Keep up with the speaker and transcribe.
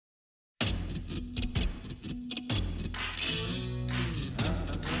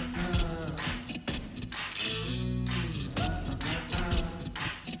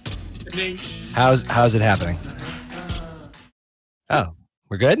happening. How's it happening? Oh,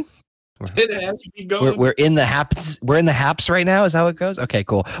 we're good? It has to be going. We're in the haps. We're in the haps right now. Is that how it goes? Okay,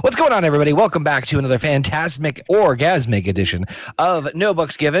 cool. What's going on, everybody? Welcome back to another fantastic orgasmic edition of No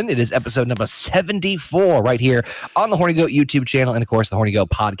Books Given. It is episode number 74 right here on the Horny Goat YouTube channel and, of course, the Horny Goat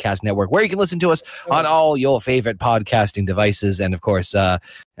Podcast Network, where you can listen to us on all your favorite podcasting devices. And, of course, I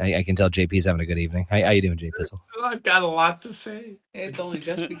can tell JP's having a good evening. How you doing, J Pizzle? I've got a lot to say. It's only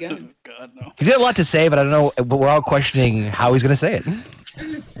just begun. God, no. He's got a lot to say, but I don't know. But we're all questioning how he's going to say it.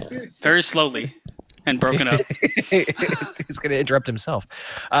 Very slowly and broken up. He's going to interrupt himself.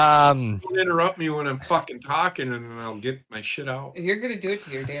 Don't interrupt me when I'm fucking talking, and then I'll get my shit out. You're going to do it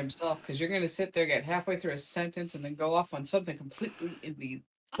to your damn self because you're going to sit there, get halfway through a sentence, and then go off on something completely in the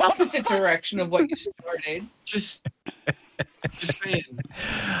opposite direction of what you started. Just saying.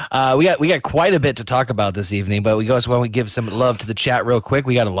 We got quite a bit to talk about this evening, but we want to give some love to the chat real quick.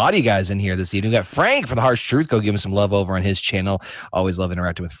 We got a lot of you guys in here this evening. We got Frank from The Harsh Truth. Go give him some love over on his channel. Always love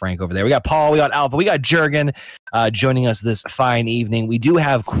interacting with Frank over there. We got Paul. We got Alpha. We got Jurgen joining us this fine evening. We do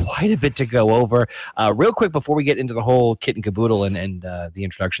have quite a bit to go over. Real quick before we get into the whole kit and caboodle and the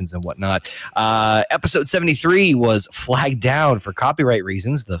introductions and whatnot. Episode 73 was flagged down for copyright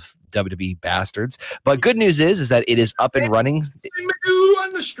reasons. The WWE bastards. But good news is that it is up and running.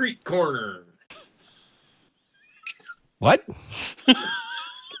 On the street corner. What?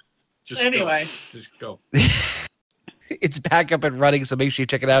 Anyway. Just go. It's back up and running, so make sure you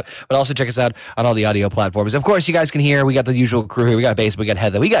check it out. But also check us out on all the audio platforms. Of course, you guys can hear. We got the usual crew here. We got Base, we got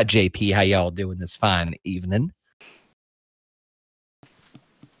Heather, we got JP. How y'all doing this fine evening?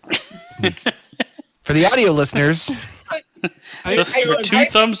 For the audio listeners, two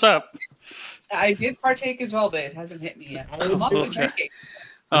thumbs up. I did partake as well, but it hasn't hit me yet. I'm also drinking.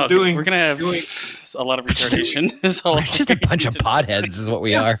 Oh, we're gonna have a lot of retardation. We're just a bunch of potheads, is what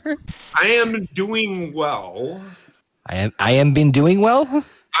we are. I am doing well. I am been doing well.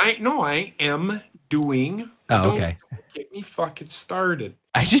 I am doing. Oh, okay. Don't get me fucking started.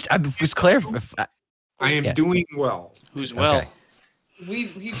 I was clear. I am doing well. Who's well? Okay.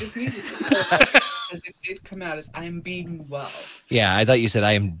 We just needed to clarify because it did come out as I am being well. Yeah, I thought you said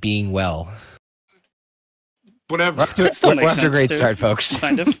I am being well. Whatever. We're off to a great start, folks.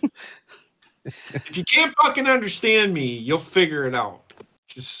 Kind of. If you can't fucking understand me, you'll figure it out.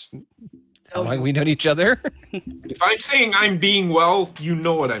 Just how long we known each other? If I'm saying I'm being well, you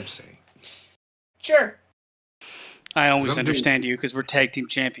know what I'm saying. Sure. I always understand you because we're tag team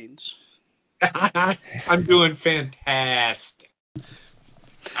champions. I'm doing fantastic.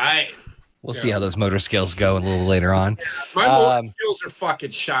 We'll see how those motor skills go a little later on. My motor skills are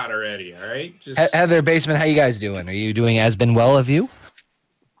fucking shot already, all right? Heather, Basement, how you guys doing? Are you doing as been well of you?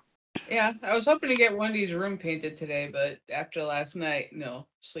 Yeah, I was hoping to get Wendy's room painted today, but after last night, no,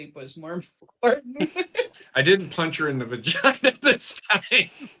 sleep was more important. I didn't punch her in the vagina this time.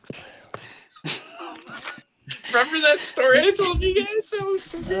 Remember that story I told you guys? That was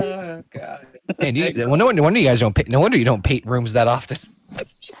so good. Oh, God. Hey, no wonder you guys don't paint. No wonder you don't paint rooms that often.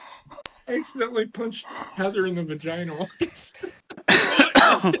 I accidentally punched Heather in the vagina once.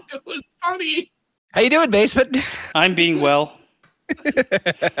 It was funny. How you doing, Basement? I'm being well.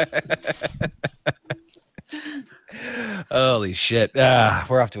 Holy shit!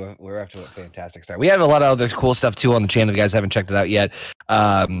 We're off to a fantastic start. We have a lot of other cool stuff too on the channel. If you guys haven't checked it out yet.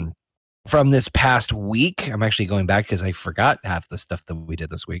 From this past week, I'm actually going back because I forgot half the stuff that we did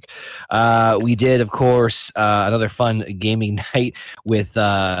this week. We did, of course, another fun gaming night with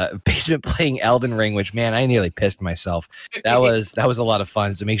Basement playing Elden Ring, which, man, I nearly pissed myself. That was a lot of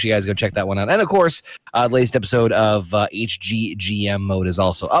fun. So make sure you guys go check that one out. And of course, the latest episode of HGGM mode is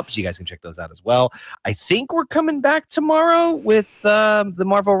also up, so you guys can check those out as well. I think we're coming back tomorrow with the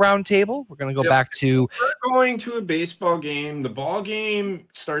Marvel Roundtable. We're going to go back to. We're going to a baseball game. The ball game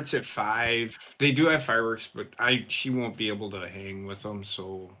starts at 5. They do have fireworks, but she won't be able to hang with them.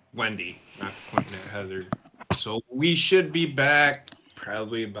 So Wendy, not pointing at Heather. So we should be back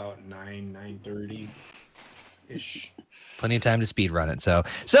probably about 9:30 ish. Plenty of time to speed run it. So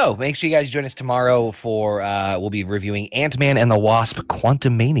make sure you guys join us tomorrow for we'll be reviewing Ant-Man and the Wasp: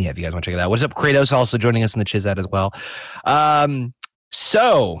 Quantumania. If you guys want to check it out. What's up, Kratos? Also joining us in the Chizat as well.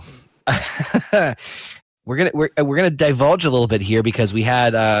 We're gonna divulge a little bit here because we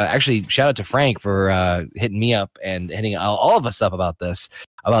had actually shout out to Frank for hitting me up and hitting all of us up about this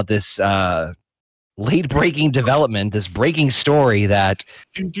late breaking development, this breaking story that.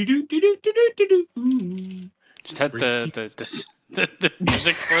 Is that the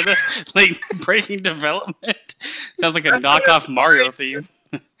music for the late breaking development? Sounds like a knockoff Mario theme.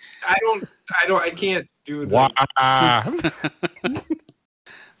 I can't do that.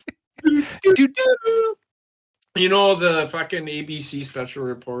 You know the fucking ABC special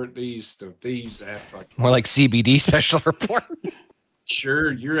report? They use that fucking. More like CBD special report.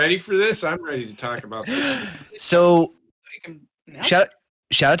 Sure, you ready for this? I'm ready to talk about this. So, Now? shout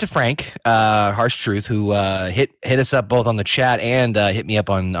out to Frank, Harsh Truth, who hit us up both on the chat and hit me up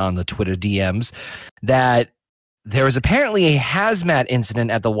on the Twitter DMs that there was apparently a hazmat incident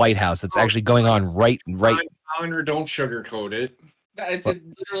at the White House that's actually going on right. Honor, don't sugarcoat it. It's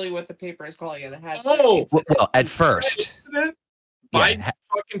literally what the paper is calling it. It has Well, at first. Incident? Yeah. Biden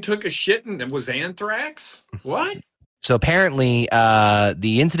fucking took a shit and it was anthrax? What? So apparently,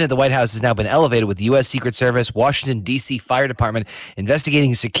 the incident at the White House has now been elevated with the U.S. Secret Service, Washington, D.C. Fire Department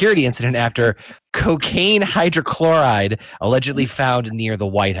investigating a security incident after cocaine hydrochloride allegedly found near the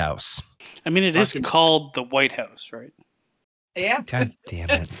White House. I mean, it is called the White House, right? Yeah. God damn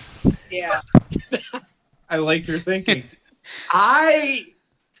it. Yeah. I like your thinking. I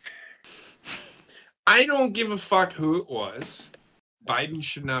don't give a fuck who it was. Biden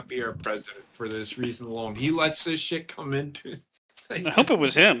should not be our president for this reason alone. He lets this shit come into. I hope it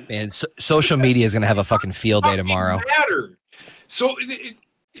was him. And social media is going to have a fucking field day tomorrow. Matter. So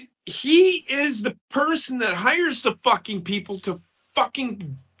he is the person that hires the fucking people to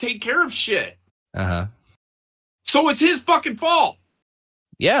fucking take care of shit. Uh-huh. So it's his fucking fault.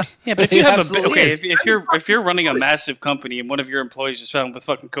 Yeah. Yeah, but if you have absolutely is. if you're running a massive company and one of your employees is found with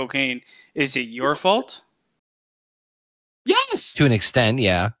fucking cocaine, is it your fault? Yes, To an extent,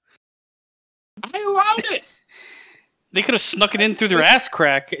 yeah. I allowed it. They could have snuck it in through their ass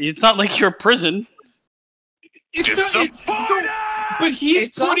crack. It's not like you're a prison. But he's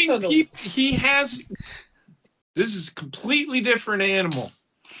It's putting also the- people. He has. This is a completely different animal.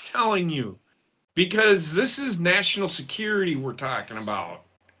 I'm telling you, because this is national security we're talking about.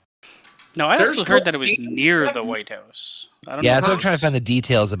 No, I There's also heard that it was cocaine. near the White House. I don't Yeah, know. that's what I'm trying to find the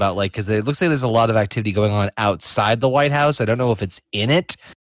details about, like, because it looks like there's a lot of activity going on outside the White House. I don't know if it's in it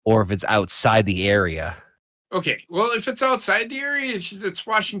or if it's outside the area. Okay, well, if it's outside the area, it's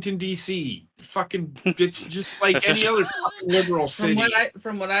Washington D.C. Fucking, it's just like That's any just- other fucking liberal city.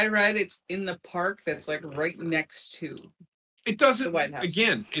 From what I read, it's in the park that's like right next to. It doesn't. The White House.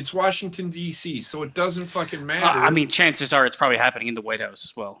 Again, it's Washington D.C., so it doesn't fucking matter. I mean, chances are it's probably happening in the White House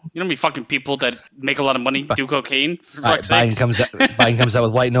as well. You know how many fucking people that make a lot of money do cocaine? For fuck's Biden sakes? comes out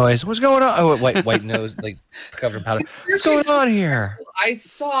with white noise. What's going on? Oh, white nose, like covered powder. What's going on here? I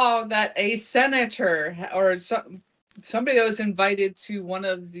saw that a senator or somebody that was invited to one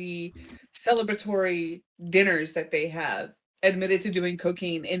of the celebratory dinners that they have admitted to doing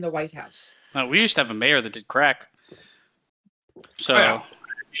cocaine in the White House. We used to have a mayor that did crack. So Well,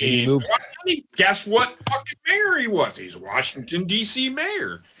 He moved. Guess what fucking mayor he was? He's Washington, D.C.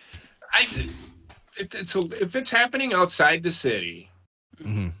 mayor. If it's happening outside the city,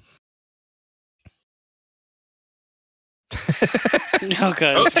 Mhm. oh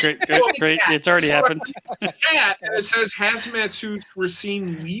god, it's great. It's already happened. yeah, and it says hazmat suits were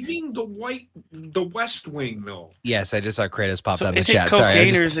seen leaving the West Wing, though. Yes, I just saw Kratos pop So up in the is it chat. Sorry, I cocaine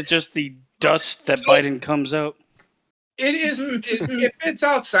just- or is it just the dust that Biden comes out? It is. If it's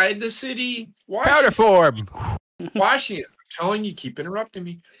outside the city, powder form. Washington. I'm telling you, keep interrupting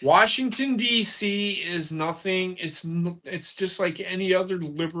me. Washington D.C. is nothing. It's just like any other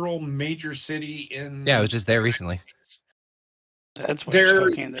liberal major city in. Yeah, I was just there recently. That's why there's There's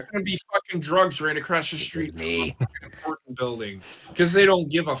cocaine there. gonna be fucking drugs right across the street me. from an important building because they don't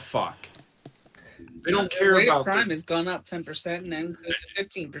give a fuck. They don't care the rate about of crime the- has gone up 10%, and then there's a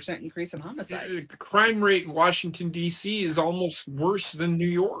 15% increase in homicides. The crime rate in Washington D.C. is almost worse than New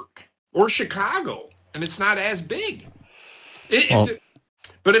York or Chicago, and it's not as big.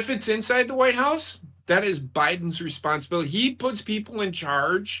 But if it's inside the White House, that is Biden's responsibility. He puts people in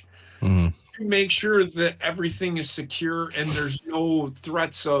charge Mhm. to make sure that everything is secure and there's no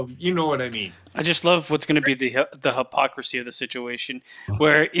threats of, you know what I mean. I just love what's going to be the hypocrisy of the situation,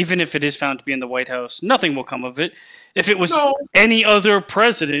 where even if it is found to be in the White House, nothing will come of it. If it was No. any other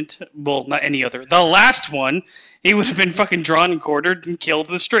president, well, not any other, the last one, he would have been fucking drawn and quartered and killed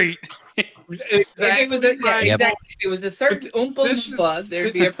in the street. If it was a certain Oompa This is- Loompa,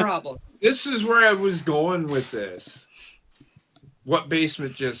 there'd be a problem. This is where I was going with this. What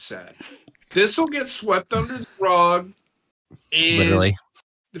Basement just said. This will get swept under the rug. And Literally.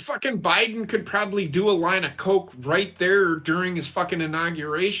 the fucking Biden could probably do a line of coke right there during his fucking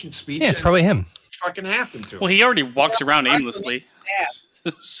inauguration speech. Yeah, it's and probably him. it fucking happened to him. Well, he already walks around aimlessly.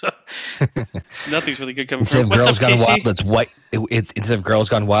 So nothing's really good coming Instead from of him. What's Girls up, Gone Casey? Wild, it's white. It's instead of Girls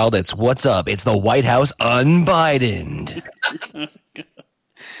Gone Wild, it's what's up? It's the White House unbidened.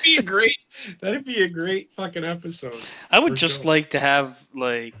 Be a great. That'd be a great fucking episode. I would For just sure. like to have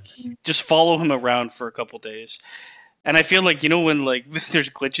just follow him around for a couple days. And I feel like, when there's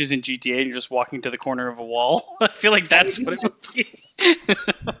glitches in GTA and you're just walking to the corner of a wall. I feel like that's what it would be.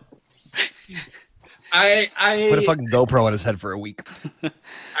 I Put a fucking GoPro on his head for a week.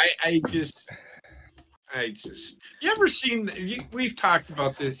 I just. You ever seen? We've talked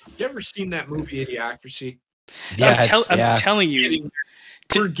about this. You ever seen that movie Idiocracy? Yeah, I'm telling you,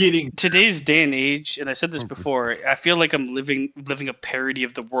 We're getting today's day and age, and I said this before, I feel like I'm living a parody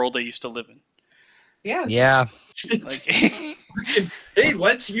of the world I used to live in. Yes. yeah. Like, hey,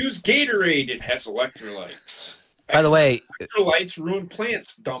 let's use Gatorade. It has electrolytes. By the way, Electrolytes ruin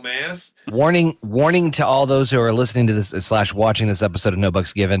plants, dumbass. warning to all those who are listening to this / watching this episode of No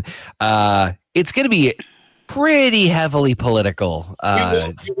Bucks Given. It's going to be pretty heavily political.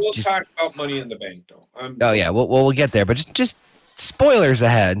 We will talk about Money in the Bank, though. Oh yeah, we'll get there, but just spoilers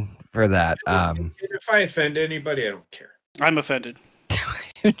ahead for that. And if I offend anybody, I don't care. I'm offended.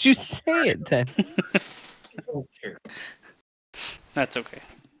 Would you say it then? I don't care. That's okay.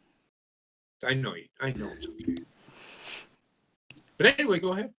 I know it's okay. But anyway,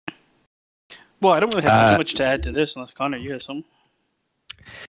 go ahead. Well, I don't really have too much to add to this unless, Connor, you had something.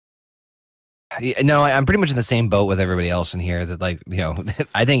 No, I'm pretty much in the same boat with everybody else in here. That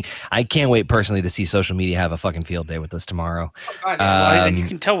I think I can't wait personally to see social media have a fucking field day with this tomorrow. Oh, God, And you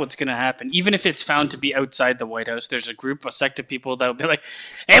can tell what's going to happen. Even if it's found to be outside the White House, there's a sect of people that'll be like,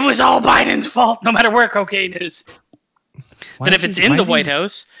 it was all Biden's fault, no matter where cocaine is. Then if it's in the White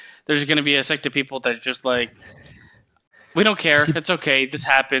House, there's going to be a sect of people that are just like, we don't care. It's okay. This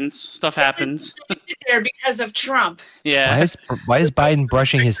happens. Stuff happens. There because of Trump. Yeah. Why is Biden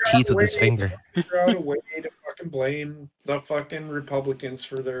brushing his teeth with his finger? Figure out a way to fucking blame the fucking Republicans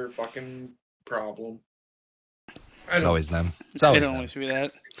for their fucking problem. It's always them. It's It always don't them. always be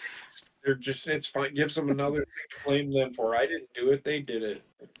that. They're just, it's fine. Gives them another thing to blame them for. I didn't do it. They did it.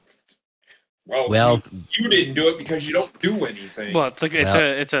 Well, you didn't do it because you don't do anything. Well,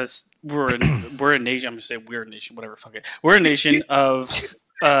 we're a nation. I'm gonna say we're a nation. Whatever. Fuck it. We're a nation of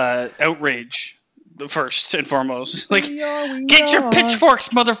outrage. First and foremost, like, get your pitchforks,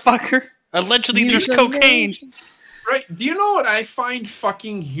 motherfucker. Allegedly, there's cocaine. Right? Do you know what I find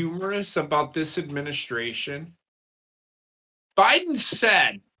fucking humorous about this administration? Biden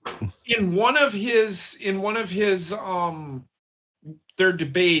said in one of his their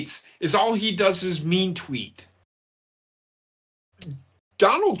debates is all he does is mean tweet.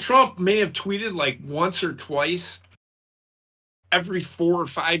 Donald Trump may have tweeted like once or twice every 4 or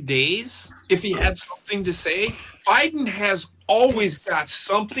 5 days if he had something to say. Biden has always got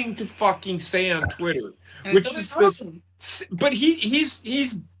something to fucking say on Twitter, And which it's is awesome. this. But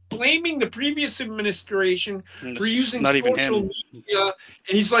he's blaming the previous administration for using Not even social him. media,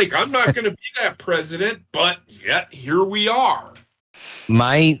 and he's like, "I'm not going to be that president," but yet here we are.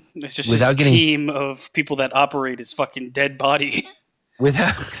 It's just Without a getting- team of people that operate his fucking dead body.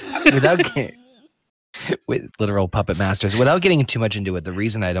 without with literal puppet masters, without getting too much into it, the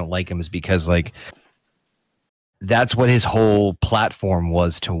reason I don't like him is because that's what his whole platform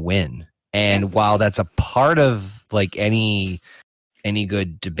was to win. And while that's a part of any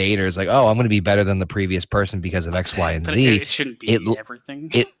good debater is like, oh, I'm going to be better than the previous person because of X, Y, and But Z. it shouldn't be everything.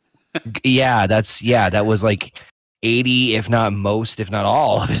 That was 80, if not most, if not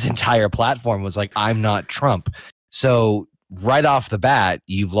all of his entire platform was like, I'm not Trump. So right off the bat,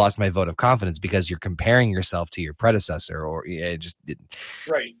 you've lost my vote of confidence because you're comparing yourself to your predecessor, or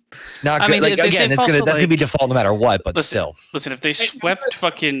Right. not I good. mean, Again, they've that's also, gonna be default no matter what. But still, Listen, if they swept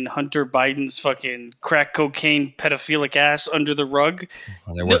fucking Hunter Biden's fucking crack cocaine pedophilic ass under the rug,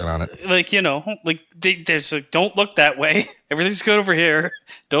 well, they're working on it. there's don't look that way. Everything's good over here.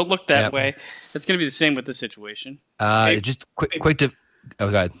 Don't look that Yep. way. It's gonna be the same with this situation. Just quick to. Oh,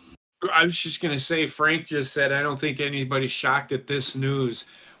 go ahead. I was just going to say, Frank just said, I don't think anybody's shocked at this news.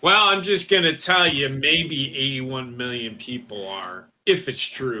 Well, I'm just going to tell you, maybe 81 million people are, if it's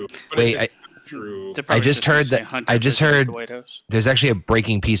true. But Wait, if it's not true. They're probably just gonna heard say that- Hunter I just visited heard- the White House. There's actually a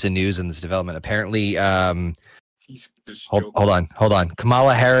breaking piece of news in this development. Apparently, He's just hold joking. on.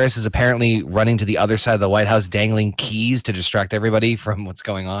 Kamala Harris is apparently running to the other side of the White House, dangling keys to distract everybody from what's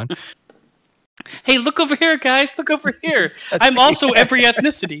going on. Hey, look over here, guys. Look over here. I'm also every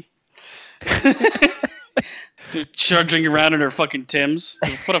ethnicity. Charging around in her fucking Timbs.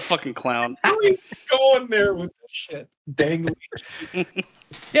 What a fucking clown. How are you going there with this shit? Dangling.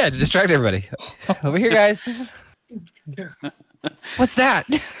 Yeah, to distract everybody. Over here, guys. What's that?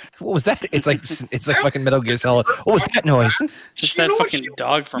 What was that? It's like fucking Metal Gear Solid. What was that noise? Just You that know what fucking she-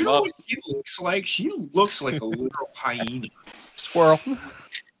 dog from You know up. what she looks like? She looks like a literal hyena. Squirrel.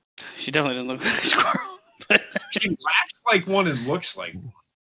 She definitely doesn't look like a squirrel. She laughs like one and looks like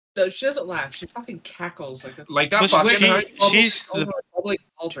No, she doesn't laugh. She fucking cackles like a that. Listen, Fucking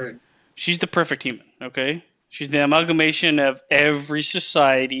she's the perfect human, okay? She's the amalgamation of every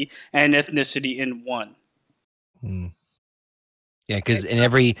society and ethnicity in one. Yeah, because in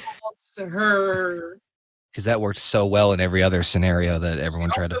every her. Because that worked so well in every other scenario that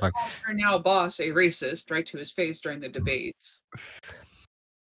everyone tried to fuck. Her now boss a racist right to his face during the debates.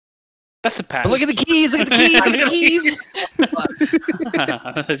 That's the past. But look at the keys! Look at the keys! Look at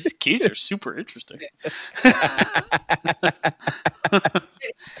the keys! These keys are super interesting.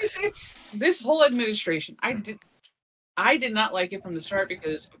 It's this whole administration. I did not like it from the start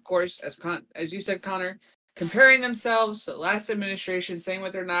because, of course, as you said, Connor, comparing themselves to the last administration, saying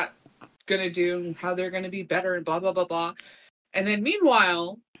what they're not going to do, and how they're going to be better, and blah blah blah blah. And then,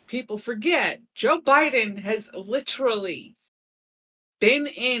 meanwhile, people forget Joe Biden has literally been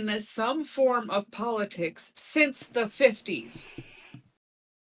in some form of politics since the 50s.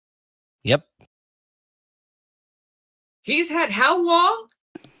 Yep. He's had how long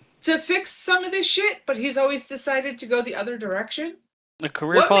to fix some of this shit, but he's always decided to go the other direction? A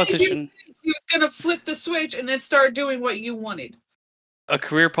career politician. He was going to flip the switch and then start doing what you wanted. A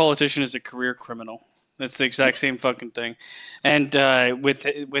career politician is a career criminal. That's the exact same fucking thing. And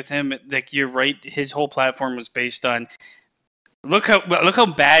with him, like, you're right, his whole platform was based on look how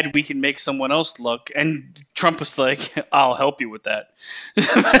bad we can make someone else look, and Trump was like, I'll help you with that.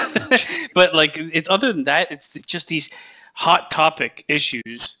 But like, it's other than that, it's just these hot topic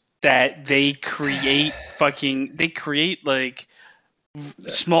issues that they create like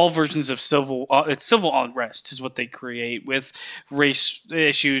small versions of civil unrest is what they create with race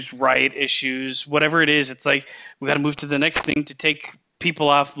issues, riot issues, whatever it is. It's like, we got to move to the next thing to take people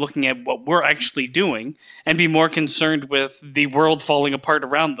off looking at what we're actually doing and be more concerned with the world falling apart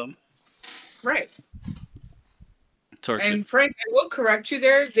around them. Right. Torture. And Frank, I will correct you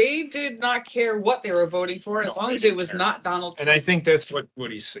there. They did not care what they were voting for as long as it was not Donald Trump. And I think that's what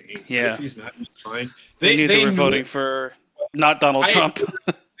he's saying. Yeah. If he's not, it's fine. They knew they were voting for not Donald Trump.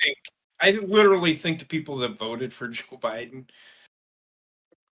 I literally think the people that voted for Joe Biden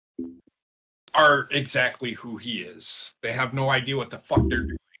are exactly who he is. They have no idea what the fuck they're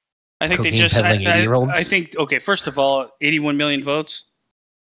doing. I think Cocaine they just. peddling I think, okay, first of all, 81 million votes.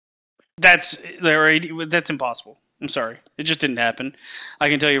 That's impossible. I'm sorry, it just didn't happen. I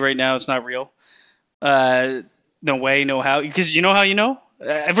can tell you right now, it's not real. No way, no how. Because you know how you know?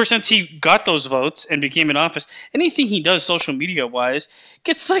 Ever since he got those votes and became in office, anything he does social media wise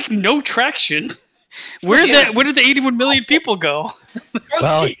gets like no traction. Where did the 81 million people go? Well,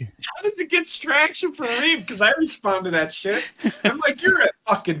 how does it get traction for me? Because I respond to that shit. I'm like, you're a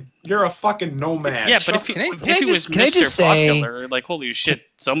fucking nomad. Yeah, but if he was Mr. Popular, like, holy shit,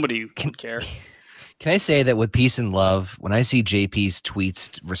 somebody would care. Can I say that with peace and love, when I see JP's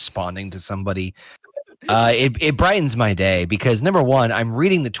tweets responding to somebody, it brightens my day because, number one, I'm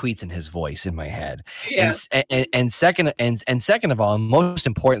reading the tweets in his voice in my head, and second of all, and most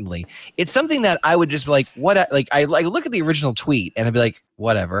importantly, it's something that I would just be like, I look at the original tweet and I'd be like,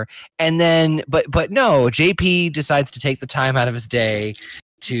 whatever, and then but no, JP decides to take the time out of his day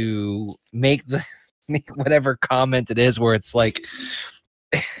to make whatever comment it is where it's like.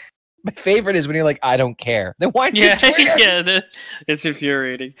 My favorite is when you're like, I don't care. Then why? It's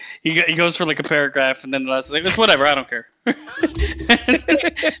infuriating. He goes for like a paragraph, and then the last like, it's whatever. I don't care.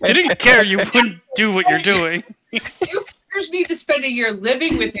 If you didn't care, you wouldn't do what you're doing. You fuckers need to spend a year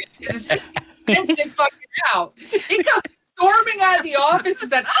living with him because it's fucking out. He comes storming out of the office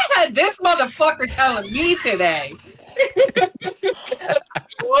and said, "I had this motherfucker telling me today."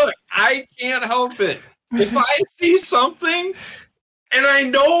 Look, I can't help it. If I see something. And I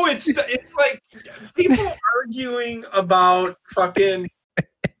know it's like people arguing about fucking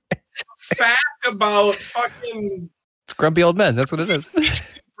fact about fucking. It's grumpy old men. That's what it is.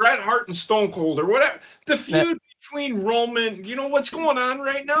 Bret Hart and Stone Cold or whatever. The feud between Roman. You know what's going on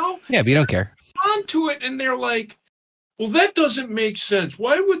right now? Yeah, but you don't care. Onto it, and they're like, "Well, that doesn't make sense.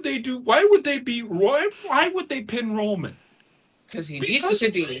 Why would they pin Roman?" Because he needs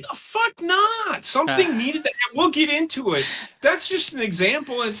to be. The fuck not. Something needed that. We'll get into it. That's just an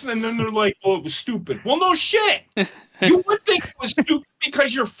example. And then they're like, "Oh, it was stupid." Well, no shit. You would think it was stupid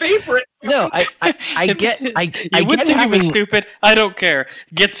because your favorite. No, I get. You would think it was stupid. I don't care.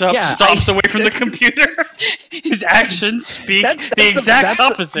 Gets up, stomps away from the computer. His actions speak the exact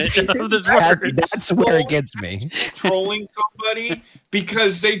opposite of his words. That's where it gets me. Trolling somebody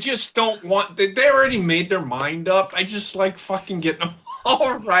because they just don't want. They already made their mind up. I just like fucking getting them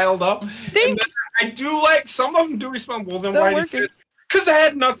all riled up. I do like some of them do respond. Well, then why did you? Because I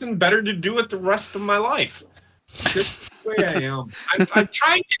had nothing better to do with the rest of my life. Just the way I am. I'm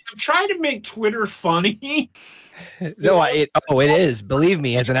trying to make Twitter funny. No, it is. Believe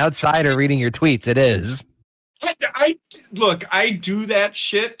me, as an outsider reading your tweets, it is. I look, I do that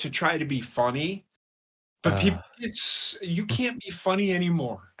shit to try to be funny, but people, you can't be funny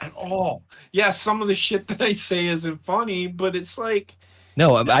anymore at all. Yeah, some of the shit that I say isn't funny, but it's like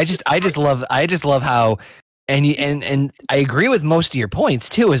no, I just love how, and I agree with most of your points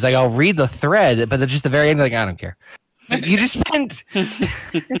too. Is like I'll read the thread, but then just the very end, like I don't care. So you just spent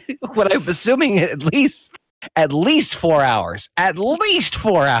what I'm assuming at least 4 hours, on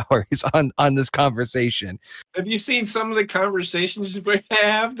this conversation. Have you seen some of the conversations we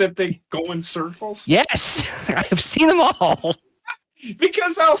have that they go in circles? Yes, I've seen them all.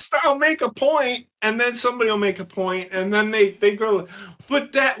 Because I'll make a point, and then somebody will make a point, and then they go,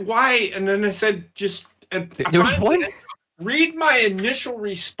 but that why? And then I said, just there was one. Read my initial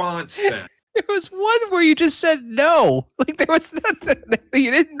response then. There was one where you just said no. Like there was nothing.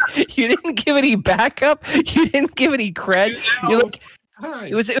 You didn't give any backup. You didn't give any cred. You like,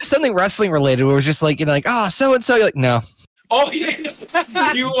 it was something wrestling related. Where it was just like oh so and so. You're like no. Oh yeah.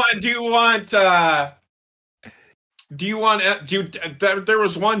 Do you want? There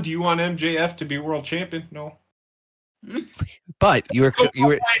was one. Do you want MJF to be world champion? No. But you at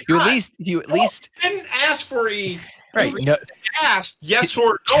least didn't ask for a. Right. No, asked yes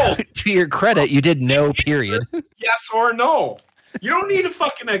or no. To your credit, you did no, period. Yes or no. You don't need a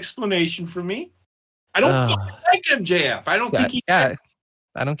fucking explanation from me. I don't like MJF. I don't think he can.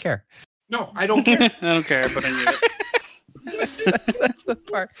 I don't care. No, I don't care. I don't care, but I knew it. That's the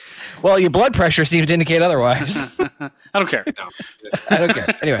part. Well, your blood pressure seems to indicate otherwise. I don't care. No. I don't care.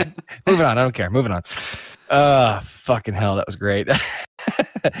 Anyway, moving on. I don't care. Moving on. Fucking hell, that was great.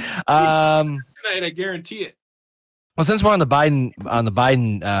 Tonight, I guarantee it. Well, since we're on the Biden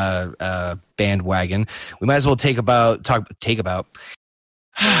bandwagon, we might as well talk about. Good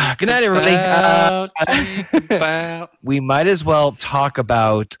night, everybody. We might as well talk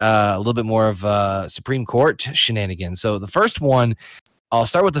about a little bit more of Supreme Court shenanigans. So the first one, I'll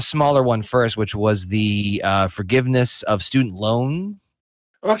start with the smaller one first, which was the forgiveness of student loan.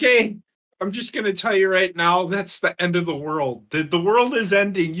 Okay. I'm just going to tell you right now, that's the end of the world. The world is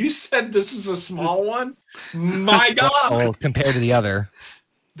ending. You said this is a small one? My God. Well, compared to the other.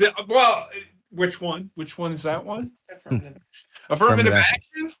 Which one? Which one is that one? Affirmative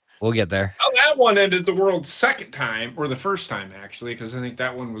action? We'll get there. Oh, that one ended the world second time, or the first time, actually, because I think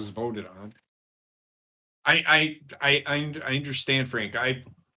that one was voted on. I understand, Frank.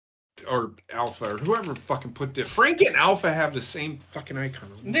 Or Alpha, or whoever fucking put this. Frank and Alpha have the same fucking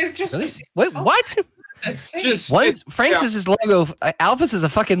icon. They're just Wait, what? Just Frank's is his logo. Alpha's is a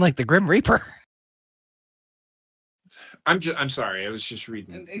fucking like the Grim Reaper. I'm sorry. I was just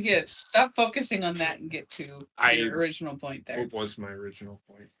reading. Yeah, stop focusing on that and get to your original point there. What was my original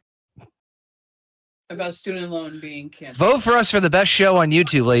point? About student loan being canceled. Vote for us for the best show on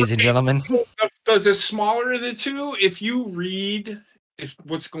YouTube, ladies and gentlemen. The smaller of the two, if you read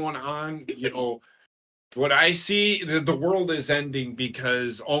what's going on, what I see, the world is ending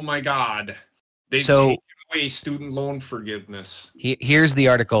because, oh my God, they've taken away student loan forgiveness. Here's the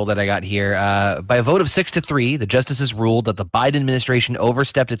article that I got here. By a vote of 6-3, the justices ruled that the Biden administration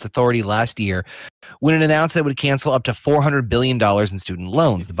overstepped its authority last year when it announced that it would cancel up to $400 billion in student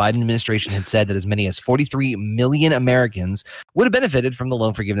loans. The Biden administration had said that as many as 43 million Americans would have benefited from the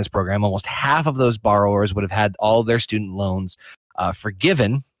loan forgiveness program. Almost half of those borrowers would have had all of their student loans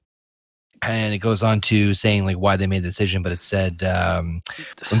forgiven. And it goes on to saying like why they made the decision, but it said when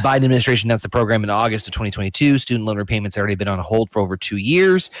Biden administration announced the program in August of 2022, student loan repayments had already been on hold for over 2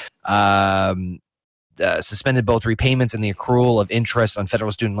 years. Suspended both repayments and the accrual of interest on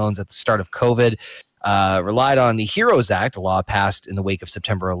federal student loans at the start of COVID. Relied on the HEROES Act, a law passed in the wake of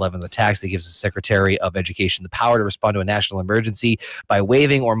September 11th attacks that gives the Secretary of Education the power to respond to a national emergency by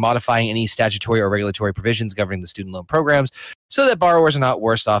waiving or modifying any statutory or regulatory provisions governing the student loan programs so that borrowers are not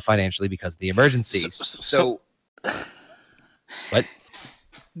worse off financially because of the emergency. So what?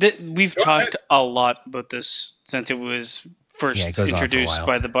 We've talked a lot about this since it was first introduced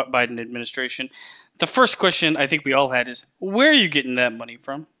by the Biden administration. The first question I think we all had is, where are you getting that money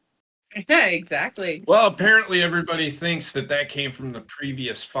from? Yeah, exactly. Well, apparently everybody thinks that came from the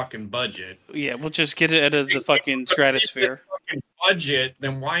previous fucking budget. Yeah, we'll just get it out of the fucking stratosphere. Fucking budget,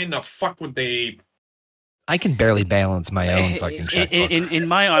 then why in the fuck would they? I can barely balance my own fucking checkbook. In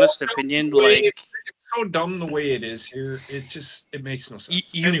my honest opinion, it's so dumb the way it is here. It makes no sense.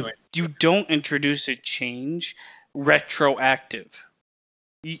 Anyway, you don't introduce a change retroactive.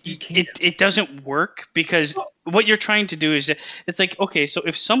 You can't. It doesn't work because what you're trying to do is it's like, okay, so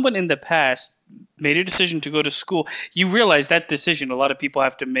if someone in the past made a decision to go to school, you realize that decision a lot of people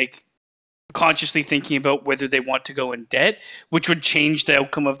have to make consciously thinking about whether they want to go in debt, which would change the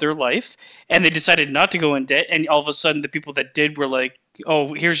outcome of their life. And they decided not to go in debt. And all of a sudden, the people that did were like,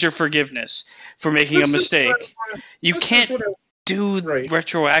 oh, here's your forgiveness for making a mistake. You can't do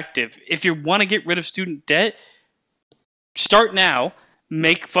retroactive. If you want to get rid of student debt, start now.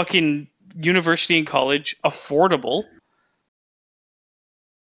 Make fucking university and college affordable.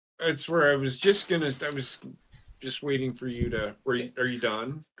 That's where I was just waiting for you to. Are you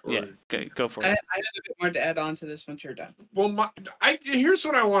done? Or... Yeah, okay, go for it. I have a bit more to add on to this once you're done. Well, here's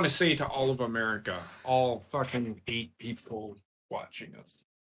what I want to say to all of America, all fucking 8 people watching us.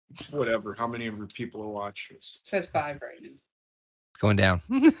 Whatever, how many of people are watching us? It says 5 right now. Going down.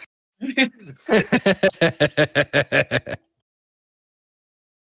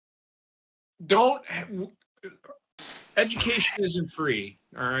 Education isn't free,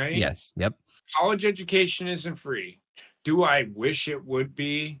 all right? Yes. Yep. College education isn't free. Do I wish it would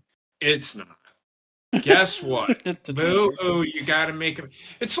be? It's not. Guess what? Boo, you got to make it.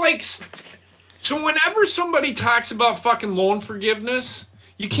 It's like, so whenever somebody talks about fucking loan forgiveness,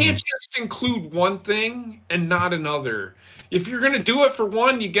 you can't just include one thing and not another. If you're going to do it for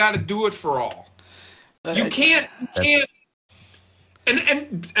one, you got to do it for all. You can't.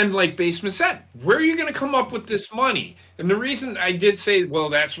 And like Basement said, where are you going to come up with this money? And the reason I did say, well,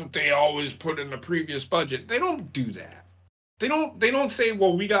 that's what they always put in the previous budget. They don't do that. They don't say,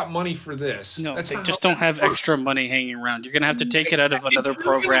 well, we got money for this. No, that's they just don't have extra money hanging around. You're going to have to take it out of another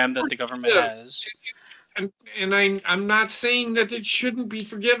program that the government has. And I'm not saying that it shouldn't be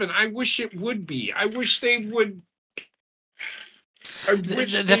forgiven. I wish it would be. I wish they would.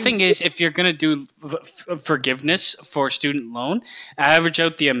 The thing is, if you're going to do forgiveness for student loan, average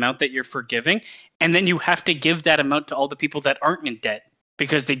out the amount that you're forgiving, and then you have to give that amount to all the people that aren't in debt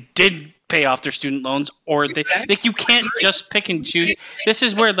because they did pay off their student loans, or they like you can't just pick and choose. This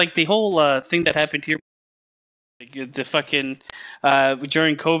is where like the whole thing that happened here, like, the fucking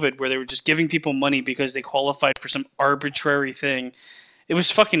during COVID, where they were just giving people money because they qualified for some arbitrary thing. It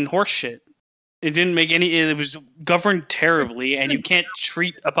was fucking horseshit. It didn't make any. It was governed terribly, and you can't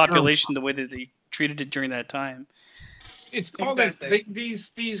treat a population the way that they treated it during that time. It's called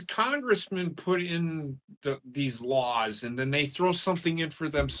these congressmen put in these laws, and then they throw something in for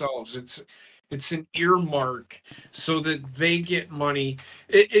themselves. It's an earmark so that they get money.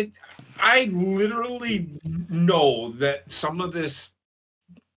 I literally know that some of this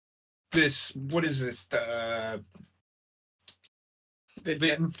what is this?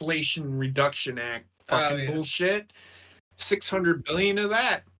 The Inflation Reduction Act bullshit. $600 billion of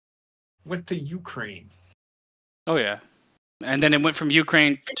that went to Ukraine. Oh yeah, and then it went from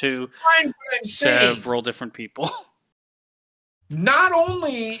Ukraine to several different people. Not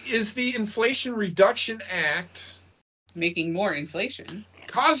only is the Inflation Reduction Act making more inflation,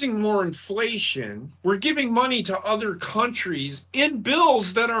 causing more inflation, we're giving money to other countries in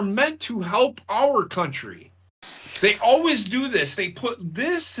bills that are meant to help our country. They always do this. They put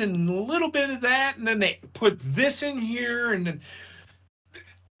this and a little bit of that, and then they put this in here, and then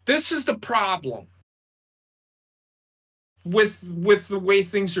this is the problem with the way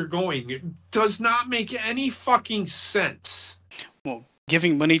things are going. It does not make any fucking sense. Well,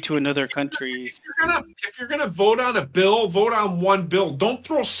 giving money to another country. If you're gonna vote on a bill, vote on one bill. Don't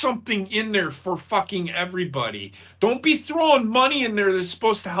throw something in there for fucking everybody. Don't be throwing money in there that's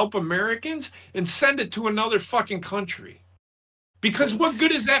supposed to help Americans and send it to another fucking country. Because what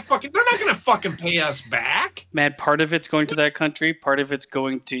good is that fucking... They're not gonna fucking pay us back. Man, part of it's going to that country, part of it's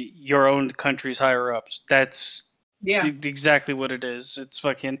going to your own country's higher ups. That's exactly what it is. It's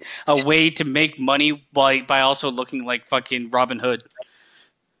fucking a way to make money by also looking like fucking Robin Hood.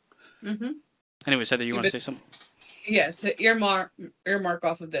 Mm-hmm. Anyway, Heather, you want to say something? Yeah, to earmark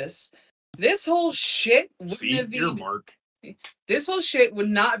off of this. This whole shit This whole shit would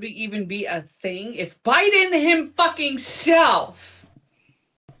not even be a thing if Biden him fucking self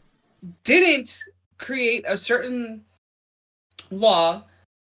didn't create a certain law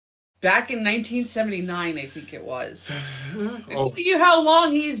back in 1979, I think it was. Tell you how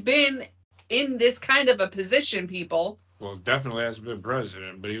long he's been in this kind of a position, people. Well, definitely hasn't been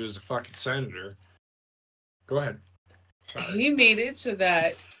president, but he was a fucking senator. Go ahead. Sorry. He made it so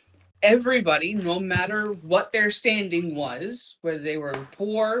that everybody, no matter what their standing was, whether they were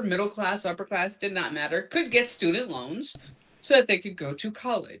poor, middle class, upper class, did not matter, could get student loans so that they could go to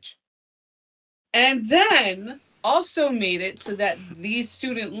college. And then also made it so that these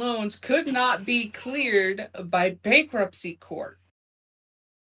student loans could not be cleared by bankruptcy court.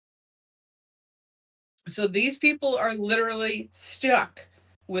 So these people are literally stuck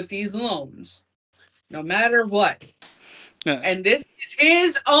with these loans, no matter what. Yeah. And this is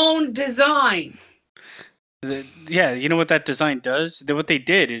his own design. Yeah, you know what that design does? What they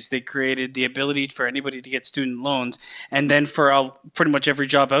did is they created the ability for anybody to get student loans, and then for pretty much every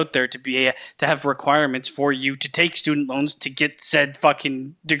job out there to have requirements for you to take student loans to get said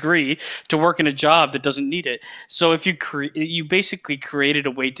fucking degree to work in a job that doesn't need it. So if you basically created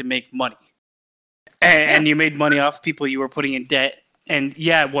a way to make money, and you made money off people you were putting in debt, and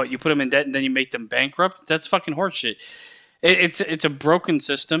you put them in debt and then you make them bankrupt? That's fucking horseshit. It's a broken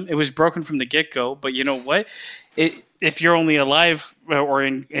system. It was broken from the get-go, but you know what? If you're only alive or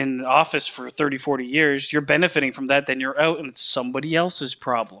in office for 30, 40 years, you're benefiting from that, then you're out and it's somebody else's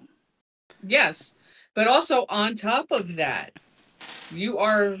problem. Yes. But also on top of that, you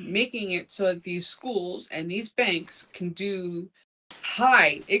are making it so that these schools and these banks can do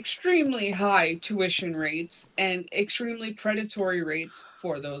extremely high tuition rates and extremely predatory rates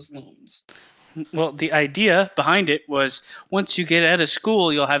for those loans. Well, the idea behind it was once you get out of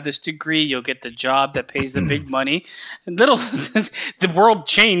school, you'll have this degree, you'll get the job that pays the big money. And the world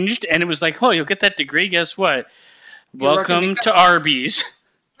changed, and it was like, oh, you'll get that degree. Guess what? Welcome to Arby's.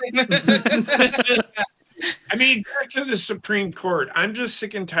 I mean, back to the Supreme Court. I'm just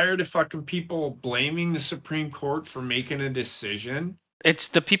sick and tired of fucking people blaming the Supreme Court for making a decision. It's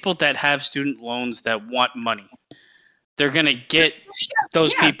the people that have student loans that want money. They're going to get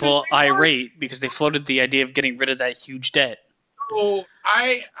those people irate because they floated the idea of getting rid of that huge debt. So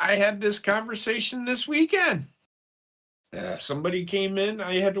I had this conversation this weekend. Somebody came in.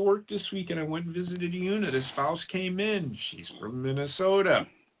 I had to work this weekend. I went and visited a unit. A spouse came in. She's from Minnesota,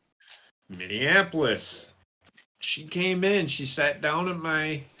 Minneapolis. She came in. She sat down at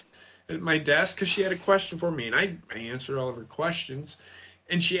my desk because she had a question for me, and I answered all of her questions.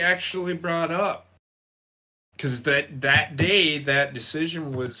 And she actually brought up, because that day, that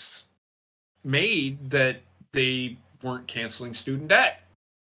decision was made that they weren't canceling student debt.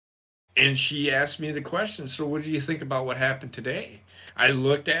 And she asked me the question, so what do you think about what happened today? I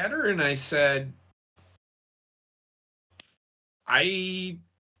looked at her and I said,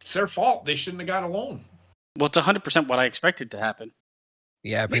 it's their fault. They shouldn't have got a loan. Well, it's 100% what I expected to happen.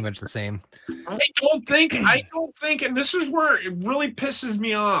 Yeah, pretty much the same. I don't think, and this is where it really pisses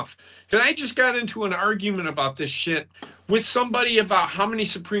me off, because I just got into an argument about this shit with somebody about how many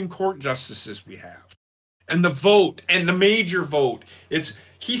Supreme Court justices we have, and the vote, and the major vote.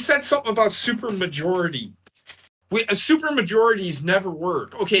 He said something about supermajority. Supermajorities never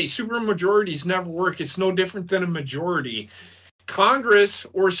work. Okay, supermajorities never work. It's no different than a majority. Congress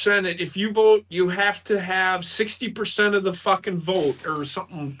or Senate, if you vote, you have to have 60% of the fucking vote or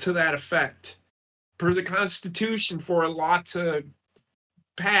something to that effect per the Constitution for a law to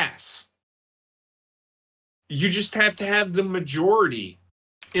pass. You just have to have the majority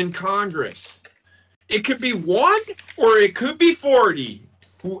in Congress. It could be 1 or it could be 40.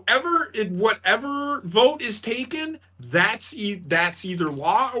 Whatever vote is taken, that's either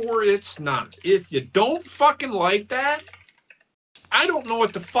law or it's not. If you don't fucking like that, I don't know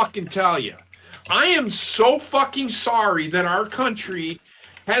what to fucking tell you. I am so fucking sorry that our country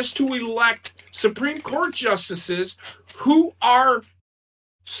has to elect Supreme Court justices who are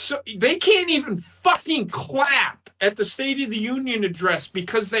they can't even fucking clap at the State of the Union address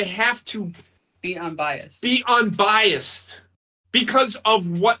because they have to be unbiased. Because of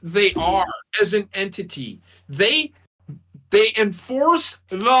what they are as an entity. They enforce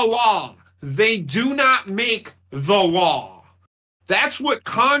the law. They do not make the law. That's what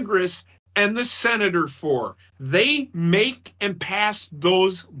Congress and the Senate are for. They make and pass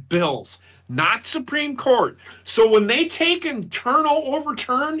those bills, not Supreme Court. So when they take and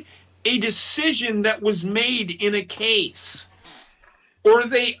overturn a decision that was made in a case, or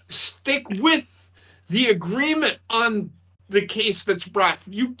they stick with the agreement on the case that's brought,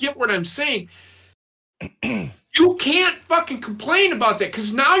 you get what I'm saying? You can't fucking complain about that,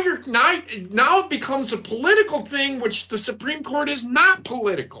 because now it becomes a political thing, which the Supreme Court is not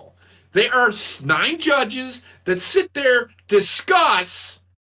political. They are 9 judges that sit there, discuss,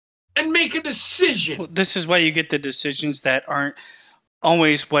 and make a decision. Well, this is why you get the decisions that aren't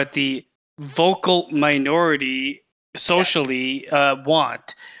always what the vocal minority socially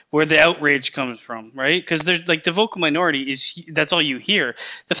want, where the outrage comes from, right? Because there's like the vocal minority that's all you hear.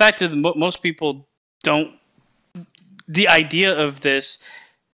 The fact that most people don't. The idea of this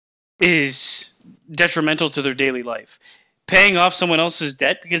is detrimental to their daily life. Paying off someone else's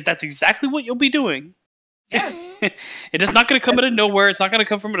debt, because that's exactly what you'll be doing. Yes. It is not going to come out of nowhere. It's not going to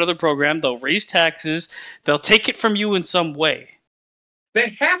come from another program. They'll raise taxes. They'll take it from you in some way.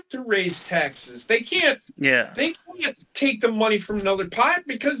 They have to raise taxes. They can't take the money from another pot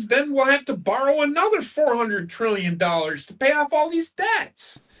because then we'll have to borrow another $400 trillion to pay off all these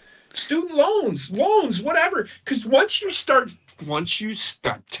debts. Student loans, whatever. Because once you start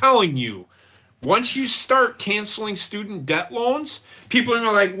telling you, once you start canceling student debt loans, people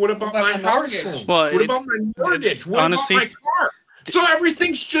are like, what about my house loan? What about my mortgage? What about my car? So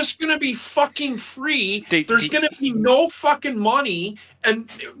everything's just going to be fucking free. There's going to be no fucking money, and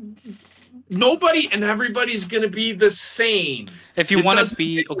nobody and everybody's going to be the same. If you want to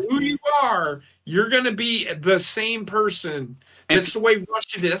be who you are, you're going to be the same person. That's the way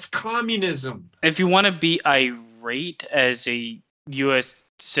Russia did. That's communism. If you want to be irate as a U.S.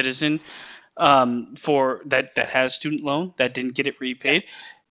 citizen for that has student loan that didn't get it repaid,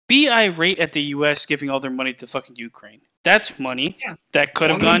 be irate at the U.S. giving all their money to fucking Ukraine. That's money that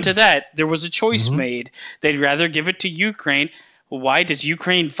could have gone to that. There was a choice made. They'd rather give it to Ukraine. Why? Does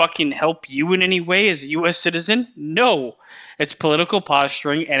Ukraine fucking help you in any way as a U.S. citizen? No. It's political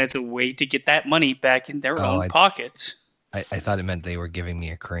posturing, and it's a way to get that money back in their own pockets. I thought it meant they were giving me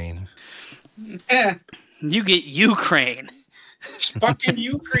a crane. You get Ukraine. It's fucking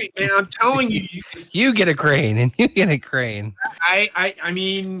Ukraine, man. I'm telling you. You get a crane, and you get a crane. I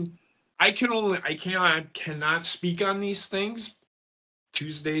mean... I cannot speak on these things.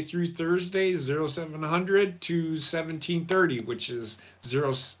 Tuesday through Thursday, 0700 to 1730, which is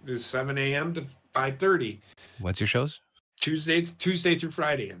 7 a.m. to 5:30. What's your shows? Tuesday through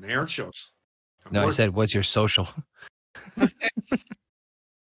Friday, and they aren't shows. I said, what's your social?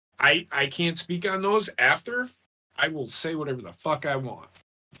 I can't speak on those. After, I will say whatever the fuck I want,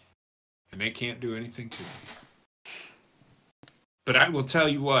 and they can't do anything to me. But I will tell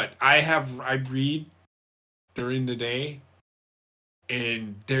you what, I read during the day,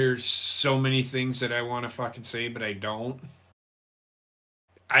 and there's so many things that I want to fucking say, but I don't.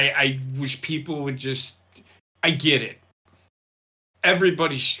 I wish people would just... I get it.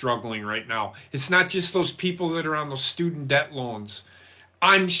 Everybody's struggling right now. It's not just those people that are on those student debt loans.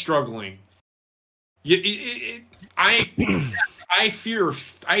 I'm struggling. I fear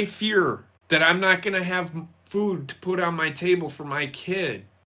that I'm not going to have food to put on my table for my kid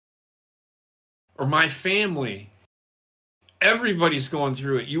or my family. Everybody's going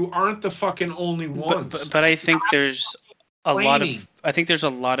through it. You aren't the fucking only ones. But I think there's a lot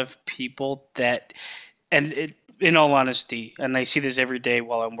of people that, and in all honesty, and I see this every day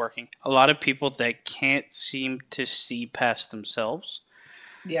while I'm working, a lot of people that can't seem to see past themselves.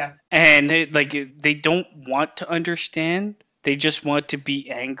 Yeah. And they don't want to understand. They just want to be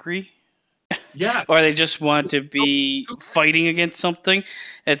angry. Yeah. Or they just want to be fighting against something.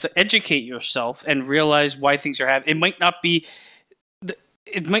 It's educate yourself and realize why things are happening. It might not be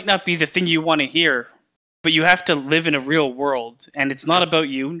the thing you want to hear, but you have to live in a real world, and it's not about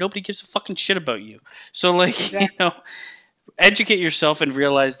you. Nobody gives a fucking shit about you. So educate yourself and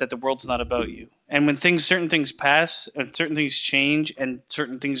realize that the world's not about you. And when certain things pass and certain things change and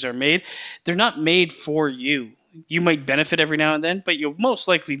certain things are made, they're not made for you. You might benefit every now and then, but you'll most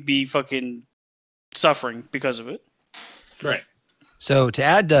likely be fucking suffering because of it. Right. So to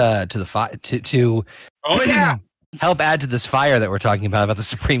add to the help add to this fire that we're talking about the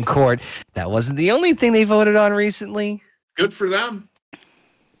Supreme Court, that wasn't the only thing they voted on recently. Good for them.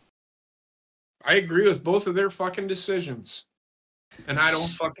 I agree with both of their fucking decisions, and I don't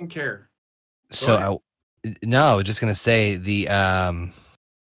fucking care. I was just gonna say I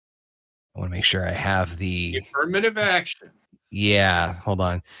want to make sure I have the affirmative action. Yeah, hold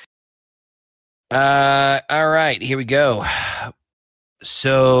on. All right, here we go.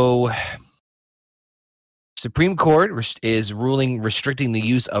 So, Supreme Court is ruling restricting the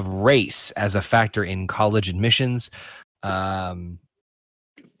use of race as a factor in college admissions.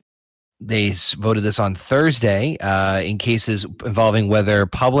 They voted this on Thursday in cases involving whether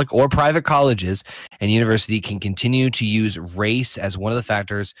public or private colleges and university can continue to use race as one of the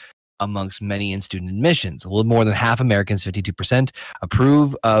factors amongst many in student admissions. A little more than half Americans, 52%,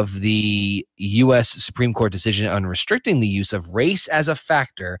 approve of the U.S. Supreme Court decision on restricting the use of race as a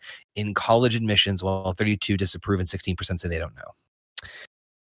factor in college admissions, while 32% disapprove and 16% say they don't know.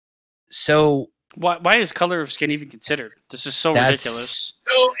 So why is color of skin even considered? This is so ridiculous.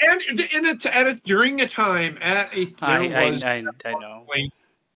 So, and during a time I know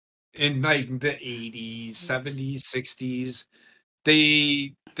in like the 80s, 70s, 60s,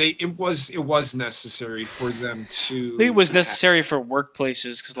 it was necessary for them to. It was necessary for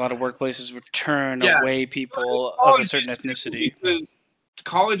workplaces because a lot of workplaces would turn away people of a certain ethnicity.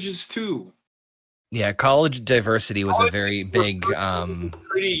 Colleges too. Yeah, college diversity was a very big.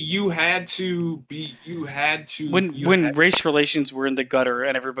 You had to when race relations were in the gutter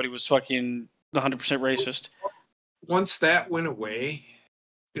and everybody was fucking 100% racist. Once that went away,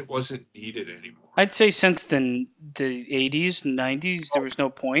 it wasn't needed anymore. I'd say since the 80s, 90s, there was no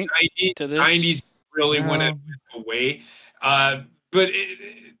point to this. 90s really went away, but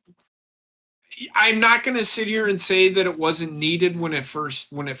I'm not going to sit here and say that it wasn't needed when it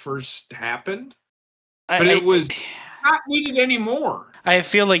first happened. But it was not needed anymore. I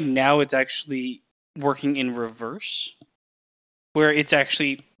feel like now it's actually working in reverse, where it's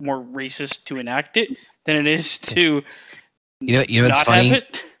actually more racist to enact it than it is to you know not it's funny.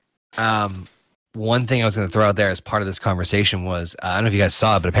 Have it. One thing I was going to throw out there as part of this conversation was, I don't know if you guys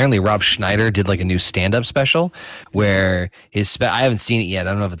saw it, but apparently Rob Schneider did like a new stand-up special where I haven't seen it yet. I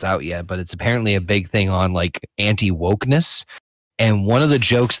don't know if it's out yet, but it's apparently a big thing on like anti-wokeness. And one of the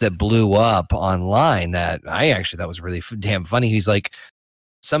jokes that blew up online that I actually thought was really damn funny, he's like,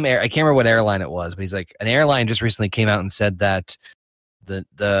 I can't remember what airline it was, but he's like, an airline just recently came out and said that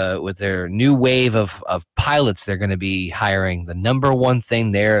with their new wave of pilots they're going to be hiring, the number one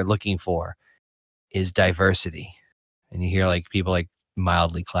thing they're looking for is diversity. And you hear like people like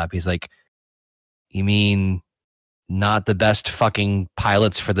mildly clap. He's like, you mean not the best fucking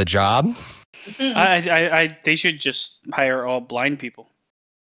pilots for the job? They should just hire all blind people.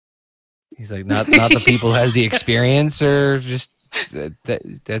 He's like, not the people who has the experience, or just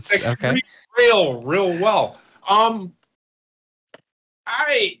that's okay. Real well.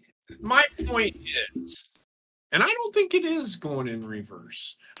 My point is, and I don't think it is going in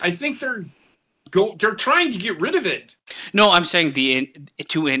reverse. I think they're trying to get rid of it. No, I'm saying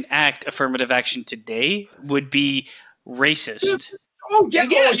to enact affirmative action today would be racist. Oh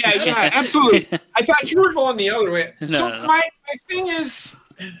yeah, absolutely. I thought you were going the other way. No. My thing is,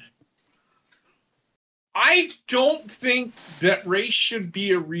 I don't think that race should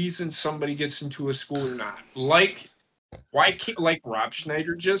be a reason somebody gets into a school or not. Like Rob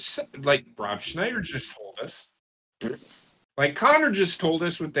Schneider just told us. Like Connor just told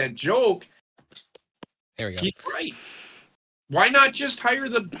us with that joke. There we go. He's right. Why not just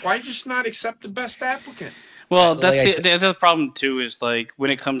not accept the best applicant? Well, that's the other problem too. Is like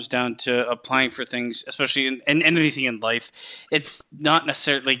when it comes down to applying for things, especially in anything in life, it's not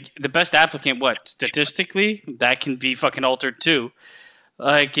necessarily like the best applicant. What statistically, that can be fucking altered too.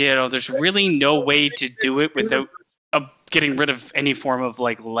 Like there's really no way to do it without getting rid of any form of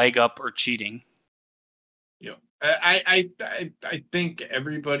like leg up or cheating. Yeah, I think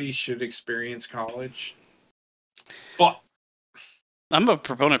everybody should experience college, but I'm a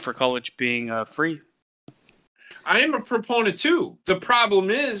proponent for college being free. I am a proponent too. The problem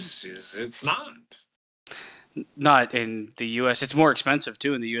is it's not. Not in the U.S. It's more expensive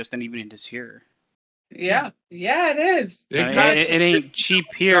too in the U.S. than even it is here. Yeah, it is. It ain't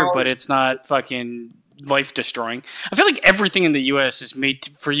cheap here, but it's not fucking life destroying. I feel like everything in the U.S. is made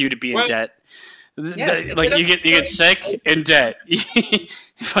for you to be in debt. Yes, like you get sick in debt.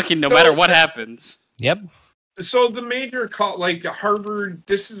 Fucking no matter what happens. Yep. So the major like Harvard,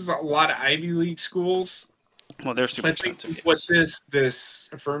 this is a lot of Ivy League schools. Well, they're super expensive. What this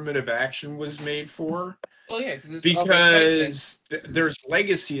affirmative action was made for. Oh yeah, because there's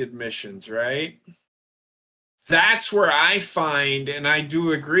legacy admissions, right? That's where I find, and I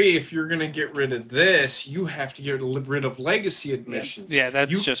do agree, if you're going to get rid of this, you have to get rid of legacy admissions. Yeah,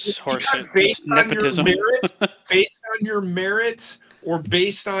 that's just horseshit. Based nepotism. Based on your merits, or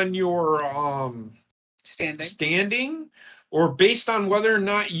based on your standing, or based on whether or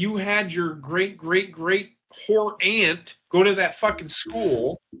not you had your great whore aunt go to that fucking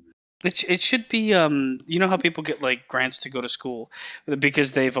school. It should be you know how people get like grants to go to school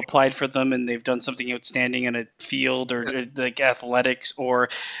because they've applied for them and they've done something outstanding in a field or like athletics, or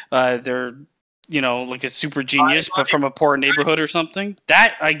they're like a super genius but from a poor neighborhood or something.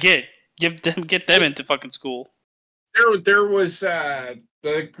 That I get them into fucking school. There was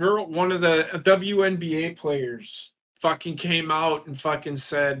the girl, one of the WNBA players fucking came out and fucking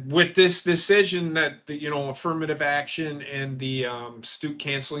said, with this decision that the affirmative action and the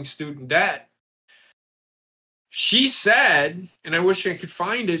canceling student debt, she said, and I wish I could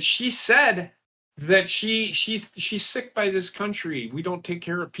find it, she said that she's sick by this country. We don't take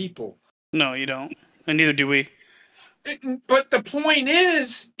care of people. No, you don't, and neither do we. But the point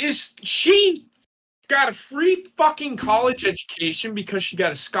is she got a free fucking college education because she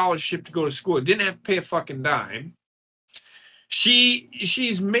got a scholarship to go to school. Didn't have to pay a fucking dime.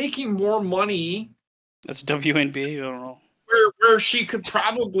 She's making more money. That's WNBA. I don't know. Where she could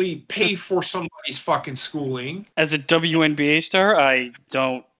probably pay for somebody's fucking schooling. As a WNBA star, I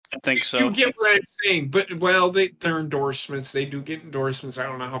don't I think so. You get what I'm saying, but they're endorsements. They do get endorsements. I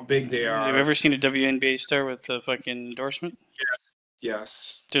don't know how big they are. Have you ever seen a WNBA star with a fucking endorsement?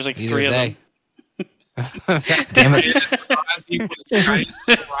 Yes. There's like 3 of them. Damn it.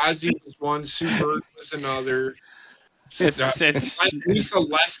 Razi was one. Sue Bird was another. It's Lisa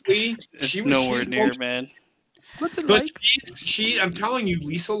Leslie. She's nowhere near, man. What's it But like? I'm telling you,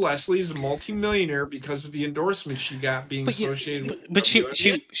 Lisa Leslie is a multimillionaire because of the endorsement she got being associated with. But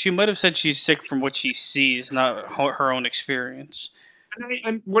she might have said she's sick from what she sees, not her own experience.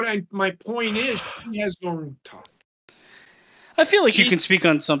 My point is, she has no talk. I feel like you can speak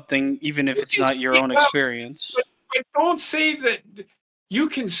on something even if it's not your own experience. But don't say that you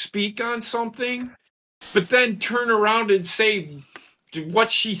can speak on something, but then turn around and say what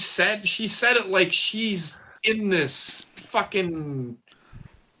she said. She said it like she's in this fucking...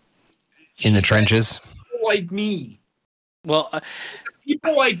 In the trenches? People like me. Well,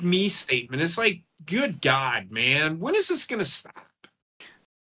 people like me statement. It's like, good God, man. When is this going to stop?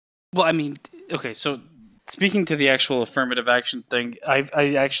 Well, I mean, okay, so... Speaking to the actual affirmative action thing, I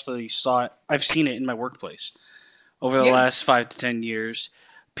actually I've seen it in my workplace over the last 5 to 10 years.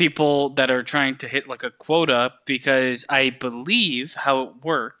 People that are trying to hit like a quota, because I believe how it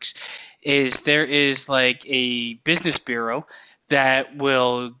works is there is like a business bureau that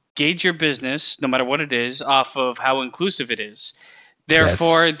will gauge your business, no matter what it is, off of how inclusive it is.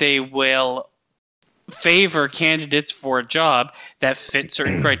 Therefore, they will favor candidates for a job that fit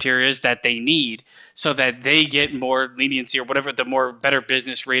certain criteria that they need, so that they get more leniency or whatever, the more better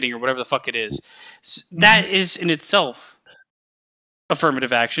business rating or whatever the fuck it is. So that is in itself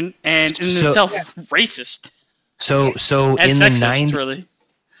affirmative action, and in itself racist. So and in sexist, the really.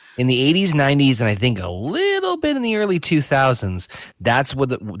 In the 80s, 90s, and I think a little bit in the early 2000s,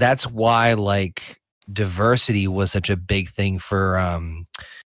 that's why like diversity was such a big thing for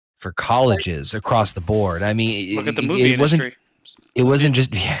colleges across the board. I mean, look at the movie industry. It wasn't just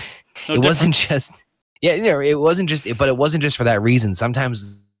it wasn't just for that reason.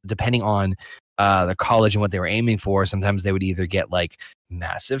 Sometimes, depending on the college and what they were aiming for, sometimes they would either get like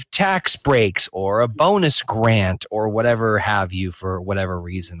massive tax breaks or a bonus grant or whatever have you for whatever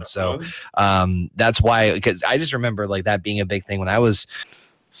reason. So that's why, because I just remember like that being a big thing when I was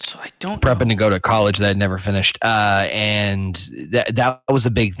prepping to go to college that I'd never finished, and that was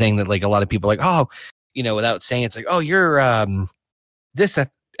a big thing that like a lot of people are like, oh, you know, without saying it's like, oh, you're this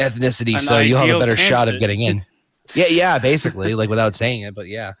ethnicity, so you'll have a better shot of getting in. Yeah, basically, like without saying it, but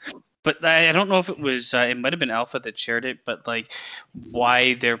yeah. But I don't know if it was it might have been Alpha that shared it, but like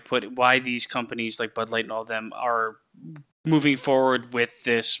why these companies like Bud Light and all them are moving forward with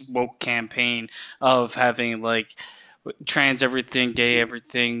this woke campaign of having like trans everything, gay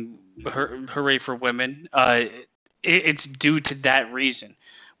everything, hooray for women. It's due to that reason,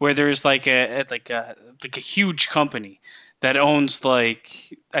 where there's like a huge company that owns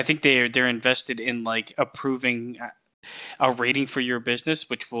like, I think they're invested in like approving a rating for your business,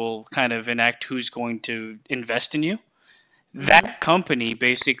 which will kind of enact who's going to invest in you. That company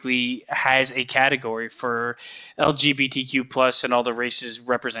basically has a category for LGBTQ plus and all the races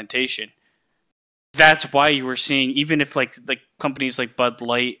representation. That's why you were seeing, even if like companies like Bud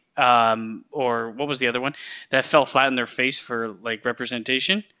Light or what was the other one that fell flat in their face for like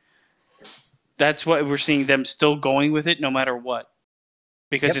representation, that's why we're seeing them still going with it no matter what.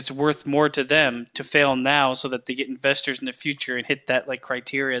 Because it's worth more to them to fail now so that they get investors in the future and hit that like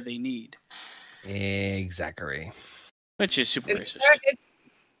criteria they need. Exactly. Which is super racist. It's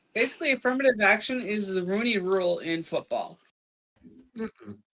basically, affirmative action is the Rooney Rule in football.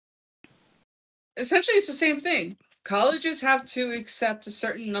 Mm-mm. Essentially, it's the same thing. Colleges have to accept a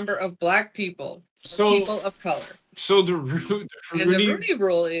certain number of black people, people of color. So the Rooney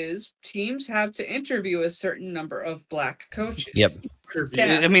Rule is teams have to interview a certain number of black coaches. Yep.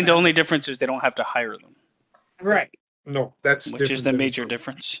 I mean, the only difference is they don't have to hire them. Right. No, which is the major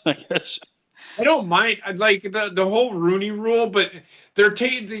difference, I guess. I don't mind. I like the whole Rooney Rule, but they're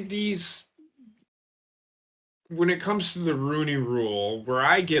taking these. When it comes to the Rooney Rule, where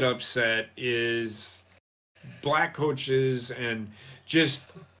I get upset is black coaches and just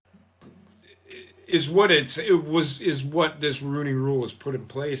is what this Rooney Rule was put in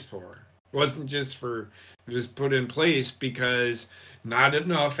place for. It wasn't just put in place because not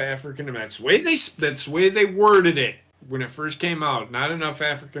enough African Americans. That's the way they worded it when it first came out. Not enough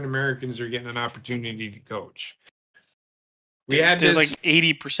African Americans are getting an opportunity to coach. They're like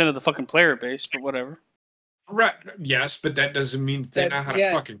 80% of the fucking player base, but whatever. Right. Yes, but that doesn't mean they know how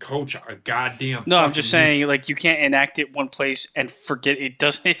to fucking coach a goddamn. No, I'm just saying, like, you can't enact it one place and forget it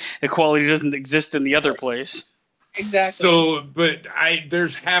doesn't. Equality doesn't exist in the other place. Exactly. So, but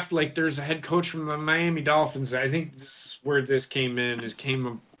there's a head coach from the Miami Dolphins. I think this is where this came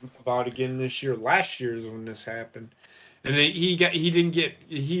about again this year. Last year is when this happened, and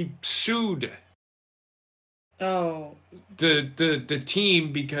he sued Oh, the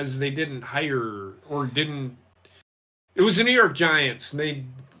team because they didn't hire or didn't. It was the New York Giants, and they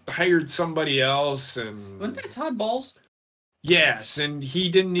hired somebody else, and wasn't that Todd Bowles? yes, and he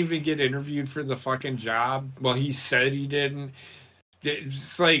didn't even get interviewed for the fucking job. Well, he said he didn't.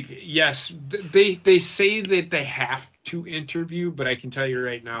 It's like, yes, they say that they have to interview, but I can tell you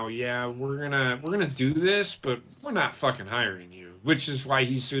right now, yeah, we're gonna do this, but we're not fucking hiring you. Which is why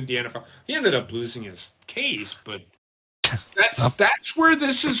he sued the NFL. He ended up losing his case, but that's where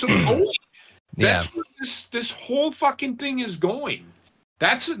this is going. That's where this whole fucking thing is going.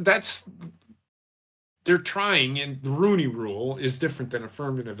 That's they're trying, and the Rooney Rule is different than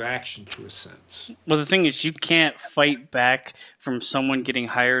affirmative action to a sense. Well, the thing is, you can't fight back from someone getting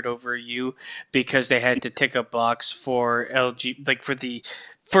hired over you because they had to tick a box for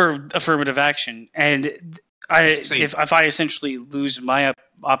for affirmative action. And if I essentially lose my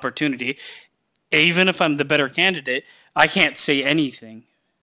opportunity, even if I'm the better candidate, I can't say anything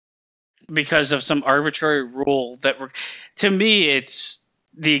because of some arbitrary rule to me, it's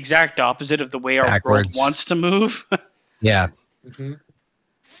the exact opposite of the way our world wants to move. Yeah. Mm-hmm.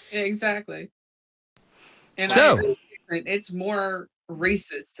 Exactly. And it's more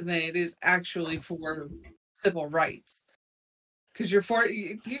racist than it is actually for civil rights. Because you're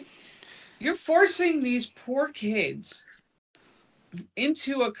forcing these poor kids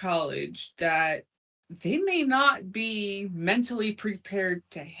into a college that they may not be mentally prepared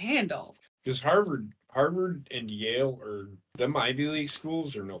to handle. Because Harvard and Yale are them Ivy League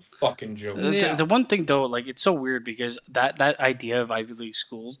schools are no fucking joke. The one thing though, like, it's so weird because that idea of Ivy League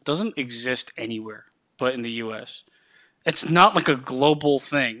schools doesn't exist anywhere but in the U.S. It's not like a global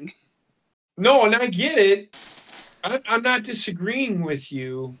thing. No, and I get it. I'm not disagreeing with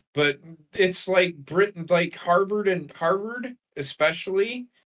you, but it's like Britain, like Harvard especially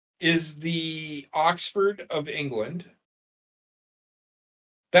is the Oxford of England.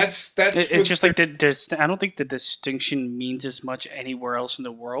 That's it's just like I don't think the distinction means as much anywhere else in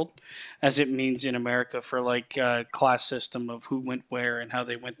the world as it means in America for like class system of who went where and how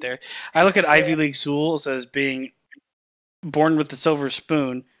they went there. I look at Ivy League schools as being born with the silver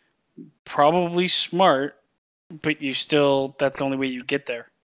spoon, probably smart, but that's the only way you get there.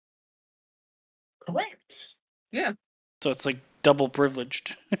 Correct. Yeah. So it's like double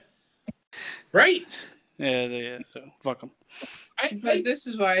privileged. Right. Yeah. So fuck them. But this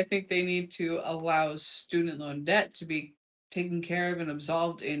is why I think they need to allow student loan debt to be taken care of and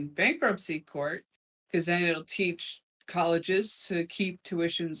absolved in bankruptcy court, because then it'll teach colleges to keep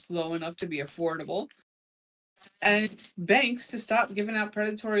tuitions low enough to be affordable, and banks to stop giving out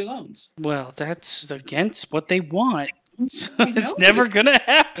predatory loans. Well, that's against what they want. So it's never gonna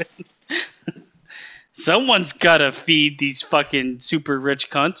happen. Someone's gotta feed these fucking super rich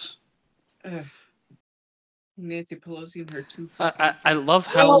cunts. Nancy Pelosi and her two. I love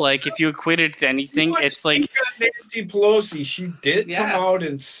how, like, if you equate it to anything, it's like Nancy Pelosi. She did come out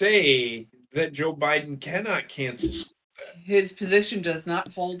and say that Joe Biden cannot cancel school debt. His position does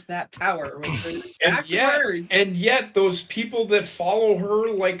not hold that power. And yet, those people that follow her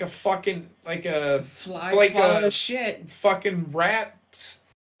like a fucking shit, fucking rat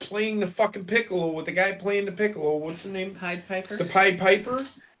playing the fucking piccolo with the guy playing the piccolo. What's the name? Pied Piper. The Pied Piper.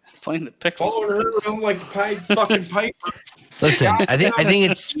 Playing the piccolo. Following her around like the Pied fucking Piper. Listen, I think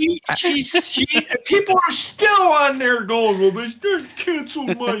it's. People are still on there going, well, they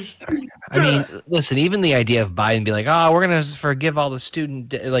canceled my student. I mean, listen, even the idea of Biden be like, oh, we're going to forgive all the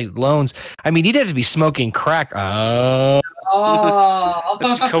student loans. I mean, he'd have to be smoking crack. That's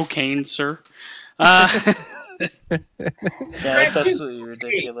cocaine, sir. Yeah, it's absolutely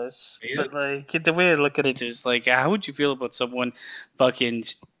ridiculous. But like, the way I look at it is like, how would you feel about someone fucking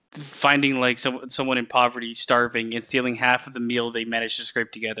finding like someone in poverty, starving, and stealing half of the meal they managed to scrape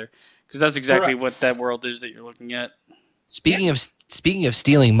together? Because that's exactly what that world is that you're looking at. Speaking of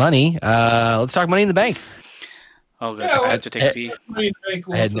stealing money, let's talk Money in the Bank. Oh, God, I have to take a pee.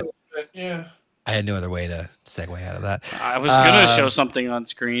 I had no other way to segue out of that. I was gonna show something on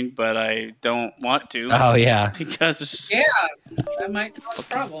screen, but I don't want to. Oh yeah, because that might cause a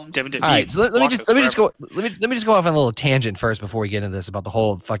problem. All right, so let me just go off on a little tangent first before we get into this about the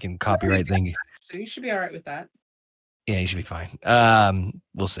whole fucking copyright thing. So you should be all right with that. Yeah, you should be fine.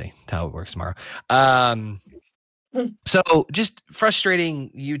 We'll see how it works tomorrow. So just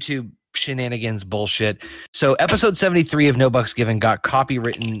frustrating YouTube shenanigans bullshit. So episode 73 of No Bucks Given got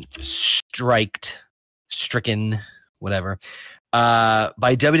copywritten striked stricken, whatever, by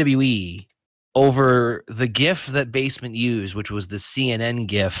WWE over the GIF that Basement used, which was the CNN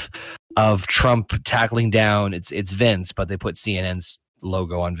GIF of Trump tackling down. It's Vince, but they put CNN's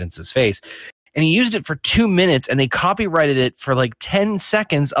logo on Vince's face. And he used it for 2 minutes, and they copyrighted it for like 10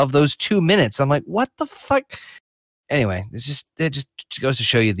 seconds of those 2 minutes. I'm like, what the fuck? Anyway, it just goes to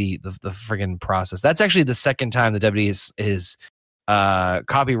show you the friggin' process. That's actually the second time the WWE is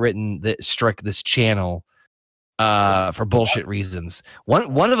copywritten that struck this channel for bullshit reasons.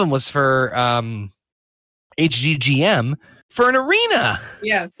 One of them was for HGGM for an arena.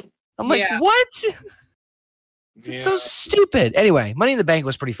 Yeah. I'm like, what? It's so stupid. Anyway, Money in the Bank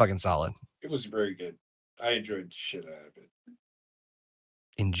was pretty fucking solid. It was very good. I enjoyed the shit out of it.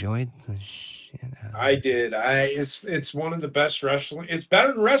 Enjoyed the shit out of it. I did. It's one of the best wrestling. It's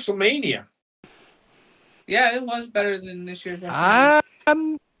better than WrestleMania. Yeah, it was better than this year's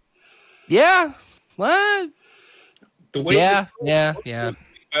WrestleMania. Yeah. What? The way yeah.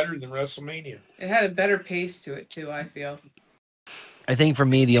 Better than WrestleMania. It had a better pace to it too, I feel. I think for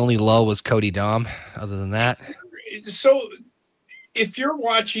me the only low was Cody Dom. Other than that. So if you're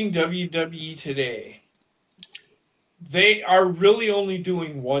watching WWE today, they are really only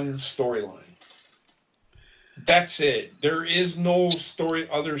doing one storyline. That's it. There is no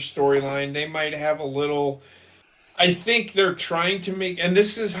other storyline. They might have a little. I think they're trying to make, and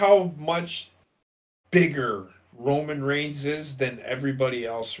this is how much bigger Roman Reigns is than everybody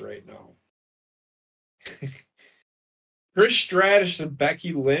else right now. Trish Stratus and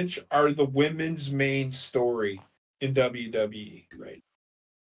Becky Lynch are the women's main story in WWE, right?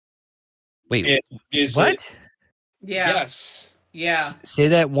 Wait, what? Yeah. Yes. Yeah. Say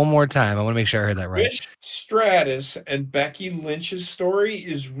that one more time. I want to make sure I heard that right. Trish Stratus and Becky Lynch's story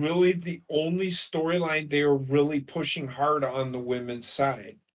is really the only storyline they are really pushing hard on the women's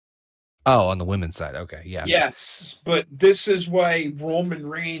side. Oh, on the women's side. Okay, yeah. Yes, but this is why Roman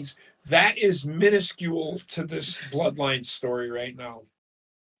Reigns, that is minuscule to this bloodline story right now.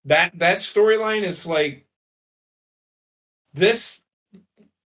 That storyline is like this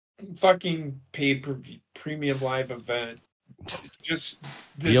fucking pay-per-view premium live event. Just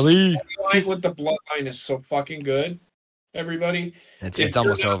this storyline with the bloodline is so fucking good. Everybody, it's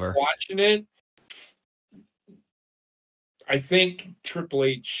almost over. Watching it, I think Triple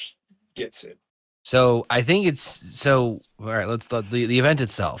H gets it. So I think all right. Let's the event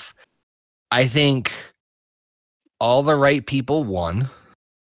itself. I think all the right people won.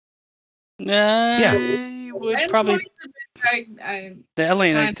 Yeah, would probably the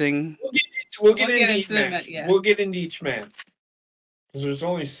LA Knight thing. We'll get into each match. We'll get into each match. Because there's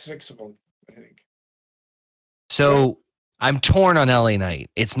only 6 of them, I think. So I'm torn on LA Knight.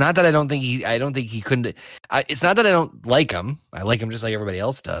 It's not that I don't think he couldn't. It's not that I don't like him. I like him just like everybody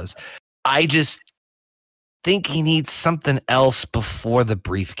else does. I just think he needs something else before the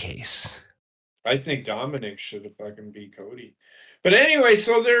briefcase. I think Dominic should have fucking beat Cody. But anyway,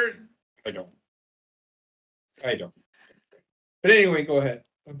 so I don't. But anyway, go ahead.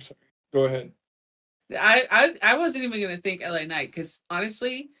 I'm sorry. Go ahead. I wasn't even going to think LA Knight because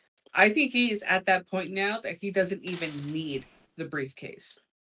honestly, I think he is at that point now that he doesn't even need the briefcase.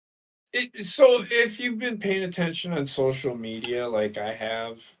 So if you've been paying attention on social media like I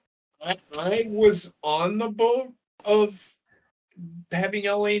have, I was on the boat of having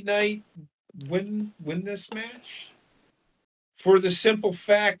LA Knight win this match for the simple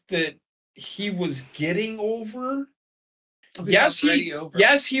fact that he was getting over. Yes,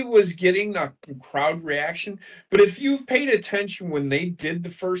 he was getting the crowd reaction. But if you've paid attention when they did the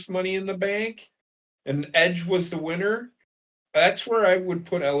first Money in the Bank and Edge was the winner, that's where I would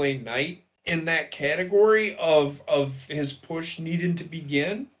put LA Knight in that category of his push needing to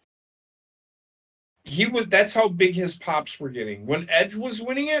begin. That's how big his pops were getting. When Edge was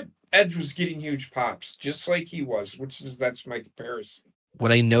winning it, Edge was getting huge pops, just like he was, that's my comparison.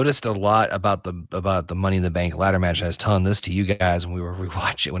 What I noticed a lot about the Money in the Bank ladder match, I was telling this to you guys when we were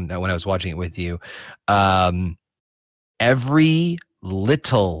rewatching when I was watching it with you. Every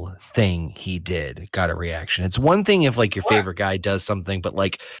little thing he did got a reaction. It's one thing if like your favorite guy does something, but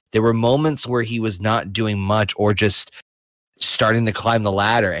like there were moments where he was not doing much or just starting to climb the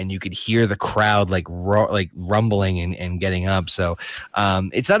ladder and you could hear the crowd like rumbling and getting up. So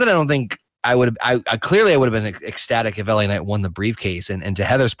it's not that I don't think I would have been ecstatic if LA Knight won the briefcase. And to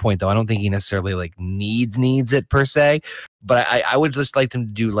Heather's point, though, I don't think he necessarily like needs it per se. But I would just like them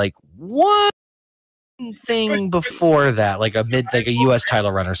to do like one thing before that, like a U.S.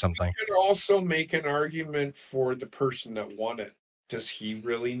 title run or something. You could also make an argument for the person that won it. Does he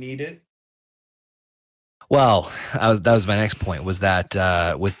really need it? Well, that was my next point. Was that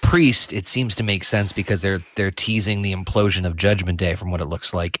with Priest, it seems to make sense because they're teasing the implosion of Judgment Day from what it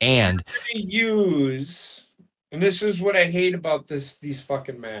looks like, and and this is what I hate about these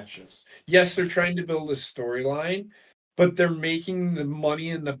fucking matches. Yes, they're trying to build a storyline, but they're making the Money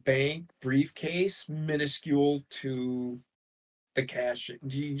in the Bank briefcase minuscule to the cash.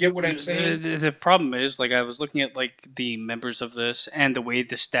 Do you get what I'm saying? The problem is, like, I was looking at like the members of this and the way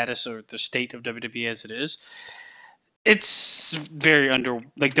the status or the state of WWE as it is. It's very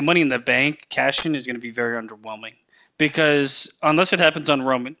like the Money in the Bank cash in is going to be very underwhelming because unless it happens on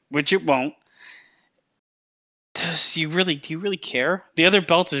Roman, which it won't. Do you really care? The other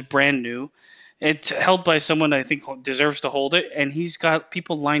belt is brand new. It's held by someone I think deserves to hold it, and he's got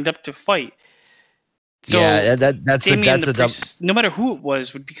people lined up to fight. So yeah, that's a dumb. No matter who it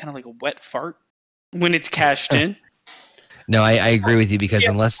was, would be kind of like a wet fart when it's cashed in. No, I agree with you because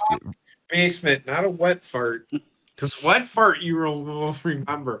unless basement, not a wet fart. Because wet fart you will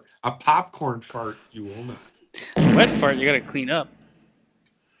remember. A popcorn fart you will not. A wet fart you got to clean up.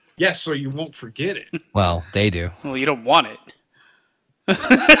 Yes, so you won't forget it. Well, they do. Well, you don't want it.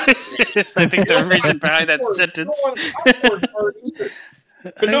 I think the reason behind that sentence.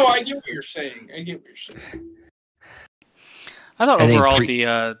 But no, I get what you're saying. I thought overall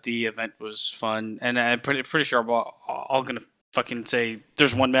the event was fun, and I'm pretty sure we're all gonna fucking say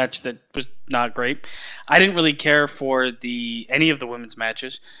there's one match that was not great. I didn't really care for any of the women's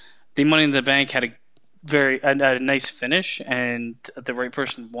matches. The Money in the Bank had a nice finish, and the right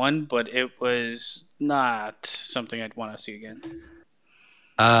person won, but it was not something I'd want to see again.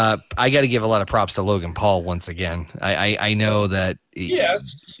 I got to give a lot of props to Logan Paul once again. I know that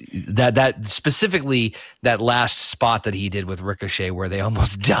that specifically that last spot that he did with Ricochet where they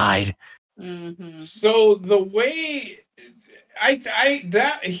almost died. Mm-hmm. So the way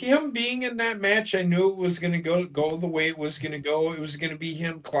him being in that match, I knew it was going to go the way it was going to go. It was going to be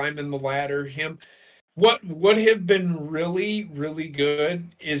him climbing the ladder. What would have been really, really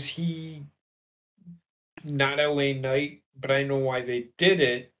good is he not LA Knight. But I know why they did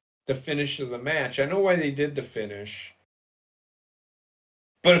it, the finish of the match. I know why they did the finish.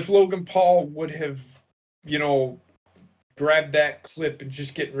 But if Logan Paul would have, grabbed that clip and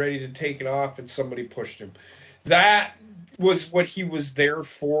just getting ready to take it off and somebody pushed him, that was what he was there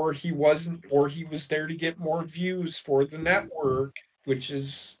for. He was there to get more views for the network, which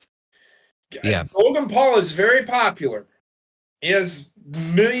is... Yeah. Logan Paul is very popular. He has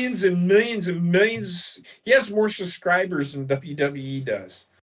millions and millions and millions. He has more subscribers than WWE does.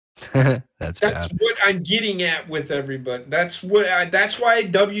 That's what I'm getting at with everybody. That's why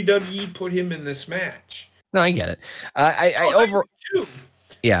WWE put him in this match. No, I get it.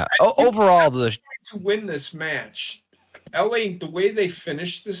 Overall, to win this match, LA, the way they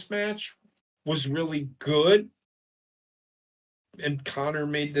finished this match was really good. And Connor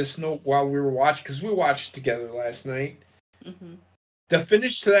made this note while we were watching, because we watched together last night. Mm-hmm. The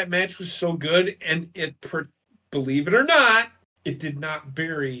finish to that match was so good, and believe it or not, it did not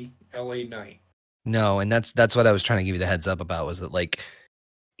bury LA Knight. No, and that's what I was trying to give you the heads up about, was that like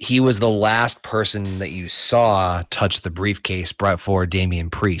he was the last person that you saw touch the briefcase brought forward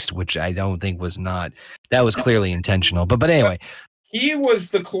Damian Priest, which I don't think was clearly intentional. But anyway. He was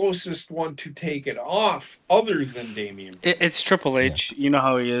the closest one to take it off, other than Damian. It's Triple H. Yeah. You know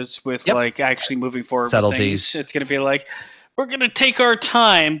how he is with like actually moving forward. Subtleties. It's going to be like, we're going to take our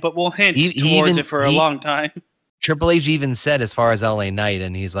time, but we'll hint towards it for a long time. Triple H even said, as far as LA Knight,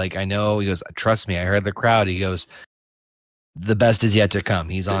 and he's like, I know. He goes, trust me. I heard the crowd. He goes, the best is yet to come.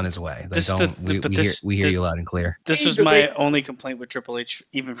 He's on his way. We hear you loud and clear. This was my only complaint with Triple H,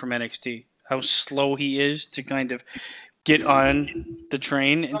 even from NXT. How slow he is to kind of get on the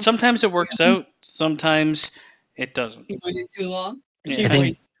train, and sometimes it works out, sometimes it doesn't. He waited too long.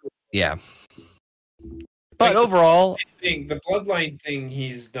 Yeah. But overall, the bloodline thing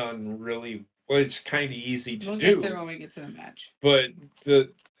he's done really well. It's kind of easy to do. We'll get there when we get to the match. But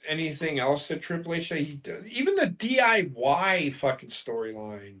anything else that Triple H he does, even the DIY fucking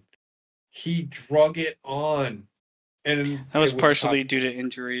storyline, he drug it on. And that was partially due to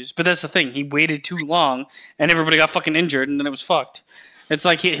injuries. But that's the thing. He waited too long, and everybody got fucking injured, and then it was fucked. It's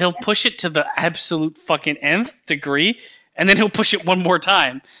like he'll push it to the absolute fucking nth degree, and then he'll push it one more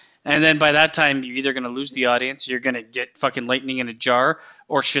time. And then by that time, you're either going to lose the audience, you're going to get fucking lightning in a jar,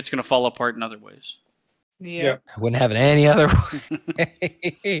 or shit's going to fall apart in other ways. Yeah. I wouldn't have it any other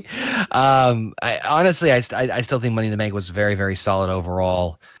way. Honestly, I still think Money in the Bank was very, very solid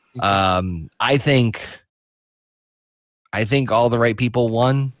overall. I think all the right people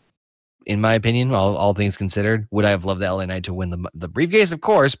won, in my opinion, all things considered. Would I have loved the LA Knight to win the briefcase? Of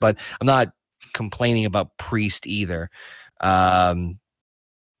course, but I'm not complaining about Priest either. Yeah,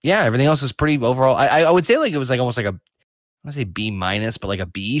 everything else is pretty overall. I would say like it was like almost like a, I want to say B minus, but like a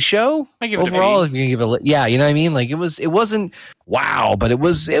B show I give it overall. a If you give it, yeah, you know what I mean. Like it wasn't wow, but there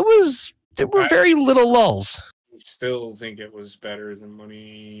were very little lulls. I still think it was better than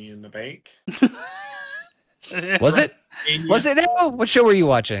Money in the Bank. Was it? Was it now? What show were you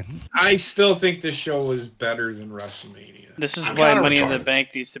watching? I still think this show was better than WrestleMania. This is why Money in the Bank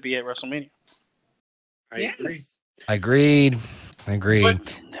needs to be at WrestleMania. I agree. Agreed.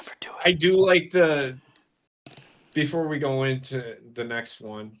 But never do it. I do like before we go into the next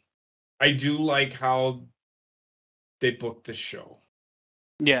one, I do like how they booked the show.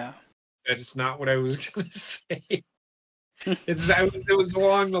 Yeah. That's not what I was going to say. It was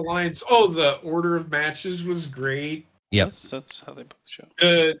along the lines. Oh, the order of matches was great. Yep, that's how they book the show.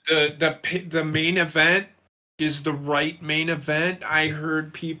 The main event is the right main event. I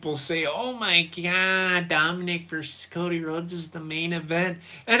heard people say, "Oh my God, Dominic versus Cody Rhodes is the main event,"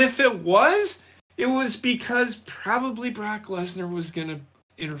 and if it was because probably Brock Lesnar was going to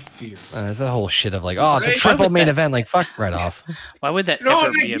interfere. That's the whole shit of like, oh, it's a triple main event. Like, fuck right off. Why would that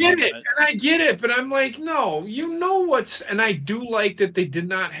ever be a main event? And I get it, but I'm like, no, you know what's... And I do like that they did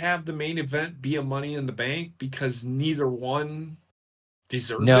not have the main event be a Money in the Bank because neither one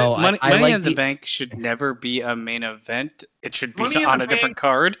deserved it. Money like in the Bank should never be a main event. It should be on a different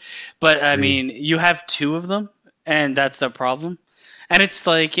card. But, I mean, you have two of them, and that's the problem. And it's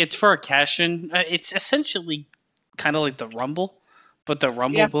like, it's for a cash-in. It's essentially kind of like the Rumble, but the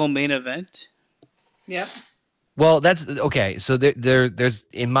Rumble will main event. Yep. Well, that's okay. So there's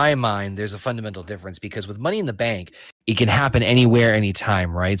in my mind, there's a fundamental difference because with Money in the Bank, it can happen anywhere,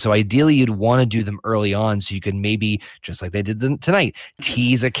 anytime, right? So ideally, you'd want to do them early on so you can maybe, just like they did tonight,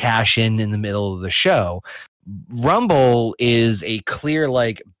 tease a cash in the middle of the show. Rumble is a clear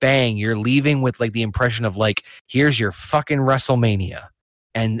like bang. You're leaving with like the impression of like, here's your fucking WrestleMania,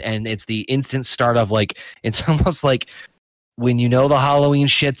 and it's the instant start of like, it's almost like when you know the Halloween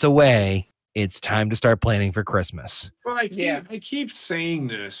shit's away, it's time to start planning for Christmas. Well, I keep saying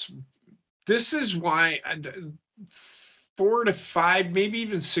this. This is why 4 to 5, maybe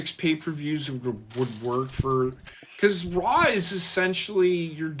even 6 pay-per-views would work for. Because Raw is essentially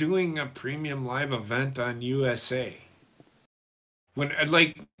you're doing a premium live event on USA. When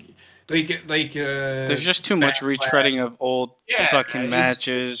there's just too much retreading of old fucking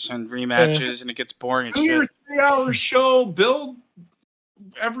matches and rematches, and it gets boring and shit. Your 3-hour show, build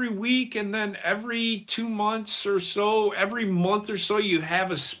every week, and then every 2 months or so, every month or so, you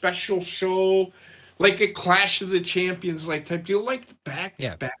have a special show, like a Clash of the Champions like type deal, like back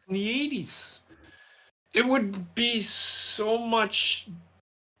in the 80s. It would be so much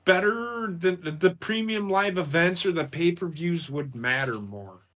better than the premium live events or the pay-per-views would matter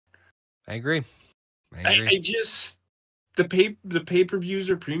more. I agree. I just the pay-per-views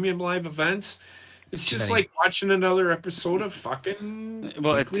or premium live events. It's just like watching another episode of fucking.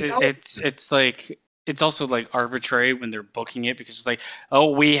 Well, it's like it's also like arbitrary when they're booking it because it's like,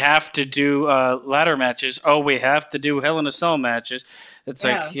 oh, we have to do ladder matches. Oh, we have to do Hell in a Cell matches. It's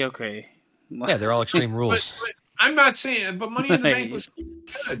like okay. Yeah, they're all Extreme Rules. But I'm not saying, but Money in the Bank was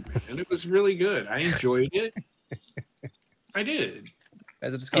good, and it was really good. I enjoyed it. I did.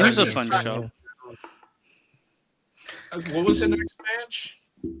 It was a fun show. What was the next match?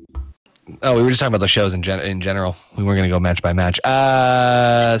 Oh, we were just talking about the shows in general. We weren't going to go match by match.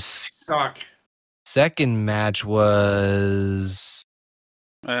 Suck. Second match was...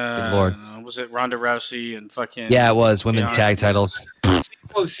 Good Lord. Was it Ronda Rousey and fucking... Yeah, it was. Women's tag titles.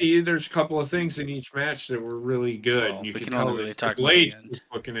 Well, see, there's a couple of things in each match that were really good. Well, you can tell only really talk about the end. Was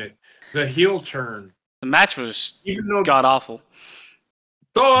booking it. The heel turn. The match was god-awful.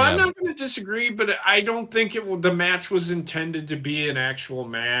 So I'm not going to disagree, but I don't think the match was intended to be an actual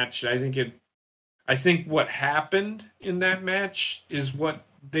match. I think what happened in that match is what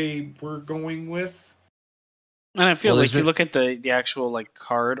they were going with. And I feel like you look at the actual like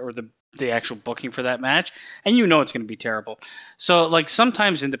card or the actual booking for that match, and you know it's going to be terrible. So like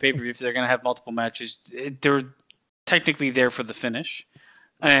sometimes in the pay-per-view, if they're going to have multiple matches, they're technically there for the finish.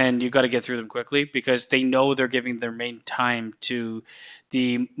 And you got to get through them quickly because they know they're giving their main time to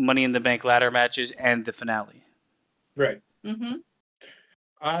the Money in the Bank ladder matches and the finale. Right. Mm-hmm.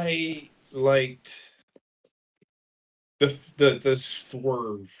 I liked the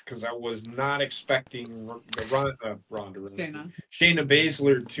swerve because I was not expecting Ronda Rousey, Shayna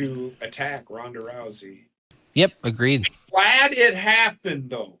Baszler to attack Ronda Rousey. Yep, agreed. Glad it happened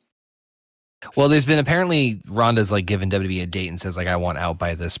though. Well, there's been apparently Ronda's like given WWE a date and says like I want out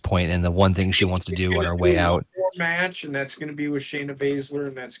by this point, and the one thing she wants to do on her way out match, and that's going to be with Shayna Baszler,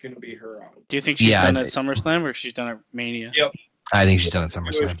 and that's going to be her out. Do you think she's done at SummerSlam or she's done at Mania? Yep. I think she's done at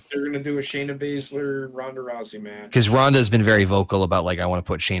SummerSlam. They're going to do a Shayna Baszler Ronda Rousey match. Because Ronda's been very vocal about like I want to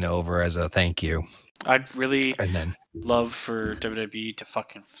put Shayna over as a thank you. I'd really love for WWE to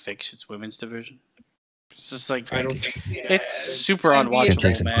fucking fix its women's division. It's just like it's super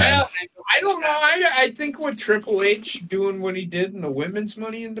unwatchable, man. Well, I don't know. I think what Triple H doing what he did in the women's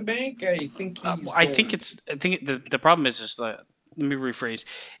Money in the Bank, I think the problem is just that. Let me rephrase.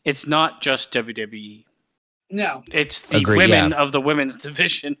 It's not just WWE. No, it's the women of the women's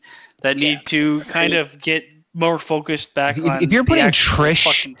division that need to kind of get more focused back on. If you're putting Trish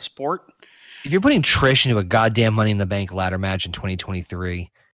fucking sport, if you're putting Trish into a goddamn Money in the Bank ladder match in 2023,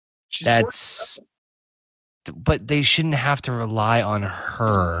 that's. But they shouldn't have to rely on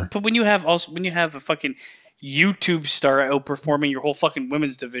her. But when you have a fucking YouTube star outperforming your whole fucking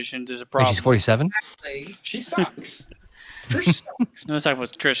women's division, there's a problem. She's 47. She sucks. Trish sucks. No, I'm talking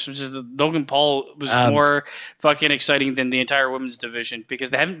about Trish. Which is Logan Paul was more fucking exciting than the entire women's division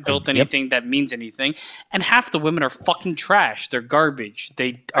because they haven't built anything that means anything, and half the women are fucking trash. They're garbage.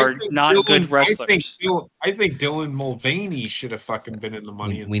 They are not good wrestlers. I think Dylan Mulvaney should have fucking been in the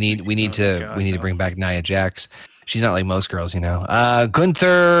Money. We need to bring back Nia Jax. She's not like most girls, you know.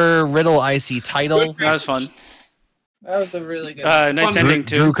 Gunther Riddle IC title. That was fun. That was a really good. Nice ending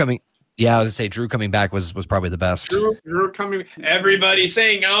too. Drew coming. Yeah, I was gonna say Drew coming back was probably the best. Drew coming. Everybody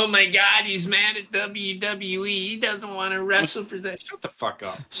saying, "Oh my God, he's mad at WWE. He doesn't want to wrestle for that." Shut the fuck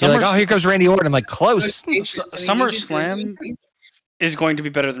up. You're like, oh, here comes Randy Orton. I'm like, close. SummerSlam is going to be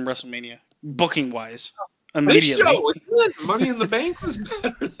better than WrestleMania, booking wise. Immediately, Money in the Bank was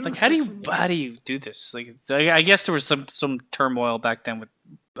better. Like, how do you do this? Like, I guess there was some turmoil back then with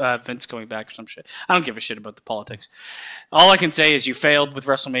Vince going back or some shit. I don't give a shit about the politics. All I can say is you failed with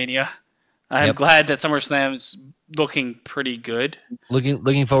WrestleMania. I'm glad that SummerSlam's looking pretty good.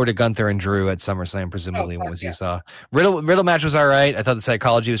 Looking forward to Gunther and Drew at SummerSlam, presumably, what you saw. Riddle match was all right. I thought the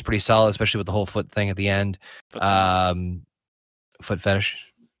psychology was pretty solid, especially with the whole foot thing at the end. Foot fetish.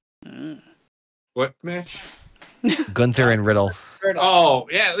 What match? Gunther and Riddle. Oh,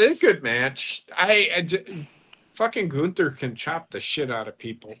 yeah, it's a good match. Fucking Gunther can chop the shit out of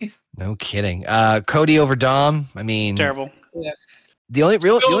people. No kidding. Cody over Dom. I mean, terrible. Yeah. The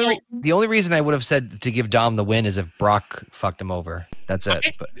only reason I would have said to give Dom the win is if Brock fucked him over. That's it.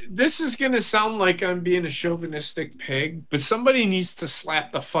 This is gonna sound like I'm being a chauvinistic pig, but somebody needs to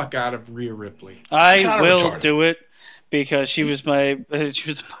slap the fuck out of Rhea Ripley. I will do it because she was my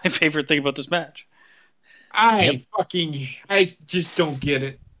favorite thing about this match. I just don't get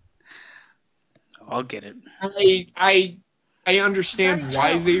it. I'll get it. I understand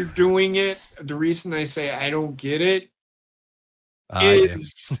why they're doing it. The reason I say I don't get it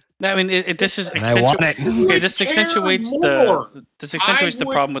is I mean this accentuates the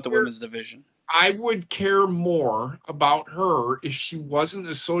problem with the women's division. I would care more about her if she wasn't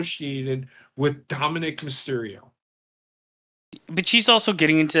associated with Dominic Mysterio. But she's also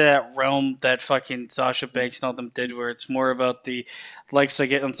getting into that realm that fucking Sasha Banks and all them did, where it's more about the likes I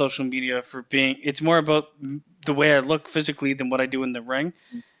get on social media for being. It's more about the way I look physically than what I do in the ring.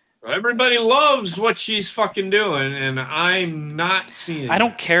 Everybody loves what she's fucking doing, and I'm not seeing it. I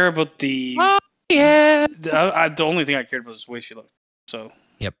don't care about the. Oh, yeah. The only thing I cared about was the way she looked. So.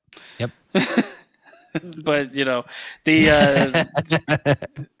 Yep. But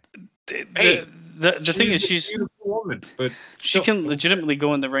the thing is she's a beautiful woman, but she can legitimately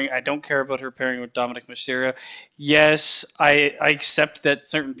go in the ring. I don't care about her pairing with Dominic Mysterio. Yes, I accept that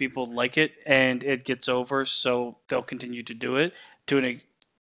certain people like it and it gets over, so they'll continue to do it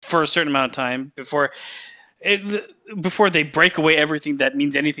for a certain amount of time before they break away everything that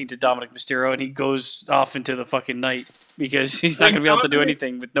means anything to Dominic Mysterio and he goes off into the fucking night because he's not going to be able to do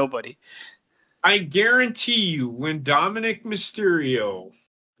anything with nobody. I guarantee you, when Dominic Mysterio,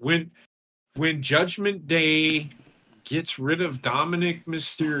 when Judgment Day gets rid of Dominic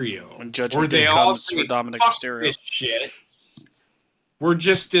Mysterio, when Judgment Day comes for Dominic Mysterio, this shit, we're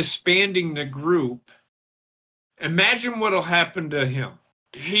just disbanding the group. Imagine what'll happen to him.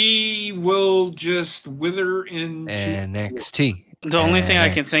 He will just wither into NXT. The only thing I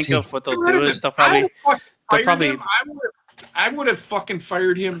can think of what they'll do is they'll probably. I would have fucking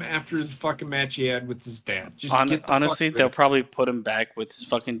fired him after the fucking match he had with his dad. Honestly, they'll probably put him back with his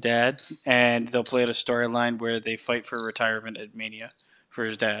fucking dad, and they'll play out a storyline where they fight for retirement at Mania for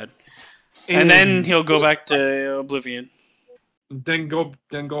his dad, and then he'll go back to Oblivion. Then go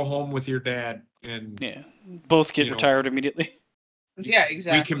home with your dad, and both get retired immediately. Yeah,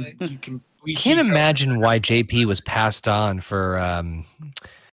 exactly. We can't imagine why JP was passed on for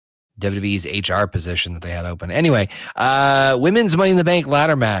WWE's HR position that they had open. Anyway, women's Money in the Bank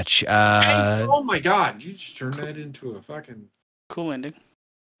ladder match. Oh my God! You just turned that into a fucking cool ending.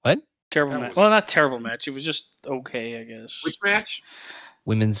 What? Terrible match. Well, not terrible match. It was just okay, I guess. Which match?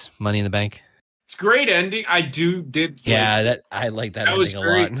 Women's Money in the Bank. It's a great ending. I did. Yeah, I like that ending a lot.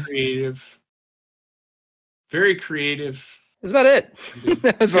 That was very creative. Very creative. That's about it.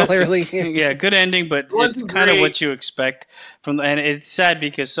 That was all I really. Yeah, good ending, but it's kind of what you expect from. And it's sad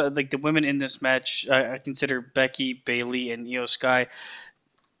because like the women in this match, I consider Becky, Bayley, and Io Sky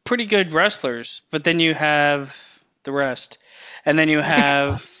pretty good wrestlers. But then you have the rest, and then you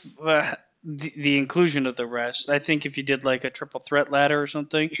have the inclusion of the rest. I think if you did like a triple threat ladder or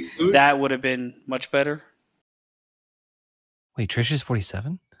something, that would have been much better. Wait, Trish is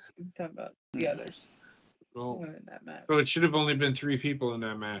 47? I'm talking about the others. Well, in that match. So it should have only been 3 people in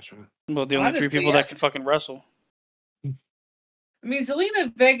that match, huh? Well, the only 3 people that can fucking wrestle. I mean,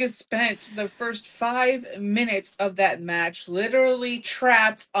 Zelina Vega spent the first 5 minutes of that match literally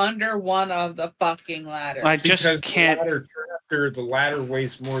trapped under one of the fucking ladders. I just can't. The ladder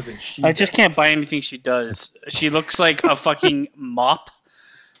weighs more than she. I just can't buy anything she does. She looks like a fucking mop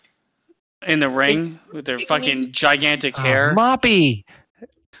in the ring with her fucking gigantic hair. Moppy,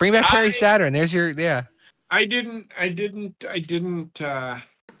 bring back Perry Saturn. There's your I didn't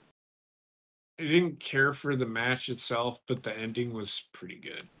care for the match itself, but the ending was pretty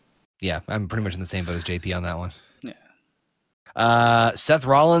good. Yeah, I'm pretty much in the same boat as JP on that one. Yeah. Seth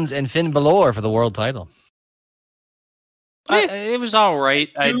Rollins and Finn Balor for the world title. It was all right.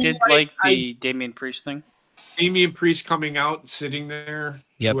 I did like the Damian Priest thing. Damian Priest coming out and sitting there.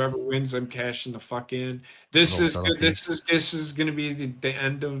 Yep. Whoever wins, I'm cashing the fuck in. This is going to be the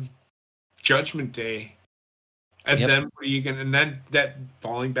end of Judgment Day. And then what are you gonna? And then that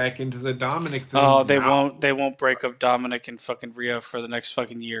falling back into the Dominic thing. Oh, they won't break up Dominic and fucking Rhea for the next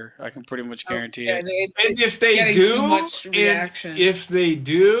fucking year. I can pretty much guarantee it. And if they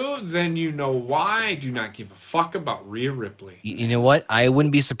do, then you know why. I do not give a fuck about Rhea Ripley. You know what? I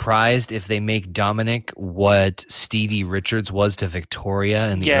wouldn't be surprised if they make Dominic what Stevie Richards was to Victoria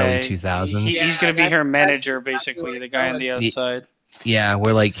in the early 2000s. He's going to be her manager, basically, the guy on the outside. Yeah,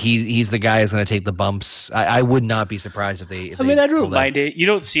 where like he's the guy who's going to take the bumps. I would not be surprised if they. I don't mind it. You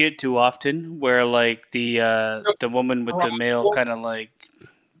don't see it too often, where like the woman with the male kind of like,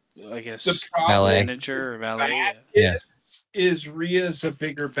 I guess, manager or valet. Yeah. Is Rhea's a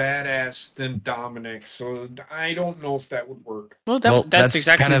bigger badass than Dominic, so I don't know if that would work. Well, that's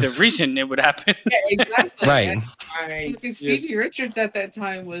exactly the reason it would happen. Yeah, exactly. Right. Because Stevie Richards at that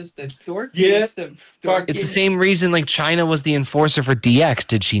time was the dork. Yes. It's the same reason like China was the enforcer for DX.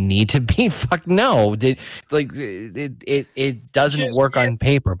 Did she need to be? Fuck no. It doesn't work on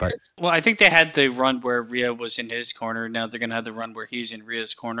paper, but well, I think they had the run where Rhea was in his corner. Now they're gonna have the run where he's in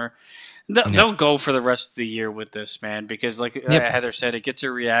Rhea's corner. They'll go for the rest of the year with this, man, because like Heather said, it gets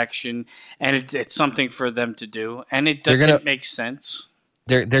a reaction, and it's something for them to do, and it makes sense.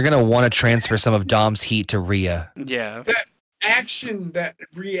 They're gonna want to transfer some of Dom's heat to Rhea. Yeah, that reaction that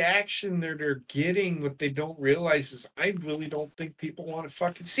they're getting, what they don't realize is, I really don't think people want to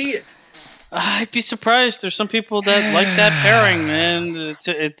fucking see it. I'd be surprised. There's some people that like that pairing, man.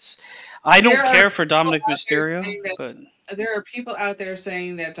 It's. I don't care for Dominic Mysterio, but. There are people out there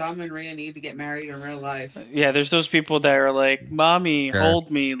saying that Dom and Rhea need to get married in real life. Yeah, there's those people that are like, "Mommy,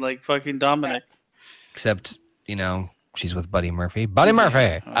 hold me," like fucking Dominic. Except, she's with Buddy Murphy. Buddy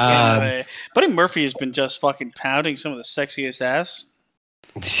Murphy. Buddy Murphy has been just fucking pounding some of the sexiest ass.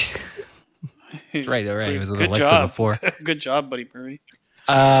 right. He was with Good Alexa job. before. Good job, Buddy Murphy.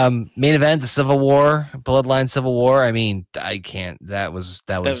 Main event, the Civil War, Bloodline Civil War. I mean, I can't. That was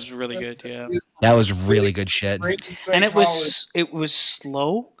really good. Yeah, that was really good shit. And it was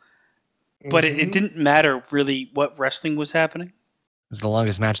slow, but it didn't matter really what wrestling was happening. It was the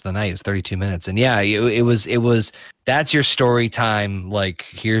longest match of the night. It was 32 minutes, and yeah, it was. That's your story time. Like,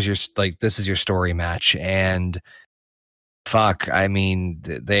 here's your this is your story match, and fuck, I mean,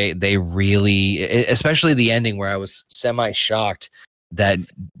 they really, especially the ending where I was semi shocked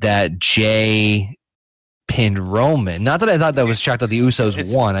that Jay pinned Roman. Not that I thought that was shocked that the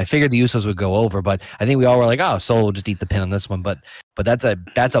Usos won. I figured the Usos would go over, but I think we all were like, "Oh, Solo will just eat the pin on this one." But that's a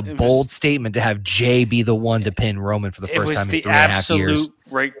bold statement to have Jay be the one to pin Roman for the first time in 3.5 years. It was the absolute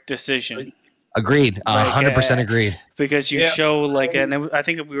right decision. Agreed. 100% agreed. Because you show and I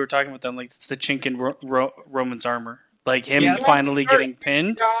think we were talking about them, like it's the chink in Roman's armor, like him finally getting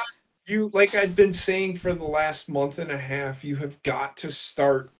pinned. Like I've been saying for the last month and a half, you have got to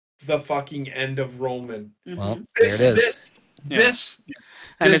start the fucking end of Roman. Well, there it is.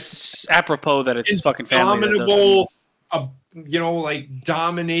 And it's apropos that it's fucking family. Dominable, like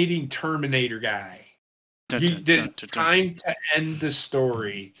dominating Terminator guy. It's time to end the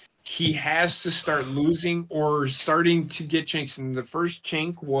story. He has to start losing or starting to get chinks. And the first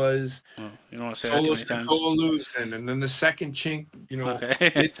chink was you don't want to say that too many times. Solo losing, and then the second chink,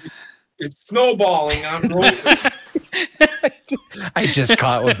 it's snowballing on rolling. I just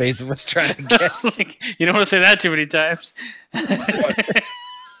caught what Basin was trying to get. You don't want to say that too many times.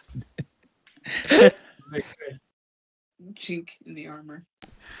 Chink in the armor.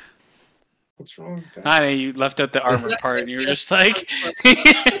 What's wrong with that? I know you left out the armor part, and you were just like.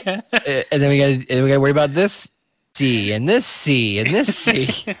 And then we got to worry about this C and this C and this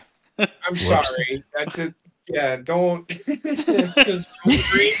C. I'm sorry. Don't. Just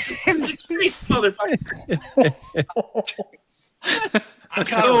motherfucker. I'm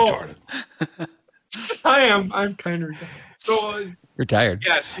kind of retarded. I'm kind of retarded. So you're tired.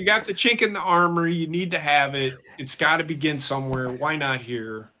 Yes, you got the chink in the armor. You need to have it. It's got to begin somewhere. Why not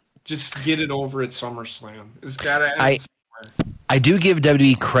here? Just get it over at SummerSlam. It's got to end somewhere. I do give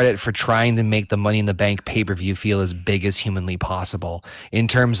WWE credit for trying to make the Money in the Bank pay-per-view feel as big as humanly possible. In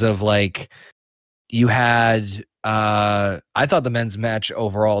terms of you had I thought the men's match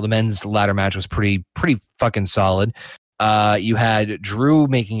overall, the men's ladder match was pretty fucking solid. You had Drew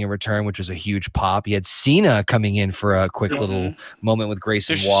making a return, which was a huge pop. You had Cena coming in for a quick little moment with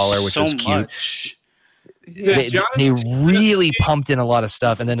Grayson Waller, which was cute. They really pumped in a lot of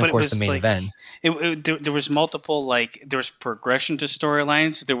stuff, and then of course the main event. There was multiple there was progression to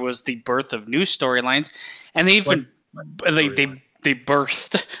storylines. There was the birth of new storylines, and they even they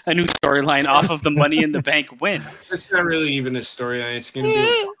birthed a new storyline off of the Money in the Bank win. It's not really even a storyline. It's going to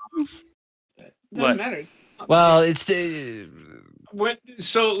be Doesn't matter. Well, it's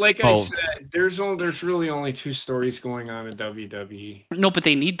so like I said, there's really only two stories going on in WWE. No, but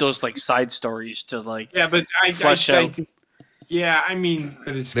they need those side stories to but flesh out. I mean,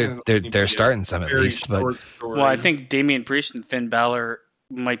 but it's they're starting some at least. But well, I think Damian Priest and Finn Balor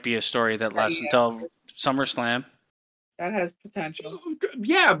might be a story that lasts until SummerSlam. That has potential.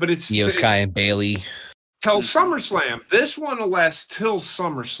 Yeah, but it's Io Sky and Bailey till SummerSlam. This one will last till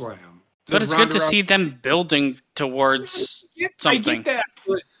SummerSlam. But it's good to see them building towards something. I get that,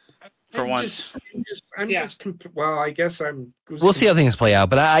 but for once. I guess I'm. We'll see how things play out,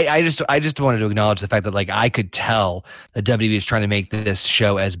 but I just wanted to acknowledge the fact that I could tell that WWE is trying to make this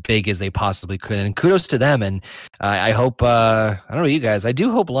show as big as they possibly could, and kudos to them. And I hope I don't know you guys. I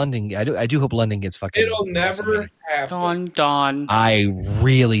do hope London. I do hope London gets fucking. It'll never happen. Don. I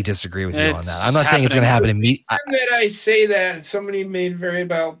really disagree with you on that. I'm not saying it's going to happen immediately. That I say that somebody made a very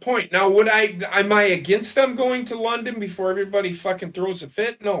valid point. Now, am I against them going to London before everybody fucking throws a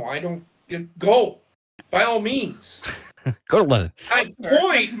fit? No, I don't. Go by all means. Go to London.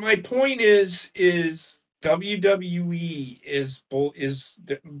 My point is WWE is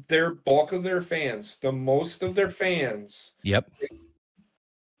their bulk of their fans, the most of their fans. Yep.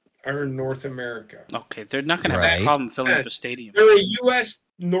 Are in North America. Okay, they're not going to have a problem filling up a stadium. They're a U.S.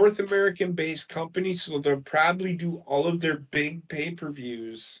 North American based company, so they'll probably do all of their big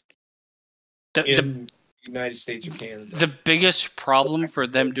pay-per-views in the United States or Canada. The biggest problem for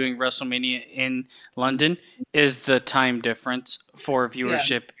them doing WrestleMania in London is the time difference for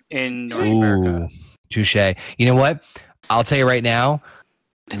viewership in North America. Touche. You know what? I'll tell you right now,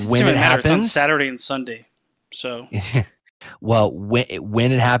 when it happens, it's on Saturday and Sunday. So, well,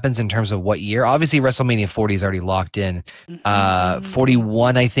 when it happens in terms of what year, obviously WrestleMania 40 is already locked in.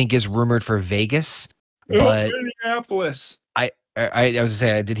 41, I think, is rumored for Vegas. But Minneapolis. I was gonna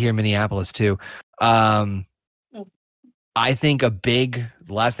say I did hear Minneapolis too. I think the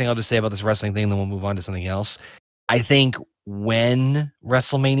last thing I'll just say about this wrestling thing, then we'll move on to something else. I think when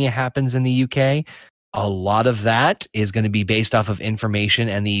WrestleMania happens in the UK, a lot of that is going to be based off of information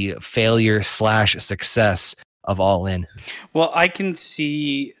and the failure/success of All In. Well, I can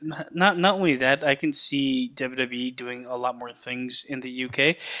see not only that, I can see WWE doing a lot more things in the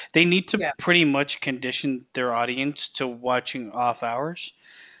UK. They need to pretty much condition their audience to watching off hours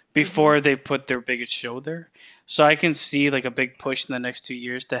before they put their biggest show there. So I can see a big push in the next 2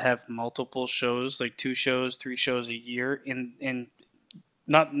 years to have multiple shows, 2 shows, 3 shows a year in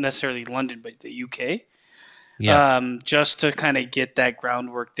not necessarily London, but the UK. Yeah. Just to kind of get that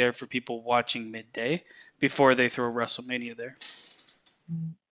groundwork there for people watching midday before they throw WrestleMania there.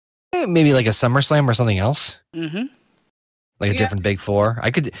 Maybe a SummerSlam or something else. Mm-hmm. A different Big Four.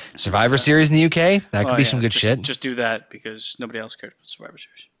 I could Survivor Series in the UK. That could be some good shit. Just do that because nobody else cares about Survivor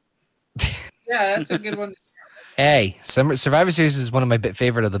Series. Yeah, that's a good one. Hey, Survivor Series is one of my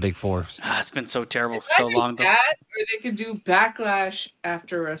favorite of the big four. It's been so terrible for so long. That, or they could do Backlash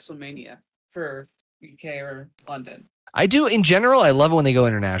after WrestleMania for UK or London. I do in general. I love it when they go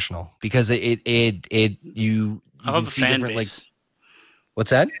international because you I love the see fan different base. like.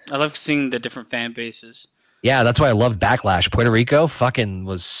 What's that? I love seeing the different fan bases. Yeah, that's why I love Backlash. Puerto Rico fucking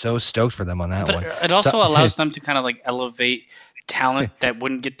was so stoked for them on that one. It also allows them to kind of like elevate talent that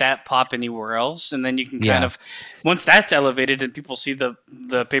wouldn't get that pop anywhere else, and then you can kind of once that's elevated and people see the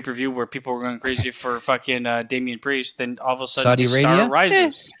pay-per-view where people were going crazy for fucking Damian Priest, then all of a sudden Saudi the star Arabia?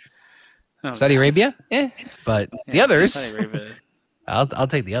 rises. Oh, Saudi Arabia, but the others, Saudi Arabia. I'll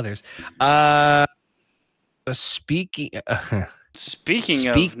take the others. Speaking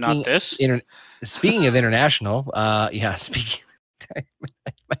of not this, speaking of international, speaking. I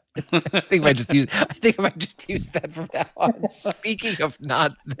think I might just use that from now on. Speaking of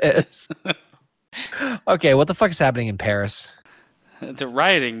not this. Okay, what the fuck is happening in Paris? They're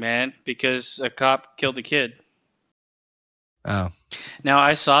rioting, man, because a cop killed a kid. Oh. Now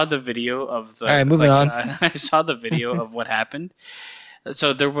I saw the video of the. All right, moving on. I saw the video of what happened.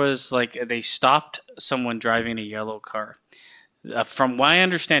 So there was they stopped someone driving a yellow car. From my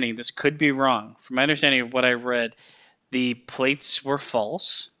understanding, this could be wrong. From my understanding of what I read, the plates were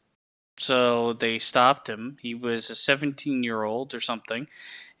false. So they stopped him. He was a 17-year-old or something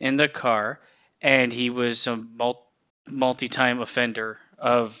in the car, and he was a multi-time offender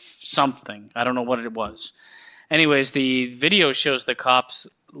of something. I don't know what it was. Anyways, the video shows the cops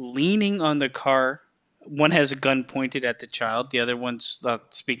leaning on the car. One has a gun pointed at the child. The other one's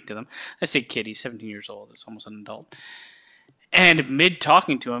speaking to them. I say kid. He's 17 years old. It's almost an adult. And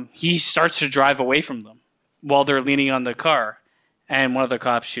mid-talking to him, he starts to drive away from them while they're leaning on the car. And one of the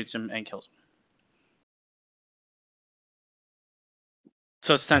cops shoots him and kills him.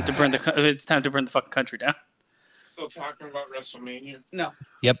 So it's time to burn the fucking country down. Still talking about WrestleMania? No.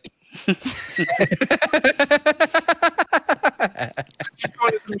 Yep. I just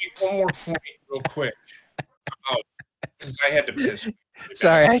wanted to make one more point real quick. Because I had to piss.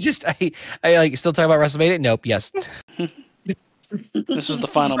 Sorry, I still talking about WrestleMania? Nope. Yes. This was the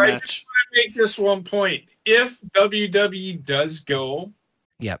final match. I just want to make this one point. If WWE does go,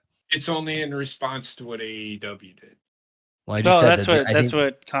 it's only in response to what AEW did. Well, I just said that's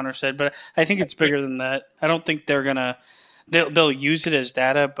what Connor said, but I think it's bigger than that. I don't think they're gonna. They'll use it as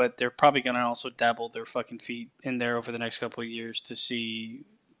data, but they're probably gonna also dabble their fucking feet in there over the next couple of years to see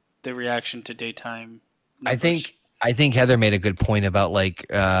the reaction to daytime numbers. I think Heather made a good point about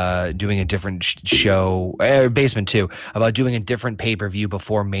doing a different show, Basement 2, about doing a different pay-per-view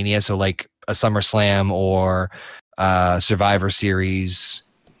before Mania, so like a SummerSlam or Survivor Series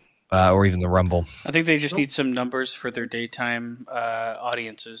or even the Rumble. I think they just need some numbers for their daytime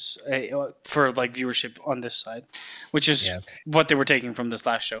audiences for viewership on this side, which is what they were taking from this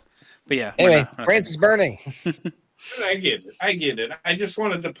last show. But yeah. Anyway, France is burning. I get it. I just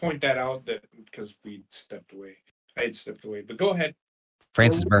wanted to point that out because we stepped away. I had stepped away, but go ahead.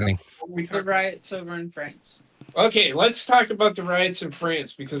 France is burning. The riots over in France. Okay, let's talk about the riots in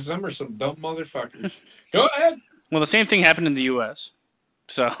France because them are some dumb motherfuckers. Go ahead. Well, the same thing happened in the U.S.,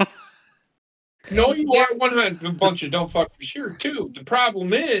 so... No, you are 100 a bunch of dumb fuckers here, too. The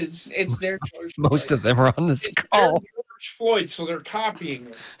problem is... It's their George Most Floyd. of them are on this call. George Floyd, so they're copying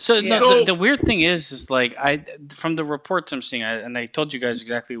us. So the weird thing is from the reports I'm seeing, and I told you guys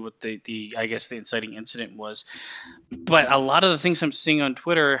exactly what the inciting incident was, but a lot of the things I'm seeing on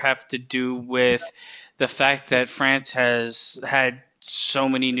Twitter have to do with the fact that France has had so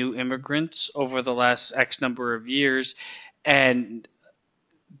many new immigrants over the last X number of years, and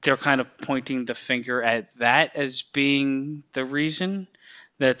they're kind of pointing the finger at that as being the reason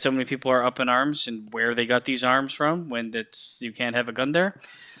that so many people are up in arms and where they got these arms from when you can't have a gun there.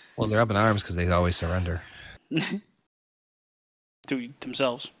 Well, they're up in arms because they always surrender. To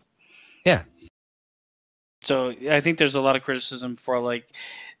themselves. Yeah. So I think there's a lot of criticism for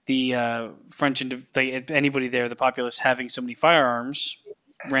the French and anybody there, the populace having so many firearms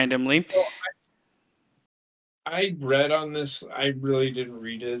randomly. Well, I read on this. I really didn't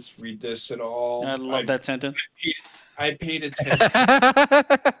read this at all. I love that sentence. I paid attention.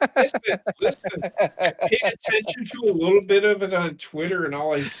 Listen. I paid attention to a little bit of it on Twitter, and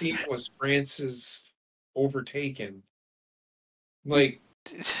all I seen was France's overtaken.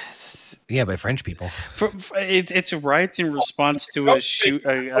 Yeah, by French people. It's riots in response to a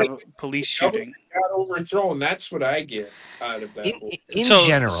police shooting. Got overthrown. That's what I get out of that. In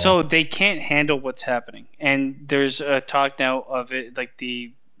general. So they can't handle what's happening. And there's a talk now of it,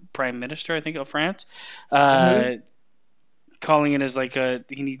 the Prime Minister, I think, of France, calling it as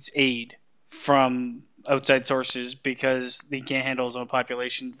he needs aid from outside sources because he can't handle his own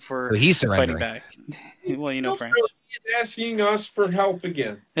population for he's fighting back. Well, France. He's asking us for help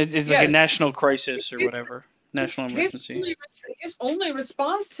again. It's like a national crisis or whatever. National emergency. His only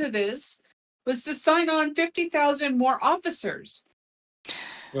response to this was to sign on 50,000 more officers.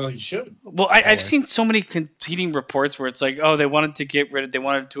 Well, he should. Well, I've seen so many competing reports where it's like, oh, they wanted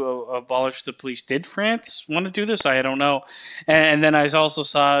to abolish the police. Did France want to do this? I don't know. And then I also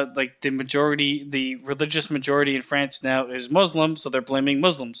saw like the religious majority in France now is Muslim, so they're blaming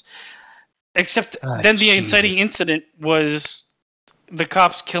Muslims. Except then the inciting incident was the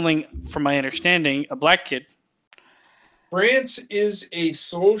cops killing, from my understanding, a black kid. France is a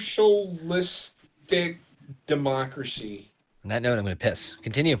socialistic democracy. On that note, I'm going to piss.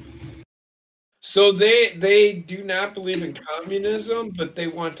 Continue. So they do not believe in communism, but they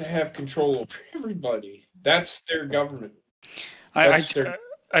want to have control over everybody. That's their government. I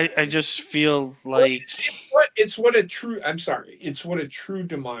just feel like it's what a true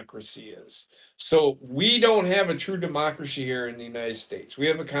democracy is. So we don't have a true democracy here in the United States. We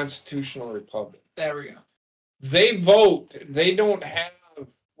have a constitutional republic. There we go. They vote. They don't have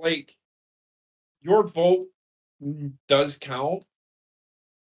your vote does count.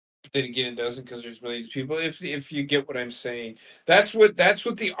 But then again, it doesn't because there's millions of people. If you get what I'm saying, that's what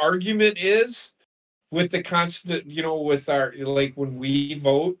the argument is with the constant. With our when we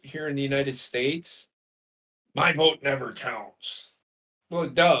vote here in the United States, my vote never counts. Well,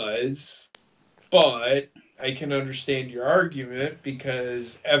 it does, but I can understand your argument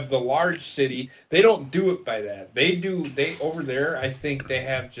because of the large city, they don't do it by that. They over there. I think they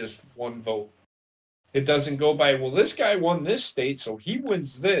have just one vote. It doesn't go by, well, this guy won this state, so he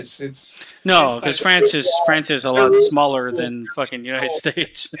wins this. Because France is a lot smaller than fucking United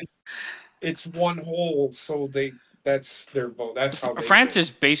States. It's one whole, so that's their vote. That's how France is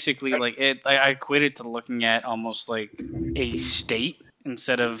basically like it. I equate it to looking at almost like a state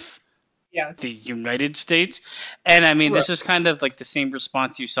instead of the United States. And I mean, This is kind of like the same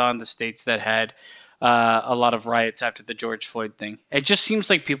response you saw in the states that had a lot of riots after the George Floyd thing. It just seems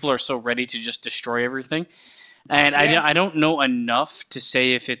like people are so ready to just destroy everything. And I don't know enough to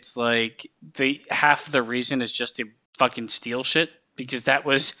say if it's like half the reason is just to fucking steal shit, because that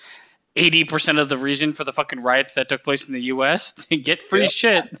was 80% of the reason for the fucking riots that took place in the U.S. to get free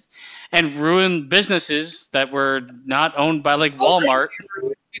shit and ruin businesses that were not owned by Walmart.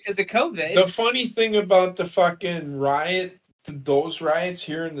 Because of COVID. The funny thing about the fucking those riots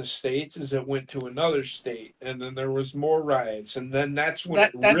here in the States is it went to another state and then there was more riots and then that's when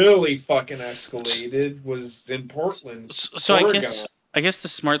it really fucking escalated was in Portland. So I guess the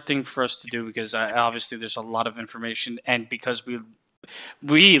smart thing for us to do, because obviously there's a lot of information and because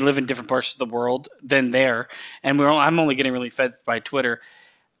we live in different parts of the world than there, and I'm only getting really fed by Twitter.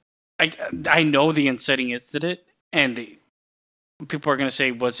 I know the inciting incident, and people are going to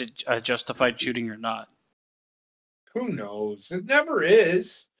say, was it a justified shooting or not? Who knows? It never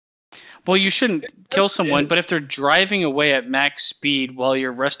is. Well, you shouldn't kill someone, but if they're driving away at max speed while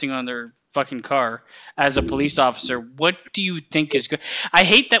you're resting on their fucking car as a police officer, what do you think is good? I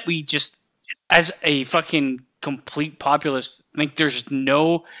hate that we just, as a fucking complete populace, think there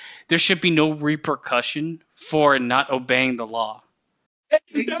should be no repercussion for not obeying the law.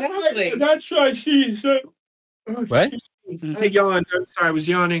 Exactly. That's right. What? I yawned. I'm sorry, I was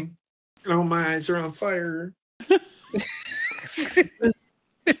yawning. Oh, my eyes are on fire.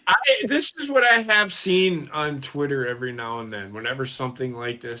 This is what I have seen on Twitter every now and then. Whenever something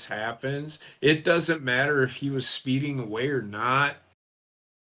like this happens, it doesn't matter if he was speeding away or not.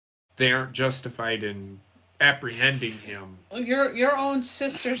 They aren't justified in apprehending him. Well, your own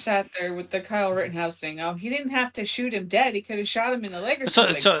sister sat there with the Kyle Rittenhouse thing. Oh, he didn't have to shoot him dead. He could have shot him in the leg or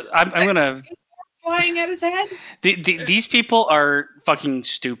something. So I'm gonna flying at his head. These people are fucking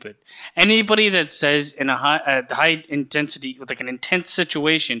stupid. Anybody that says in a high intensity, with an intense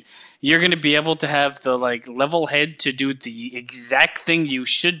situation, you're going to be able to have the level head to do the exact thing you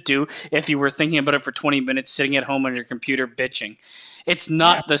should do if you were thinking about it for 20 minutes sitting at home on your computer bitching. It's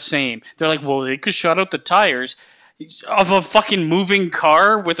not the same. They're like, well, they could shut out the tires of a fucking moving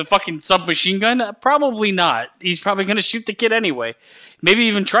car with a fucking submachine gun? Probably not. He's probably going to shoot the kid anyway. Maybe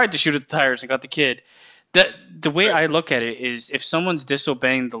even tried to shoot at the tires and got the kid. The way I look at it is, if someone's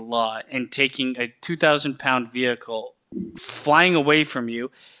disobeying the law and taking a 2,000-pound vehicle flying away from you,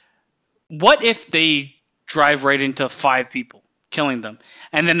 what if they drive right into 5 people, killing them?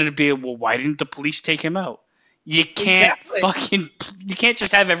 And then it'd be, well, why didn't the police take him out? You can't you can't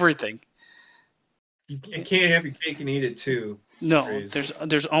just have everything. You can't have your cake and eat it too. No,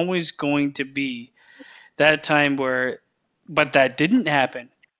 there's always going to be that time where, but that didn't happen.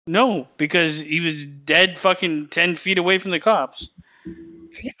 No, because he was dead fucking 10 feet away from the cops.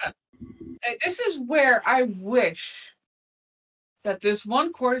 Yeah. And this is where I wish that this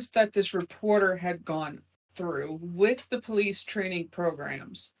one course that this reporter had gone through with the police training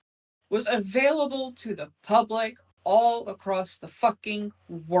programs was available to the public all across the fucking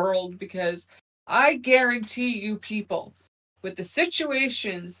world, because I guarantee you people, with the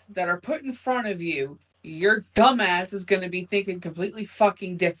situations that are put in front of you, your dumbass is going to be thinking completely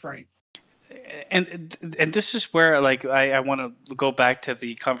fucking different. And this is where, like, I want to go back to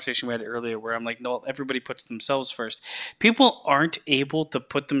the conversation we had earlier where I'm like, no, everybody puts themselves first. People aren't able to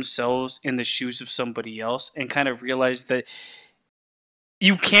put themselves in the shoes of somebody else and kind of realize that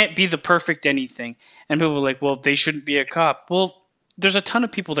you can't be the perfect anything. And people are like, well, they shouldn't be a cop. Well, there's a ton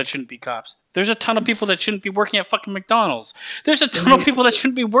of people that shouldn't be cops. There's a ton of people that shouldn't be working at fucking McDonald's. There's a ton of people that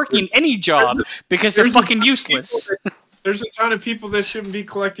shouldn't be working any job because they're fucking useless. There's a ton of people that shouldn't be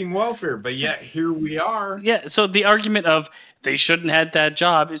collecting welfare, but yet here we are. Yeah, so the argument of they shouldn't have that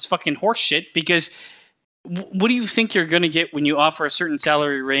job is fucking horseshit, because what do you think you're going to get when you offer a certain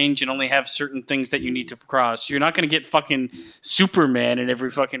salary range and only have certain things that you need to cross? You're not going to get fucking Superman in every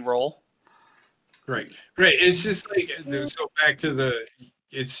fucking role. Right. It's just like, so back to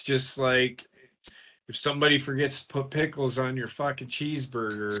it's just like if somebody forgets to put pickles on your fucking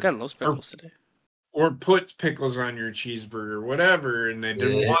cheeseburger. It's got those pickles today. Or put pickles on your cheeseburger, whatever, and they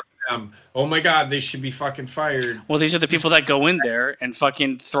didn't want them. Oh my God, they should be fucking fired. Well, these are the people that go in there and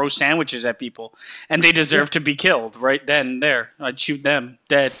fucking throw sandwiches at people, and they deserve to be killed right then and there. I'd shoot them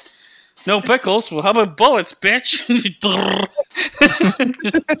dead. No pickles? Well, how about bullets, bitch?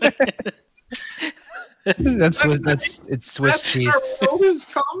 It's Swiss cheese. That's where world has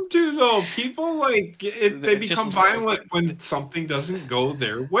come to, though. People they become violent when something doesn't go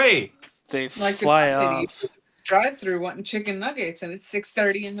their way. They fly off. Drive-through wanting chicken nuggets, and it's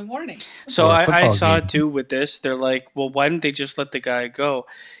 6:30 in the morning. So I saw it too with this. They're like, well, why didn't they just let the guy go?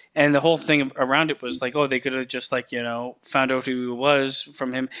 And the whole thing around it was like, oh, they could have just found out who he was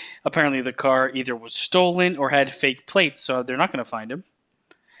from him. Apparently, the car either was stolen or had fake plates, so they're not going to find him.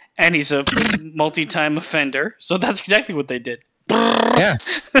 And he's a multi-time offender, so that's exactly what they did. Yeah.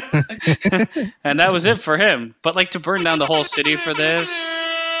 And that was it for him. But to burn down the whole city for this.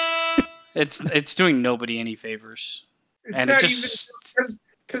 It's doing nobody any favors, and it just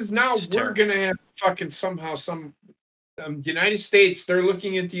because now we're gonna have fucking somehow some United States. They're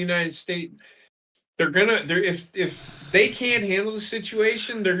looking at the United States. If they can't handle the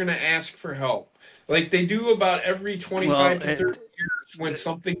situation, they're gonna ask for help, like they do about every 25 to 30 years when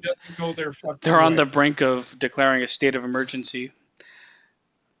something doesn't go their fucking. They're on the brink of declaring a state of emergency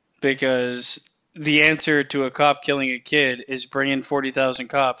because the answer to a cop killing a kid is bring in 40,000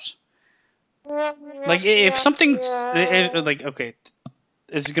 cops. If something's okay,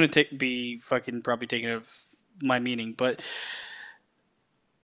 it's gonna be fucking probably taken out of my meaning, but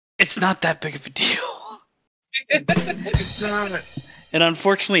it's not that big of a deal. It's not. It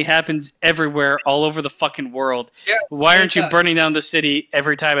unfortunately happens everywhere, all over the fucking world. Yeah, why aren't you burning down the city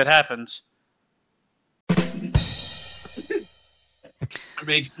every time it happens? It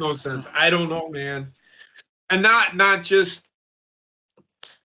makes no sense. I don't know, man, and not just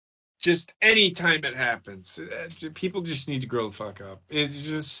any time it happens. People just need to grow the fuck up. It's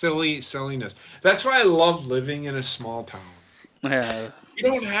just silliness. That's why I love living in a small town. Yeah. We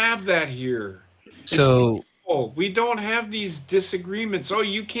don't have that here. So we don't have these disagreements. Oh,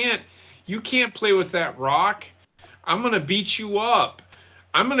 you can't play with that rock. I'm gonna beat you up.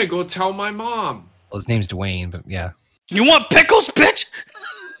 I'm gonna go tell my mom. Well, his name's Dwayne, but yeah. You want pickles, bitch?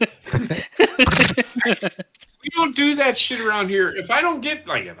 We don't do that shit around here. If I don't get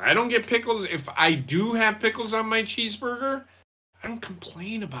pickles, if I do have pickles on my cheeseburger, I don't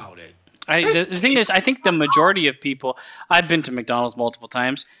complain about it. The thing is, I think the majority of people, I've been to McDonald's multiple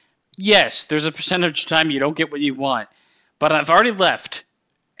times. Yes, there's a percentage of time you don't get what you want, but I've already left,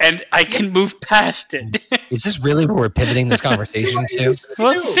 and I can move past it. Is this really where we're pivoting this conversation to?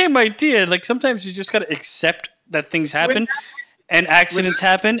 Well, it's the same idea. Sometimes you just got to accept that things happen. And accidents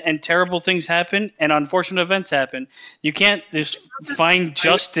happen, and terrible things happen, and unfortunate events happen. You can't just find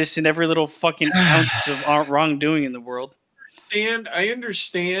justice in every little fucking ounce of wrongdoing in the world. I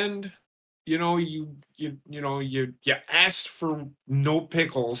understand. You asked for no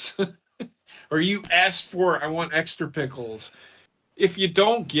pickles, or you asked for I want extra pickles. If you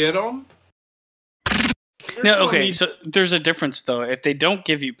don't get them, no. Okay, so there's a difference though. If they don't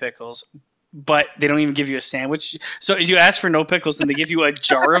give you pickles, but they don't even give you a sandwich. So if you ask for no pickles and they give you a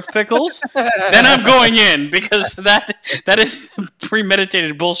jar of pickles, then I'm going in, because that is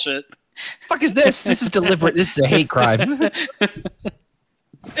premeditated bullshit. Fuck is this? This is deliberate. This is a hate crime.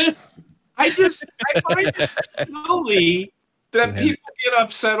 I find it silly that people get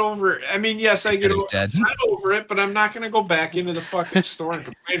upset over it. I mean, yes, I get upset over it, but I'm not going to go back into the fucking store and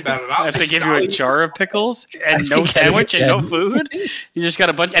complain about it. If they give you a jar of pickles and no sandwich and no food, you just got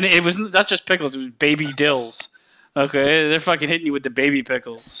a bunch. And it was not just pickles; it was baby dills. Okay, they're fucking hitting you with the baby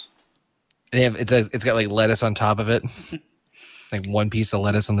pickles. They have it's got like lettuce on top of it, like one piece of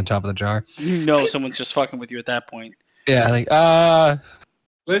lettuce on the top of the jar. You know, someone's just fucking with you at that point. Yeah, like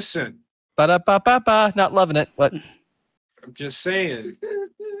listen, ba-da-ba-ba-ba, not loving it. What? I'm just saying.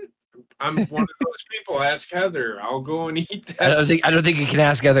 I'm one of those people. Ask Heather. I'll go and eat that. I don't think you can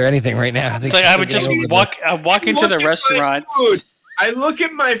ask Heather anything right now. I would just walk into the restaurant. I look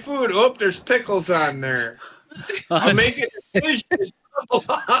at my food. Oh, there's pickles on there. I'll make a decision.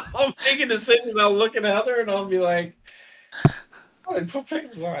 I'll make a decision. I'll look at Heather and I'll be like, "Oh, they put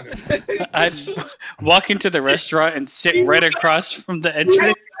pickles on it." I'd walk into the restaurant and sit right across from the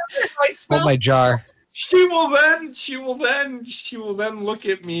entrance. Hold my jar. She will then look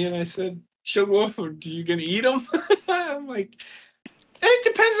at me and I said, "She'll go. Are you gonna eat them?" I'm like, it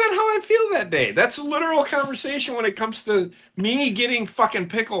depends on how I feel that day. That's a literal conversation when it comes to me getting fucking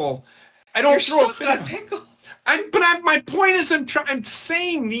pickle. I don't throw a fit. Pickle. My point is, I'm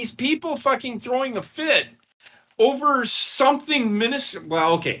saying these people fucking throwing a fit over something minuscule.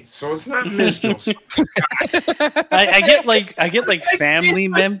 Well, okay, so it's not minuscule. I get like family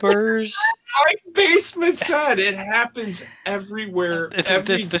members. Like Basement said, it happens everywhere.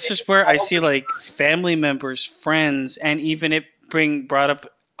 This is where I see like family members, friends, and even it being brought up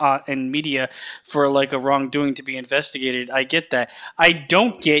in media for like a wrongdoing to be investigated. I get that. I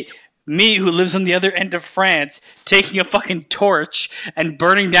don't get me, who lives on the other end of France, taking a fucking torch and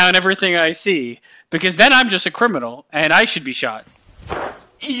burning down everything I see. Because then I'm just a criminal, and I should be shot.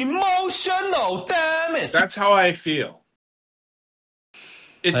 Emotional damage! That's how I feel.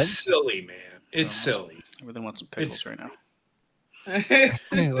 It's silly, man. It's silly. I really want some pickles right now.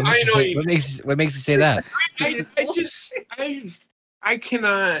 What makes you say that? I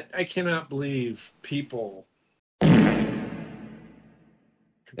cannot believe people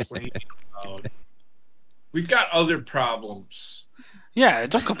complaining about. We've got other problems. Yeah,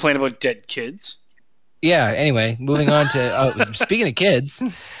 don't complain about dead kids. Yeah, anyway, moving on to speaking of kids.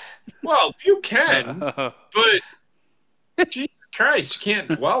 Well, you can, but Jesus Christ, you can't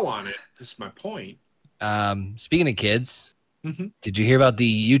dwell on it. That's my point. Speaking of kids, Did you hear about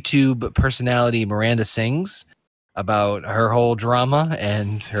the YouTube personality Miranda Sings? About her whole drama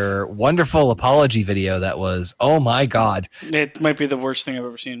and her wonderful apology video that was, oh my God. It might be the worst thing I've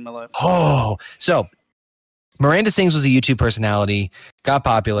ever seen in my life. Oh, so Miranda Sings was a YouTube personality, got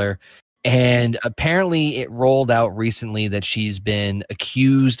popular, and apparently it rolled out recently that she's been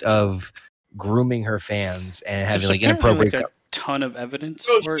accused of grooming her fans and having like inappropriate... Like a ton of evidence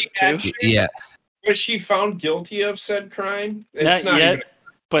for it too. Yeah. Was she found guilty of said crime? It's not yet.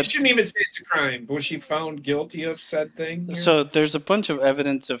 But you shouldn't even say it's a crime. Was she found guilty of said thing? Here? So there's a bunch of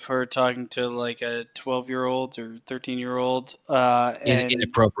evidence of her talking to like a 12-year-old or 13-year-old, and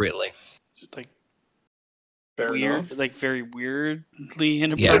inappropriately, like Fair weird, enough. like very weirdly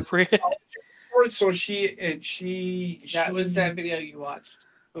inappropriate. Yeah. So she that was that video you watched.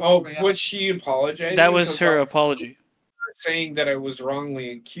 Oh, was she apologizing? That was her apology. Saying that I was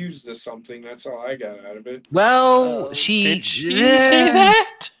wrongly accused of something. That's all I got out of it. Well, did she say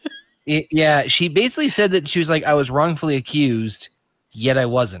that? Yeah, she basically said that she was like, I was wrongfully accused, yet I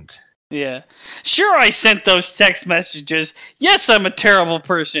wasn't. Yeah. Sure, I sent those text messages. Yes, I'm a terrible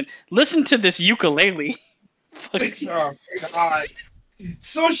person. Listen to this ukulele. Oh, God.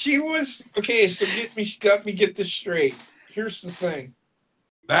 So she was... Okay, so got me get this straight. Here's the thing.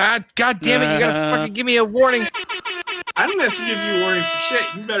 God damn it, you gotta fucking give me a warning. I don't have to give you a warning for shit.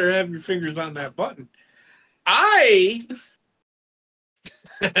 You better have your fingers on that button.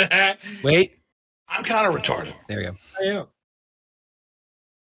 Wait. I'm kind of retarded. There we go. I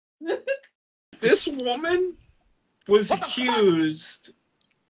am. This woman was accused.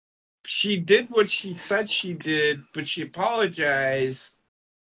 She did what she said she did, but she apologized.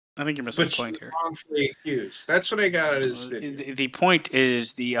 I think you're missing the point here. Wrongfully accused. That's what I got out of this video. The point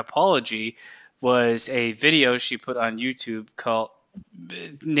is the apology was a video she put on YouTube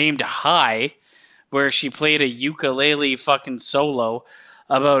named High, where she played a ukulele fucking solo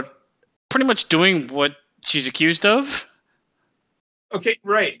about pretty much doing what she's accused of. Okay,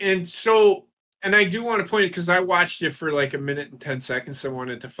 right. And I do want to point it because I watched it for like a minute and 10 seconds. I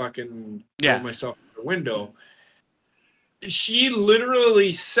wanted to fucking throw myself out the window. She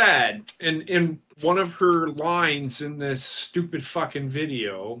literally said, in one of her lines in this stupid fucking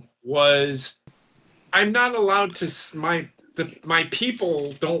video was, I'm not allowed to, my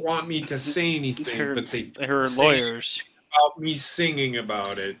people don't want me to say anything, but her lawyers about me singing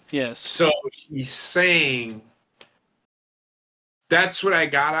about it. Yes. So he's saying that's what I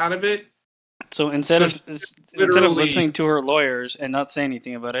got out of it. So instead of listening to her lawyers and not saying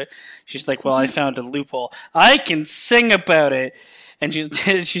anything about it, she's like, "Well, I found a loophole. I can sing about it." And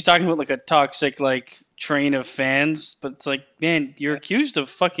she's talking about like a toxic like train of fans, but it's like, man, you're accused of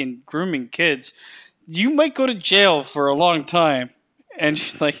fucking grooming kids. You might go to jail for a long time. And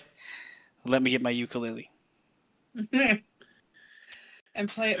she's like, "Let me get my ukulele." And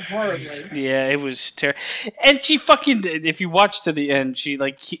play it horribly. Yeah, it was terrible. And she fucking, if you watch to the end,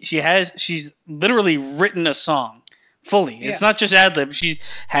 she's literally written a song fully. Yeah. It's not just ad lib. She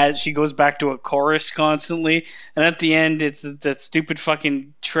goes back to a chorus constantly, and at the end, it's that stupid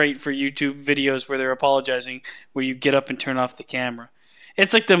fucking trait for YouTube videos where they're apologizing, where you get up and turn off the camera.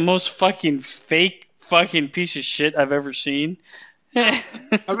 It's like the most fucking fake fucking piece of shit I've ever seen. I'm gonna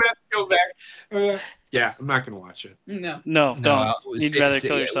have to go back. Yeah, I'm not gonna watch it. No, don't. You'd rather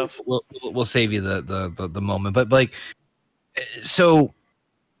kill yourself. We'll save you the moment, but like, so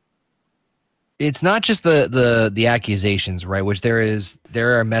it's not just the accusations, right? Which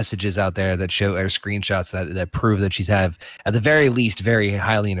there are messages out there that show or screenshots that prove that she's had at the very least very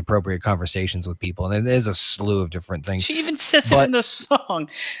highly inappropriate conversations with people, and there's a slew of different things. She even says it in the song.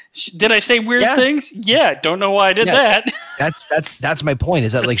 Did I say weird things? Yeah, don't know why I did that. That's my point.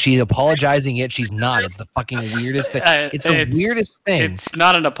 Is that like she's apologizing yet she's not? It's the fucking weirdest thing. It's the weirdest thing. It's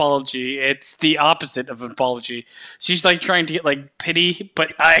not an apology. It's the opposite of an apology. She's like trying to get like pity,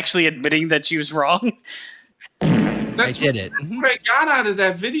 but actually admitting that she was wrong. That's what I got out of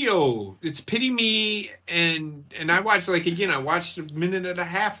that video. It's pity me, and I watched I watched a minute and a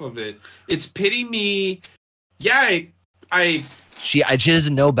half of it. It's pity me. Yeah, She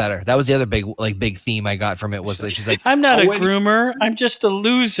doesn't know better. That was the other big theme I got from it was that she's like, I'm not a groomer. I'm just a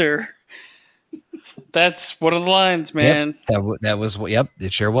loser. That's one of the lines, man. Yep, that was what. Yep,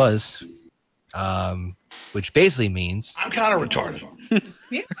 it sure was. Which basically means I'm kind of retarded.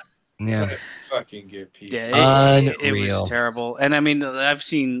 Yeah. Fucking get people. Yeah, it was terrible. And I mean, I've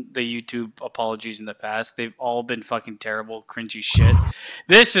seen the YouTube apologies in the past. They've all been fucking terrible, cringy shit.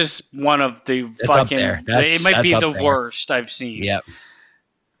 This is one of the fucking. It might be the worst I've seen. Yep.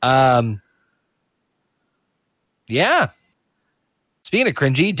 Yeah. Speaking of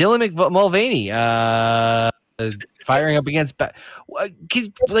cringy, Dylan Mulvaney firing up against.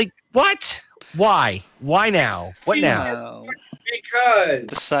 Like what? Why? Why now? What now? Because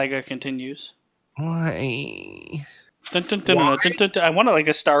the saga continues. Why? Dun, dun, dun, Why? Dun, dun, dun. I want like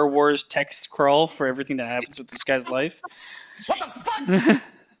a Star Wars text crawl for everything that happens with this guy's life. What the fuck?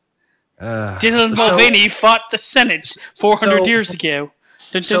 Dylan Mulvaney fought the Senate 400 years ago.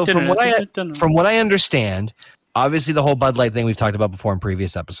 From what I understand, obviously the whole Bud Light thing we've talked about before in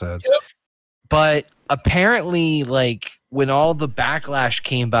previous episodes. Yep. But apparently, like when all the backlash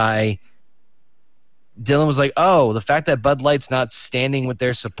came by, Dylan was like, "Oh, the fact that Bud Light's not standing with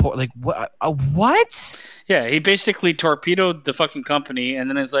their support, like what? What?" Yeah, he basically torpedoed the fucking company, and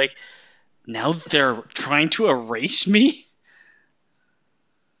then is like, "Now they're trying to erase me."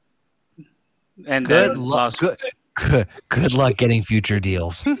 And good luck. Good luck getting future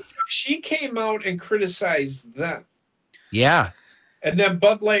deals. She came out and criticized them. Yeah, and then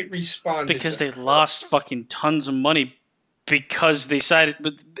Bud Light responded because they lost fucking tons of money because they decided,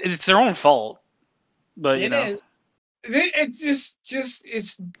 but it's their own fault. But you know, it's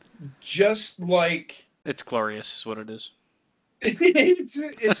just like it's glorious, is what it is. It's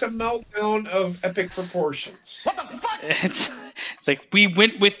a meltdown of epic proportions. What the fuck? It's like we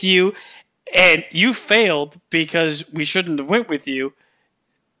went with you, and you failed because we shouldn't have went with you.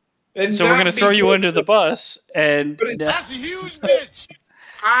 And so we're gonna throw you under the bus. And that's a huge bitch.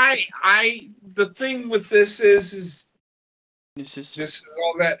 The thing with this is. This is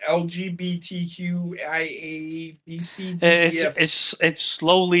all that LGBTQIA BC. It's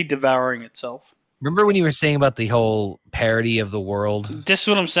slowly devouring itself. Remember when you were saying about the whole parody of the world? This is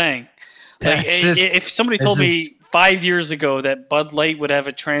what I'm saying. Like, if somebody told me 5 years ago that Bud Light would have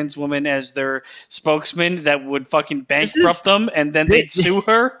a trans woman as their spokesman that would fucking bankrupt them and then they'd sue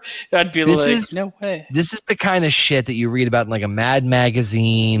her, I'd be like, no way. This is the kind of shit that you read about in like a Mad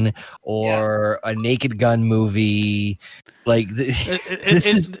magazine or a Naked Gun movie. Like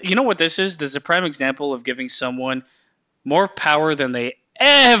you know what this is? This is a prime example of giving someone more power than they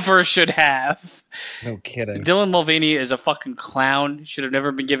ever should have. No kidding. Dylan Mulvaney is a fucking clown. Should have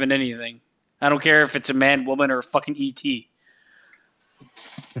never been given anything. I don't care if it's a man, woman, or a fucking E.T.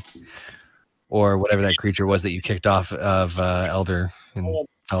 Or whatever that creature was that you kicked off of Elder and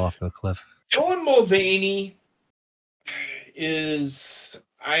fell off the cliff. Dylan Mulvaney, is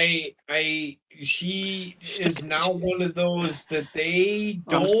she is now one of those that they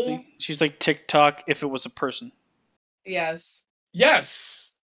don't. Honestly, she's like TikTok if it was a person. Yes.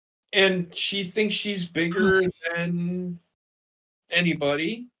 Yes. And she thinks she's bigger than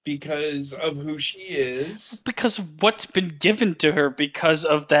anybody because of who she is. Because of what's been given to her because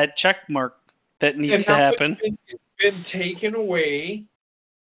of that check mark that needs to happen. It's been taken away,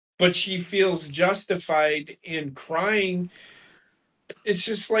 but she feels justified in crying. It's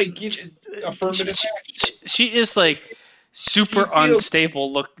just like affirmative action. She is like super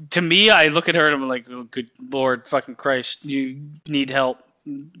unstable. Look, to me, I look at her and I'm like, oh, good Lord, fucking Christ, you need help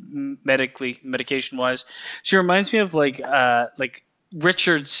medication wise. She reminds me of like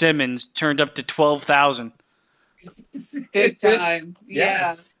Richard Simmons turned up to 12,000. Good time.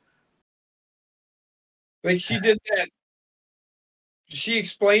 Yeah. Like she did that. She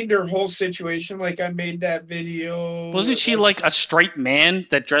explained her whole situation. Like I made that video. Wasn't she like a straight man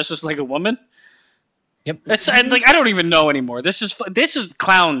that dresses like a woman? Yep. It's like I don't even know anymore. This is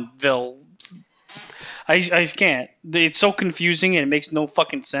Clownville. I can't. It's so confusing and it makes no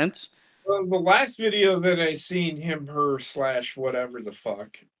fucking sense. Well, the last video that I seen her / whatever the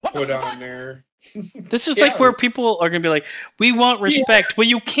fuck put on there. This is like where people are gonna be like, we want respect. Well,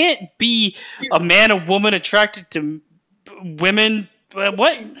 you can't be a man or woman attracted to women.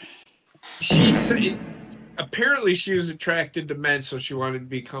 What? Apparently she was attracted to men, so she wanted to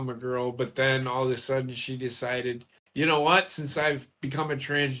become a girl. But then all of a sudden she decided, you know what? Since I've become a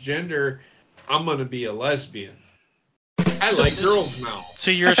transgender, I'm gonna be a lesbian. I like girls now.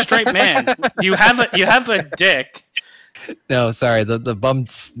 So you're a straight man. You have a dick. No, sorry. The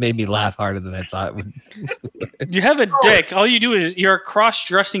bumps made me laugh harder than I thought. You have a dick. All you do is you're a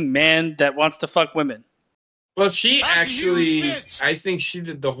cross-dressing man that wants to fuck women. Well, she actually, I think she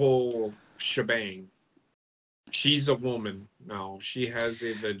did the whole shebang. She's a woman now. She has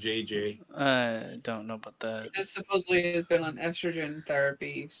the JJ. I don't know about that. She supposedly has been on estrogen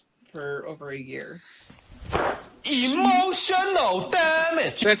therapy for over a year. Emotional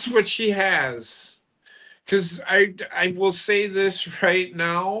damage. That's what she has. Because I will say this right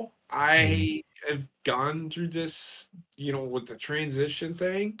now. I have gone through this, with the transition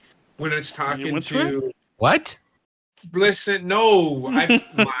thing. When it's talking to... What? Listen, no.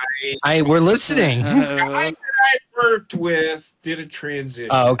 We're listening. The guy that I worked with did a transition.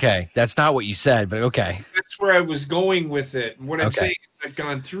 Oh, okay. That's not what you said, but okay. That's where I was going with it. And what I'm saying is I've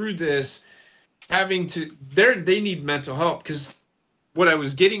gone through this they need mental help, because what I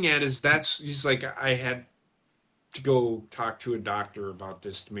was getting at is he's like, I had to go talk to a doctor about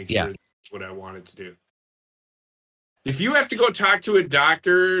this to make sure that's what I wanted to do. If you have to go talk to a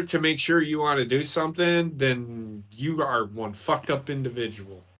doctor to make sure you want to do something, then you are one fucked up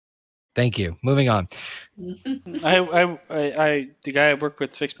individual. Thank you. Moving on. The guy I work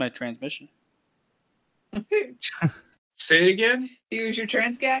with fixed my transmission. Say it again? He was your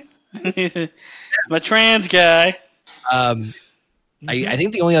trans guy? It's my trans guy. I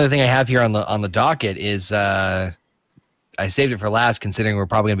think the only other thing I have here on the docket is I saved it for last, considering we're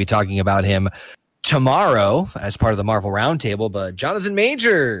probably going to be talking about him tomorrow as part of the Marvel Roundtable. But Jonathan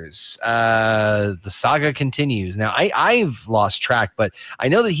Majors, the saga continues. Now I've lost track, but I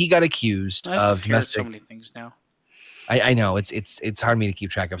know that he got accused of domestic. So many things now. I know it's hard for me to keep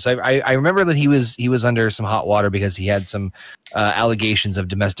track of. So I remember that he was under some hot water because he had some allegations of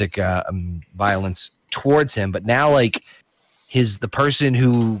domestic violence towards him. But now, like, the person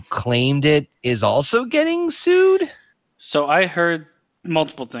who claimed it is also getting sued. So I heard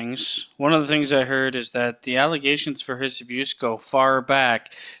multiple things. One of the things I heard is that the allegations for his abuse go far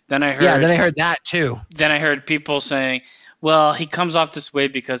back. Then I heard that too. Then I heard people saying, well, he comes off this way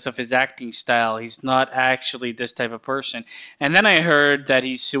because of his acting style. He's not actually this type of person. And then I heard that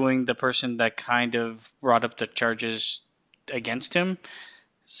he's suing the person that kind of brought up the charges against him.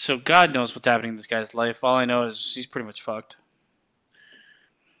 So God knows what's happening in this guy's life. All I know is he's pretty much fucked.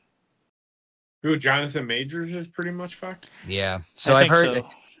 Who, Jonathan Majors is pretty much fucked? Yeah. So I've heard.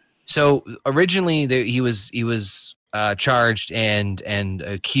 So originally he was charged and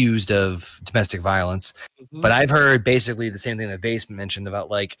accused of domestic violence. Mm-hmm. But I've heard basically the same thing that Base mentioned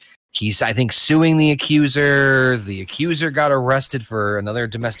about, like, he's, I think, suing the accuser. The accuser got arrested for another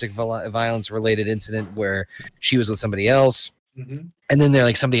domestic violence related incident where she was with somebody else. Mm-hmm. And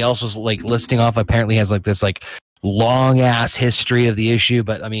then somebody else was like listing off, apparently has like this like long ass history of the issue.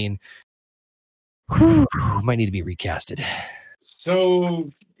 But I mean, might need to be recasted. So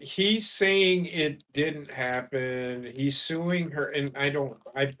he's saying it didn't happen. He's suing her, and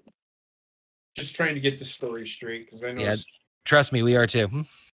I'm just trying to get the story straight, because I know. Yeah, trust me, we are too.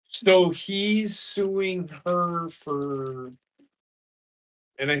 So he's suing her for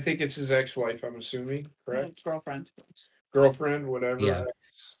And I think it's his ex-wife, I'm assuming, correct? Girlfriend, whatever. Yeah.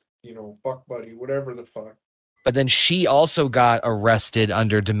 Fuck buddy, whatever the fuck. But then she also got arrested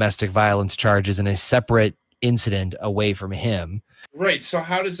under domestic violence charges in a separate incident away from him. Right. So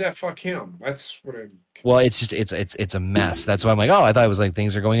how does that fuck him? That's what I'm. Well, it's just it's a mess. That's why I'm like, oh, I thought it was like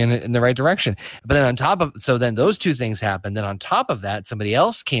things are going in the right direction. But then on top of then those two things happened. Then on top of that, somebody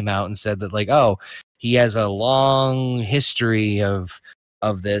else came out and said that like, oh, he has a long history of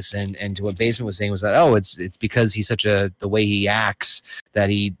this, and to what Basement was saying was that it's because he's the way he acts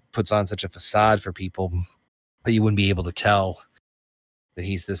that he puts on such a facade for people that you wouldn't be able to tell that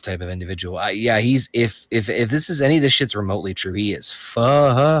he's this type of individual. He's if this is any of this shit's remotely true, he is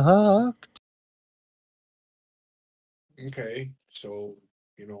fucked. Okay, so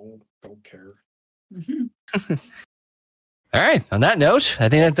don't care. Mm-hmm. All right. On that note, I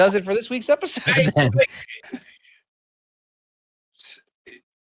think that does it for this week's episode. Then.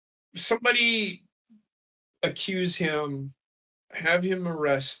 Somebody accuse him, have him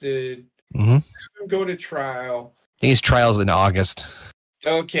arrested, Mm-hmm. have him go to trial. I think his trial's in August.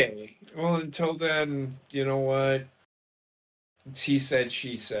 Okay. Well, until then, you know what? It's he said,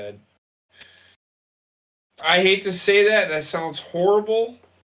 she said. I hate to say that. That sounds horrible.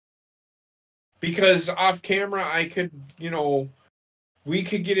 Because off camera, I could, we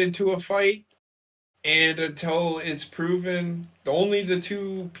could get into a fight. And until it's proven, only the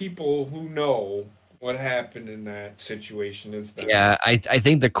two people who know what happened in that situation is that. Yeah, I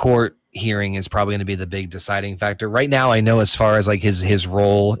think the court hearing is probably going to be the big deciding factor. Right now, I know as far as like his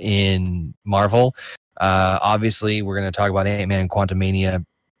role in Marvel, obviously we're going to talk about Ant-Man Quantumania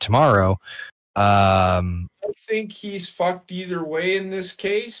tomorrow. I think he's fucked either way in this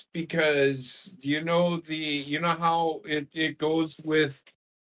case because how it goes with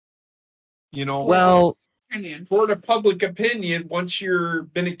well, for the public opinion, once you're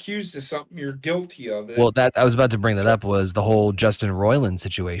been accused of something, you're guilty of it. Well, that I was about to bring that up was the whole Justin Roiland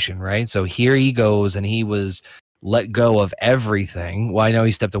situation, right? So here he goes, and he was let go of everything. Well, I know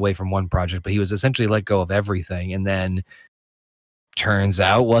he stepped away from one project, but he was essentially let go of everything, and then turns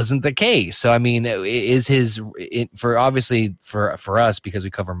out wasn't the case. So I mean, for us because we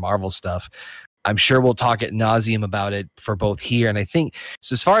cover Marvel stuff. I'm sure we'll talk ad nauseum about it for both here and I think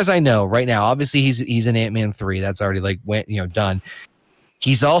so. As far as I know, right now, obviously he's in Ant-Man 3. That's already done.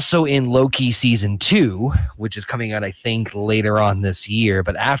 He's also in Loki season 2, which is coming out I think later on this year.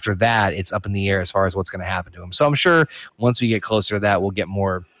 But after that, it's up in the air as far as what's going to happen to him. So I'm sure once we get closer to that, we'll get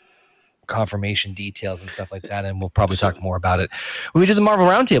more confirmation details and stuff like that, and we'll probably talk more about it when we do the Marvel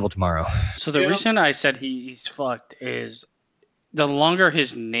Roundtable tomorrow. So the reason I said he's fucked is. The longer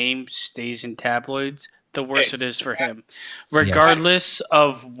his name stays in tabloids, the worse it is for him, regardless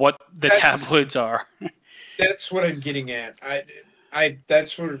of what the tabloids are. That's what I'm getting at.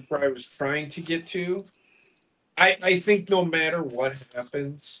 That's where I was trying to get to. I think no matter what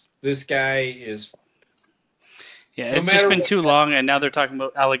happens, this guy is. Yeah, it's just been too long, and now they're talking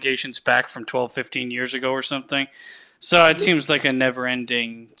about allegations back from 12, 15 years ago or something. So it seems like a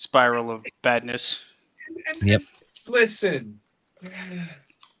never-ending spiral of badness. Yep. Listen.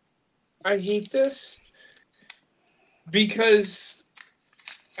 I hate this because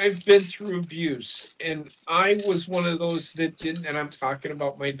I've been through abuse and I was one of those that didn't, and I'm talking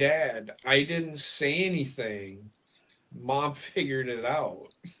about my dad. I didn't say anything. Mom figured it out.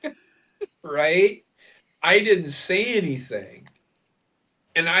 Right? I didn't say anything.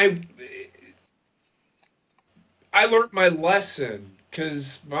 And I learned my lesson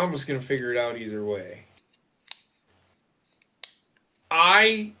because Mom was going to figure it out either way.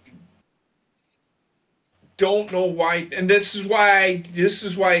 I don't know why, and this is why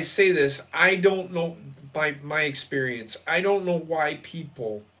I say this. I don't know by my experience. I don't know why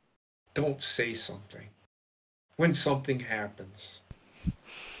people don't say something when something happens,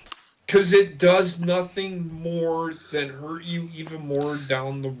 because it does nothing more than hurt you even more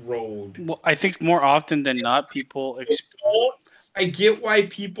down the road. Well, I think more often than not, people. I get why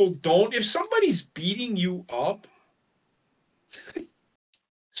people don't. If somebody's beating you up.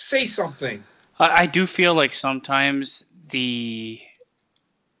 Say something. I do feel like sometimes the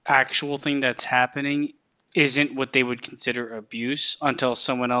actual thing that's happening isn't what they would consider abuse until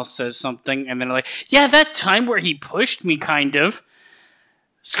someone else says something and then they're like, yeah, that time where he pushed me kind of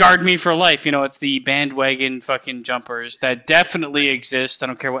scarred me for life. It's the bandwagon fucking jumpers that definitely exist. I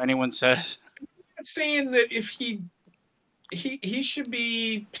don't care what anyone says. I'm not saying that if he should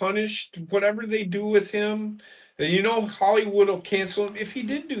be punished, whatever they do with him. Hollywood will cancel him if he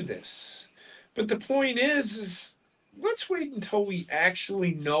did do this. But the point is let's wait until we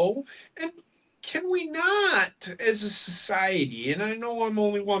actually know. And can we not, as a society, and I know I'm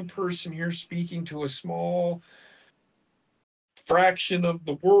only one person here speaking to a small fraction of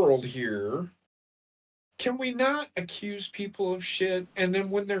the world here, can we not accuse people of shit and then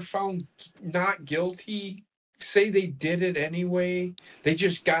when they're found not guilty, say they did it anyway? They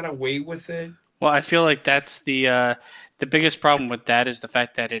just got away with it. Well, I feel like that's the biggest problem with that is the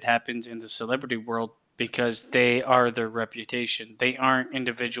fact that it happens in the celebrity world because they are their reputation. They aren't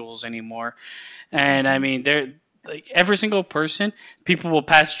individuals anymore. And I mean, they're like every single person, people will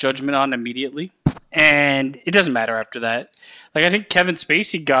pass judgment on immediately, and it doesn't matter after that. Like I think Kevin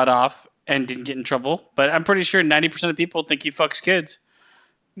Spacey got off and didn't get in trouble, but I'm pretty sure 90% of people think he fucks kids.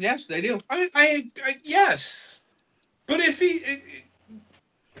 Yes, they do. I yes, but if he.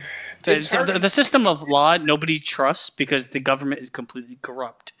 The system of law nobody trusts because the government is completely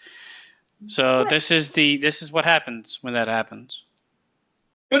corrupt. So right. This is what happens when that happens.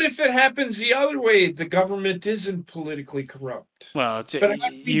 But if it happens the other way, the government isn't politically corrupt. Well,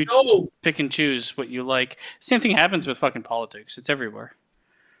 you pick and choose what you like. Same thing happens with fucking politics. It's everywhere.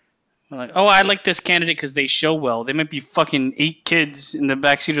 Like, oh, I like this candidate because they show well. They might be fucking 8 kids in the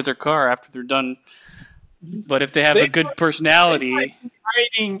backseat of their car after they're done. But if they have a good personality,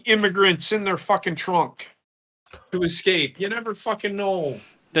 hiding immigrants in their fucking trunk to escape, you never fucking know.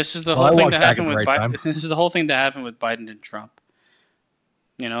 This is the whole thing that happened with Biden. This is the whole thing that happened with Biden and Trump.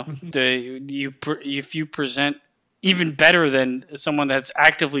 You know, if you present even better than someone that's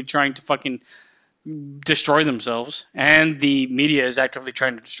actively trying to fucking destroy themselves, and the media is actively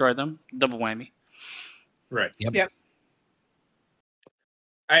trying to destroy them, double whammy. Right. Yep.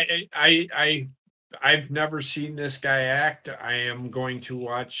 I've never seen this guy act. I am going to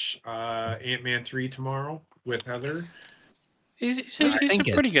watch Ant-Man 3 tomorrow with Heather. He's a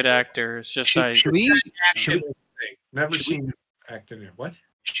pretty good actor. It's just should we never seen him act in it. What?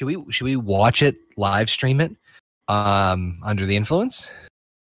 Should we watch it, live stream it, under the influence?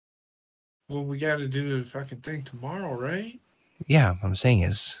 Well, we got to do the fucking thing tomorrow, right? Yeah, what I'm saying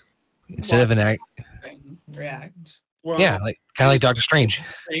is instead of an act, react. Well, yeah, like kind of like Doctor Strange.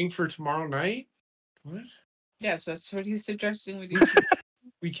 Thing for tomorrow night. What? Yes, that's what he's suggesting we do.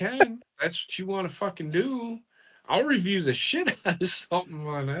 We can. That's what you want to fucking do. I'll review the shit out of something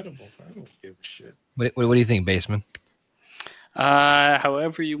on edibles. I don't give a shit. What do you think, Baseman?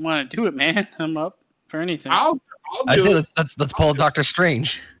 However you want to do it, man. I'm up for anything. I'll I say let's pull Doctor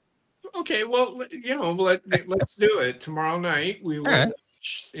Strange. Okay, well, let's do it tomorrow night. We will watch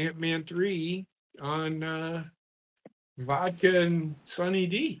Ant-Man 3 on vodka and Sunny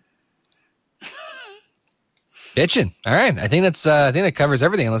D. Bitchin'. All right. I think that covers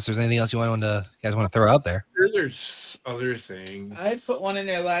everything. Unless there's anything else you guys want to throw out there. There's other things. I put one in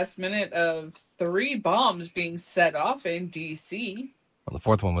there last minute of 3 bombs being set off in D.C. Well, the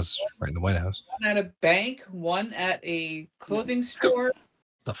 4th one was right in the White House. One at a bank, one at a clothing store.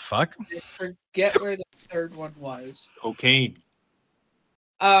 The fuck? I forget where the 3rd one was. Cocaine.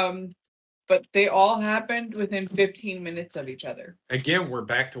 But they all happened within 15 minutes of each other. Again, we're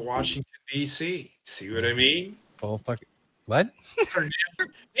back to Washington, D.C. See what I mean? Oh, fuck. What? Our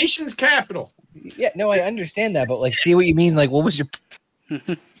nation's capital. Yeah, no, I understand that, but, like, see what you mean? Like, what was your...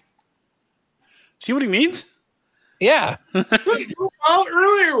 See what he means? Yeah. Well,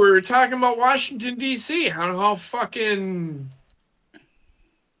 earlier we were talking about Washington, D.C. How fucking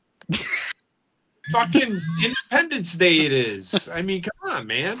Independence Day it is. I mean, come on,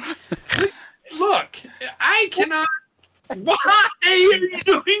 man. Look, I cannot... Why are you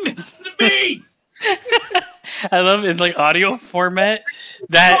doing this to me? I love it in like audio format.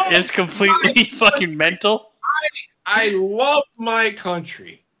 That is completely fucking mental. I love my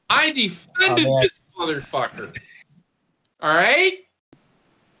country. I defended this motherfucker. All right?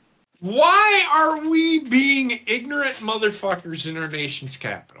 Why are we being ignorant motherfuckers in our nation's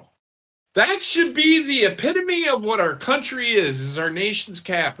capital? That should be the epitome of what our country is our nation's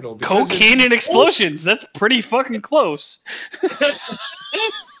capital. Cocaine and explosions. That's pretty fucking close.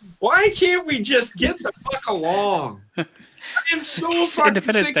 Why can't we just get the fuck along? I am so fucking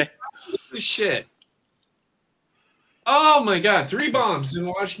sick of this shit. Oh my god, 3 bombs in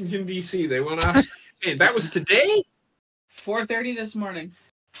Washington, D.C. They went off. That was today? 4:30 this morning.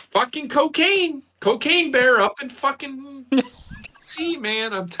 Fucking cocaine. Cocaine bear up in fucking... See,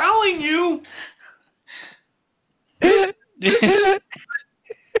 man, I'm telling you. This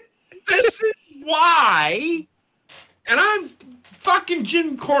is why. And I'm fucking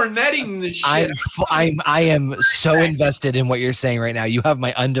Jim Cornetting this shit. I am so invested in what you're saying right now. You have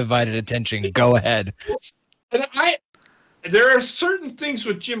my undivided attention. Go ahead. And there are certain things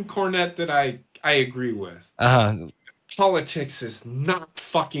with Jim Cornette that I agree with. 100%. politics is not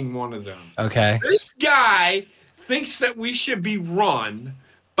fucking one of them. Okay. This guy thinks that we should be run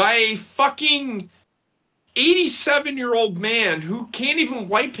by a fucking 87-year-old man who can't even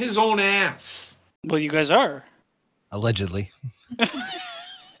wipe his own ass. Well, you guys are. Allegedly.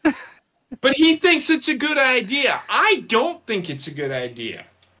 But he thinks it's a good idea. I don't think it's a good idea.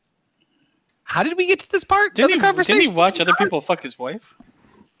 How did we get to this part Didn't of the conversation? Didn't he watch other people fuck his wife?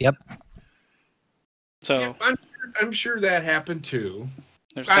 Yep. So Yeah, I'm sure that happened too.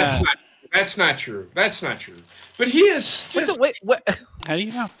 there's That's that. not true. That's not true. But he is just. What? How do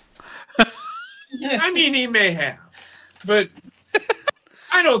you know? I mean, he may have, but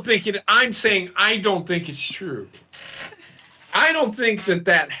I don't think it. I'm saying I don't think it's true. I don't think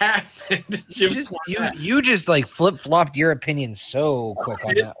that happened. You just like flip-flopped your opinion so quick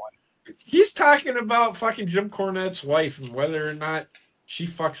on that one. He's talking about fucking Jim Cornette's wife and whether or not she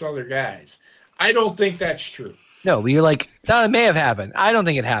fucks other guys. I don't think that's true. No, but you're like, no, it may have happened. I don't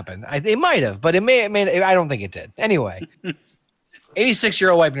think it happened. It might have, but it may. I don't think it did. Anyway,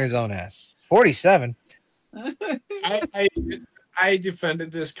 86-year-old wiping his own ass. 47. I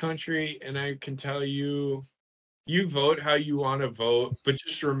defended this country, and I can tell you, you vote how you want to vote, but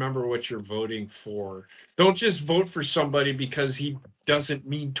just remember what you're voting for. Don't just vote for somebody because he doesn't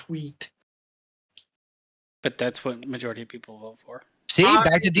mean tweet. But that's what majority of people vote for. See,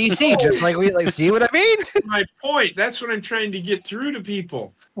 back to DC, just like we like. See what I mean? My point. That's what I'm trying to get through to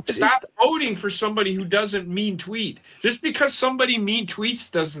people. Stop voting for somebody who doesn't mean tweet. Just because somebody mean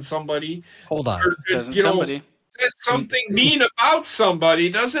tweets doesn't somebody. Hold on. Doesn't somebody? Says something mean about somebody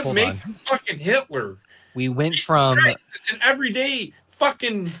doesn't Hold make on. you fucking Hitler. We went from It's an everyday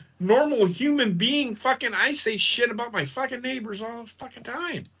fucking normal human being. Fucking, I say shit about my fucking neighbors all the fucking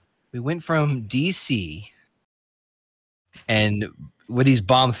time. DC, and were these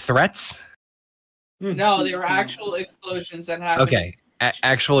bomb threats? No, they were actual explosions that happened. Okay,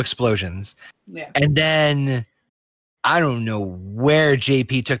 actual explosions. Yeah. And then I don't know where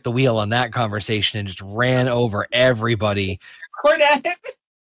JP took the wheel on that conversation and just ran over everybody. Cornette.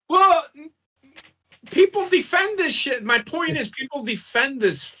 Well, people defend this shit. My point is, people defend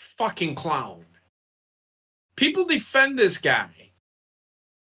this fucking clown. People defend this guy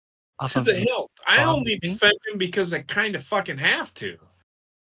Off to of the hilt. I bomb only thing? defend him because I kind of fucking have to.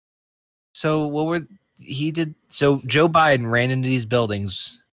 So So Joe Biden ran into these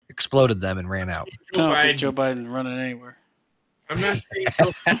buildings, exploded them, and ran out. Joe I don't Biden. think Joe Biden running anywhere. I'm not saying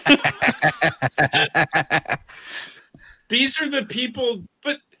these are the people,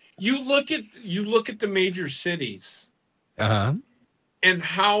 but you look at the major cities Uh-huh. and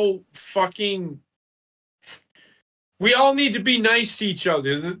how fucking we all need to be nice to each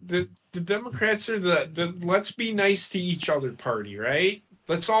other. The Democrats are the let's be nice to each other party, right?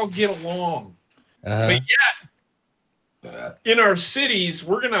 Let's all get along. Uh-huh. But yet, in our cities,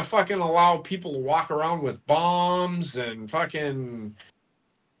 we're gonna fucking allow people to walk around with bombs and fucking.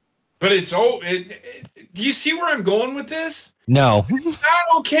 But do you see where I'm going with this? No. It's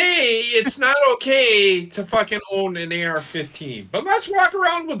not okay. It's not okay to fucking own an AR-15. But let's walk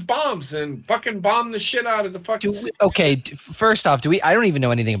around with bombs and fucking bomb the shit out of the fucking city. Okay, first off, I don't even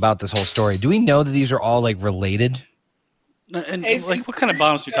know anything about this whole story. Do we know that these are all like related? And like, what kind of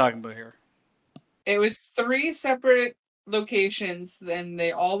bombs are you talking about here? It was 3 separate locations, then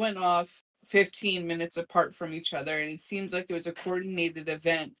they all went off 15 minutes apart from each other, and it seems like it was a coordinated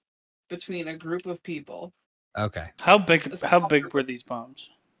event between a group of people. Okay. How big were these bombs?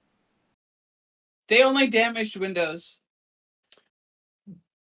 They only damaged windows.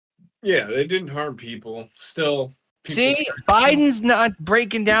 Yeah, they didn't harm people. Still, people See, Biden's not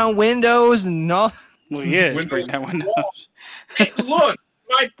breaking down windows and all. Well, he is Windows- breaking down windows. Hey, look,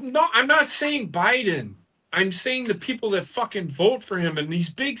 I'm not saying Biden. I'm saying the people that fucking vote for him in these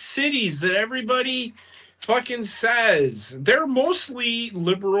big cities that everybody fucking says. They're mostly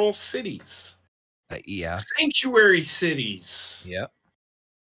liberal cities. Yeah. Sanctuary cities. Yep.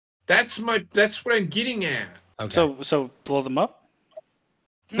 That's what I'm getting at. Okay. So blow them up?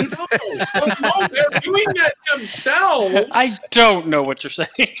 No, they're doing that themselves. I don't know what you're saying.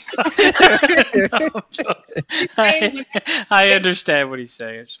 I understand what he's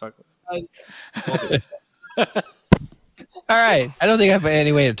saying. Just fuck with him. All right. I don't think I have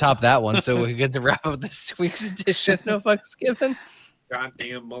any way to top that one, so we get to wrap up this week's edition of Fucks Given.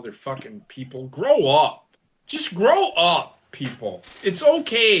 Goddamn motherfucking people. Grow up. Just grow up, people. It's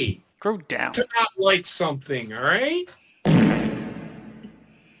okay Grow down. to not like something, all right?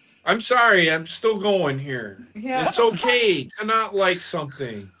 I'm sorry, I'm still going here. Yeah. It's okay to not like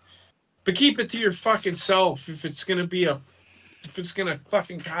something. But keep it to your fucking self if it's gonna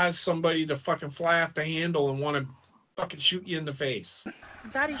fucking cause somebody to fucking fly off the handle and want to fucking shoot you in the face.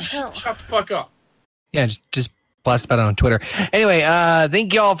 Daddy, chill. Shut the fuck up. Yeah, just blast about it on Twitter. Anyway,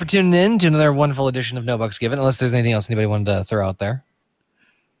 thank you all for tuning in to another wonderful edition of No Bucks Given. Unless there's anything else anybody wanted to throw out there.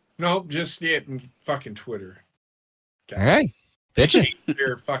 Nope, just fucking Twitter. All right, bitch.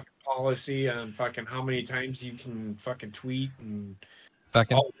 Your fucking policy on fucking how many times you can fucking tweet and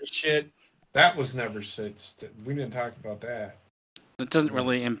fucking all this shit. That was never said. We didn't talk about that. It doesn't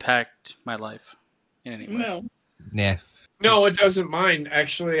really impact my life in any way. No. Yeah. No, it doesn't mind.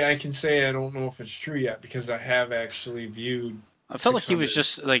 Actually, I can say I don't know if it's true yet because I have actually viewed. I felt like he was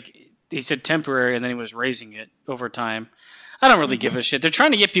just like he said temporary, and then he was raising it over time. I don't really give a shit. They're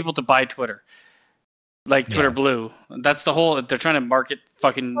trying to get people to buy Twitter, like Twitter Blue. That's the whole. They're trying to market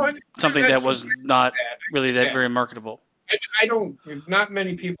fucking something that was not really that very marketable. I don't. Not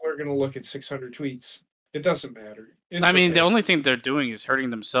many people are going to look at 600 tweets. It doesn't matter. I mean, the only thing they're doing is hurting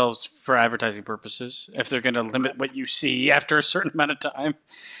themselves for advertising purposes. If they're going to limit what you see after a certain amount of time,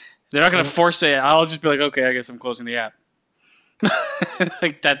 they're not going to force it. I'll just be like, okay, I guess I'm closing the app.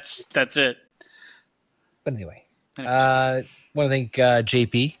 Like that's it. But anyway, want to thank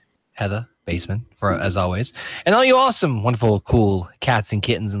JP, Heather, Baseman, for as always, and all you awesome, wonderful, cool cats and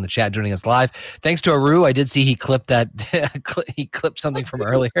kittens in the chat joining us live. Thanks to Aru, I did see he clipped that. He clipped something from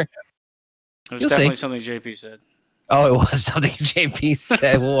earlier. It was definitely something JP said. Oh, it was something JP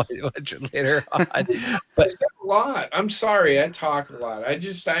said later on. But I said a lot. I'm sorry, I talk a lot.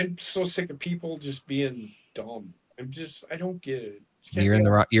 I'm so sick of people just being dumb. I don't get it. You're in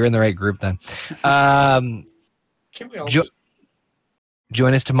the right group then. Can we all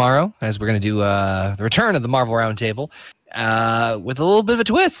join us tomorrow as we're going to do the return of the Marvel Roundtable with a little bit of a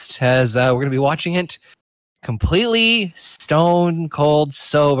twist, as we're going to be watching it completely stone cold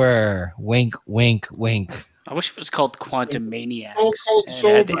sober. Wink, wink, wink. I wish it was called Quantum Maniacs. Cold and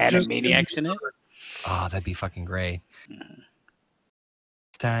sober, had the Animaniacs in it. Oh, that'd be fucking great.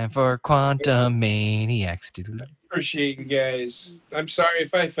 Time for Quantum Maniacs. Appreciate you guys. I'm sorry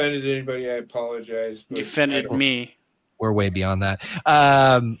if I offended anybody. I apologize. You offended me. We're way beyond that.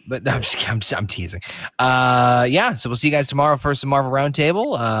 But no, I'm teasing. Yeah, so we'll see you guys tomorrow for some Marvel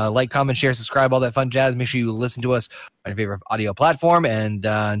Roundtable. Like, comment, share, subscribe, all that fun jazz. Make sure you listen to us on your favorite audio platform. And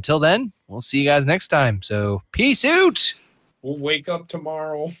until then, we'll see you guys next time. So peace out. We'll wake up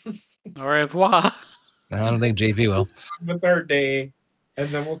tomorrow. Au revoir. I don't think JP will. The third day. And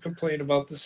then we'll complain about the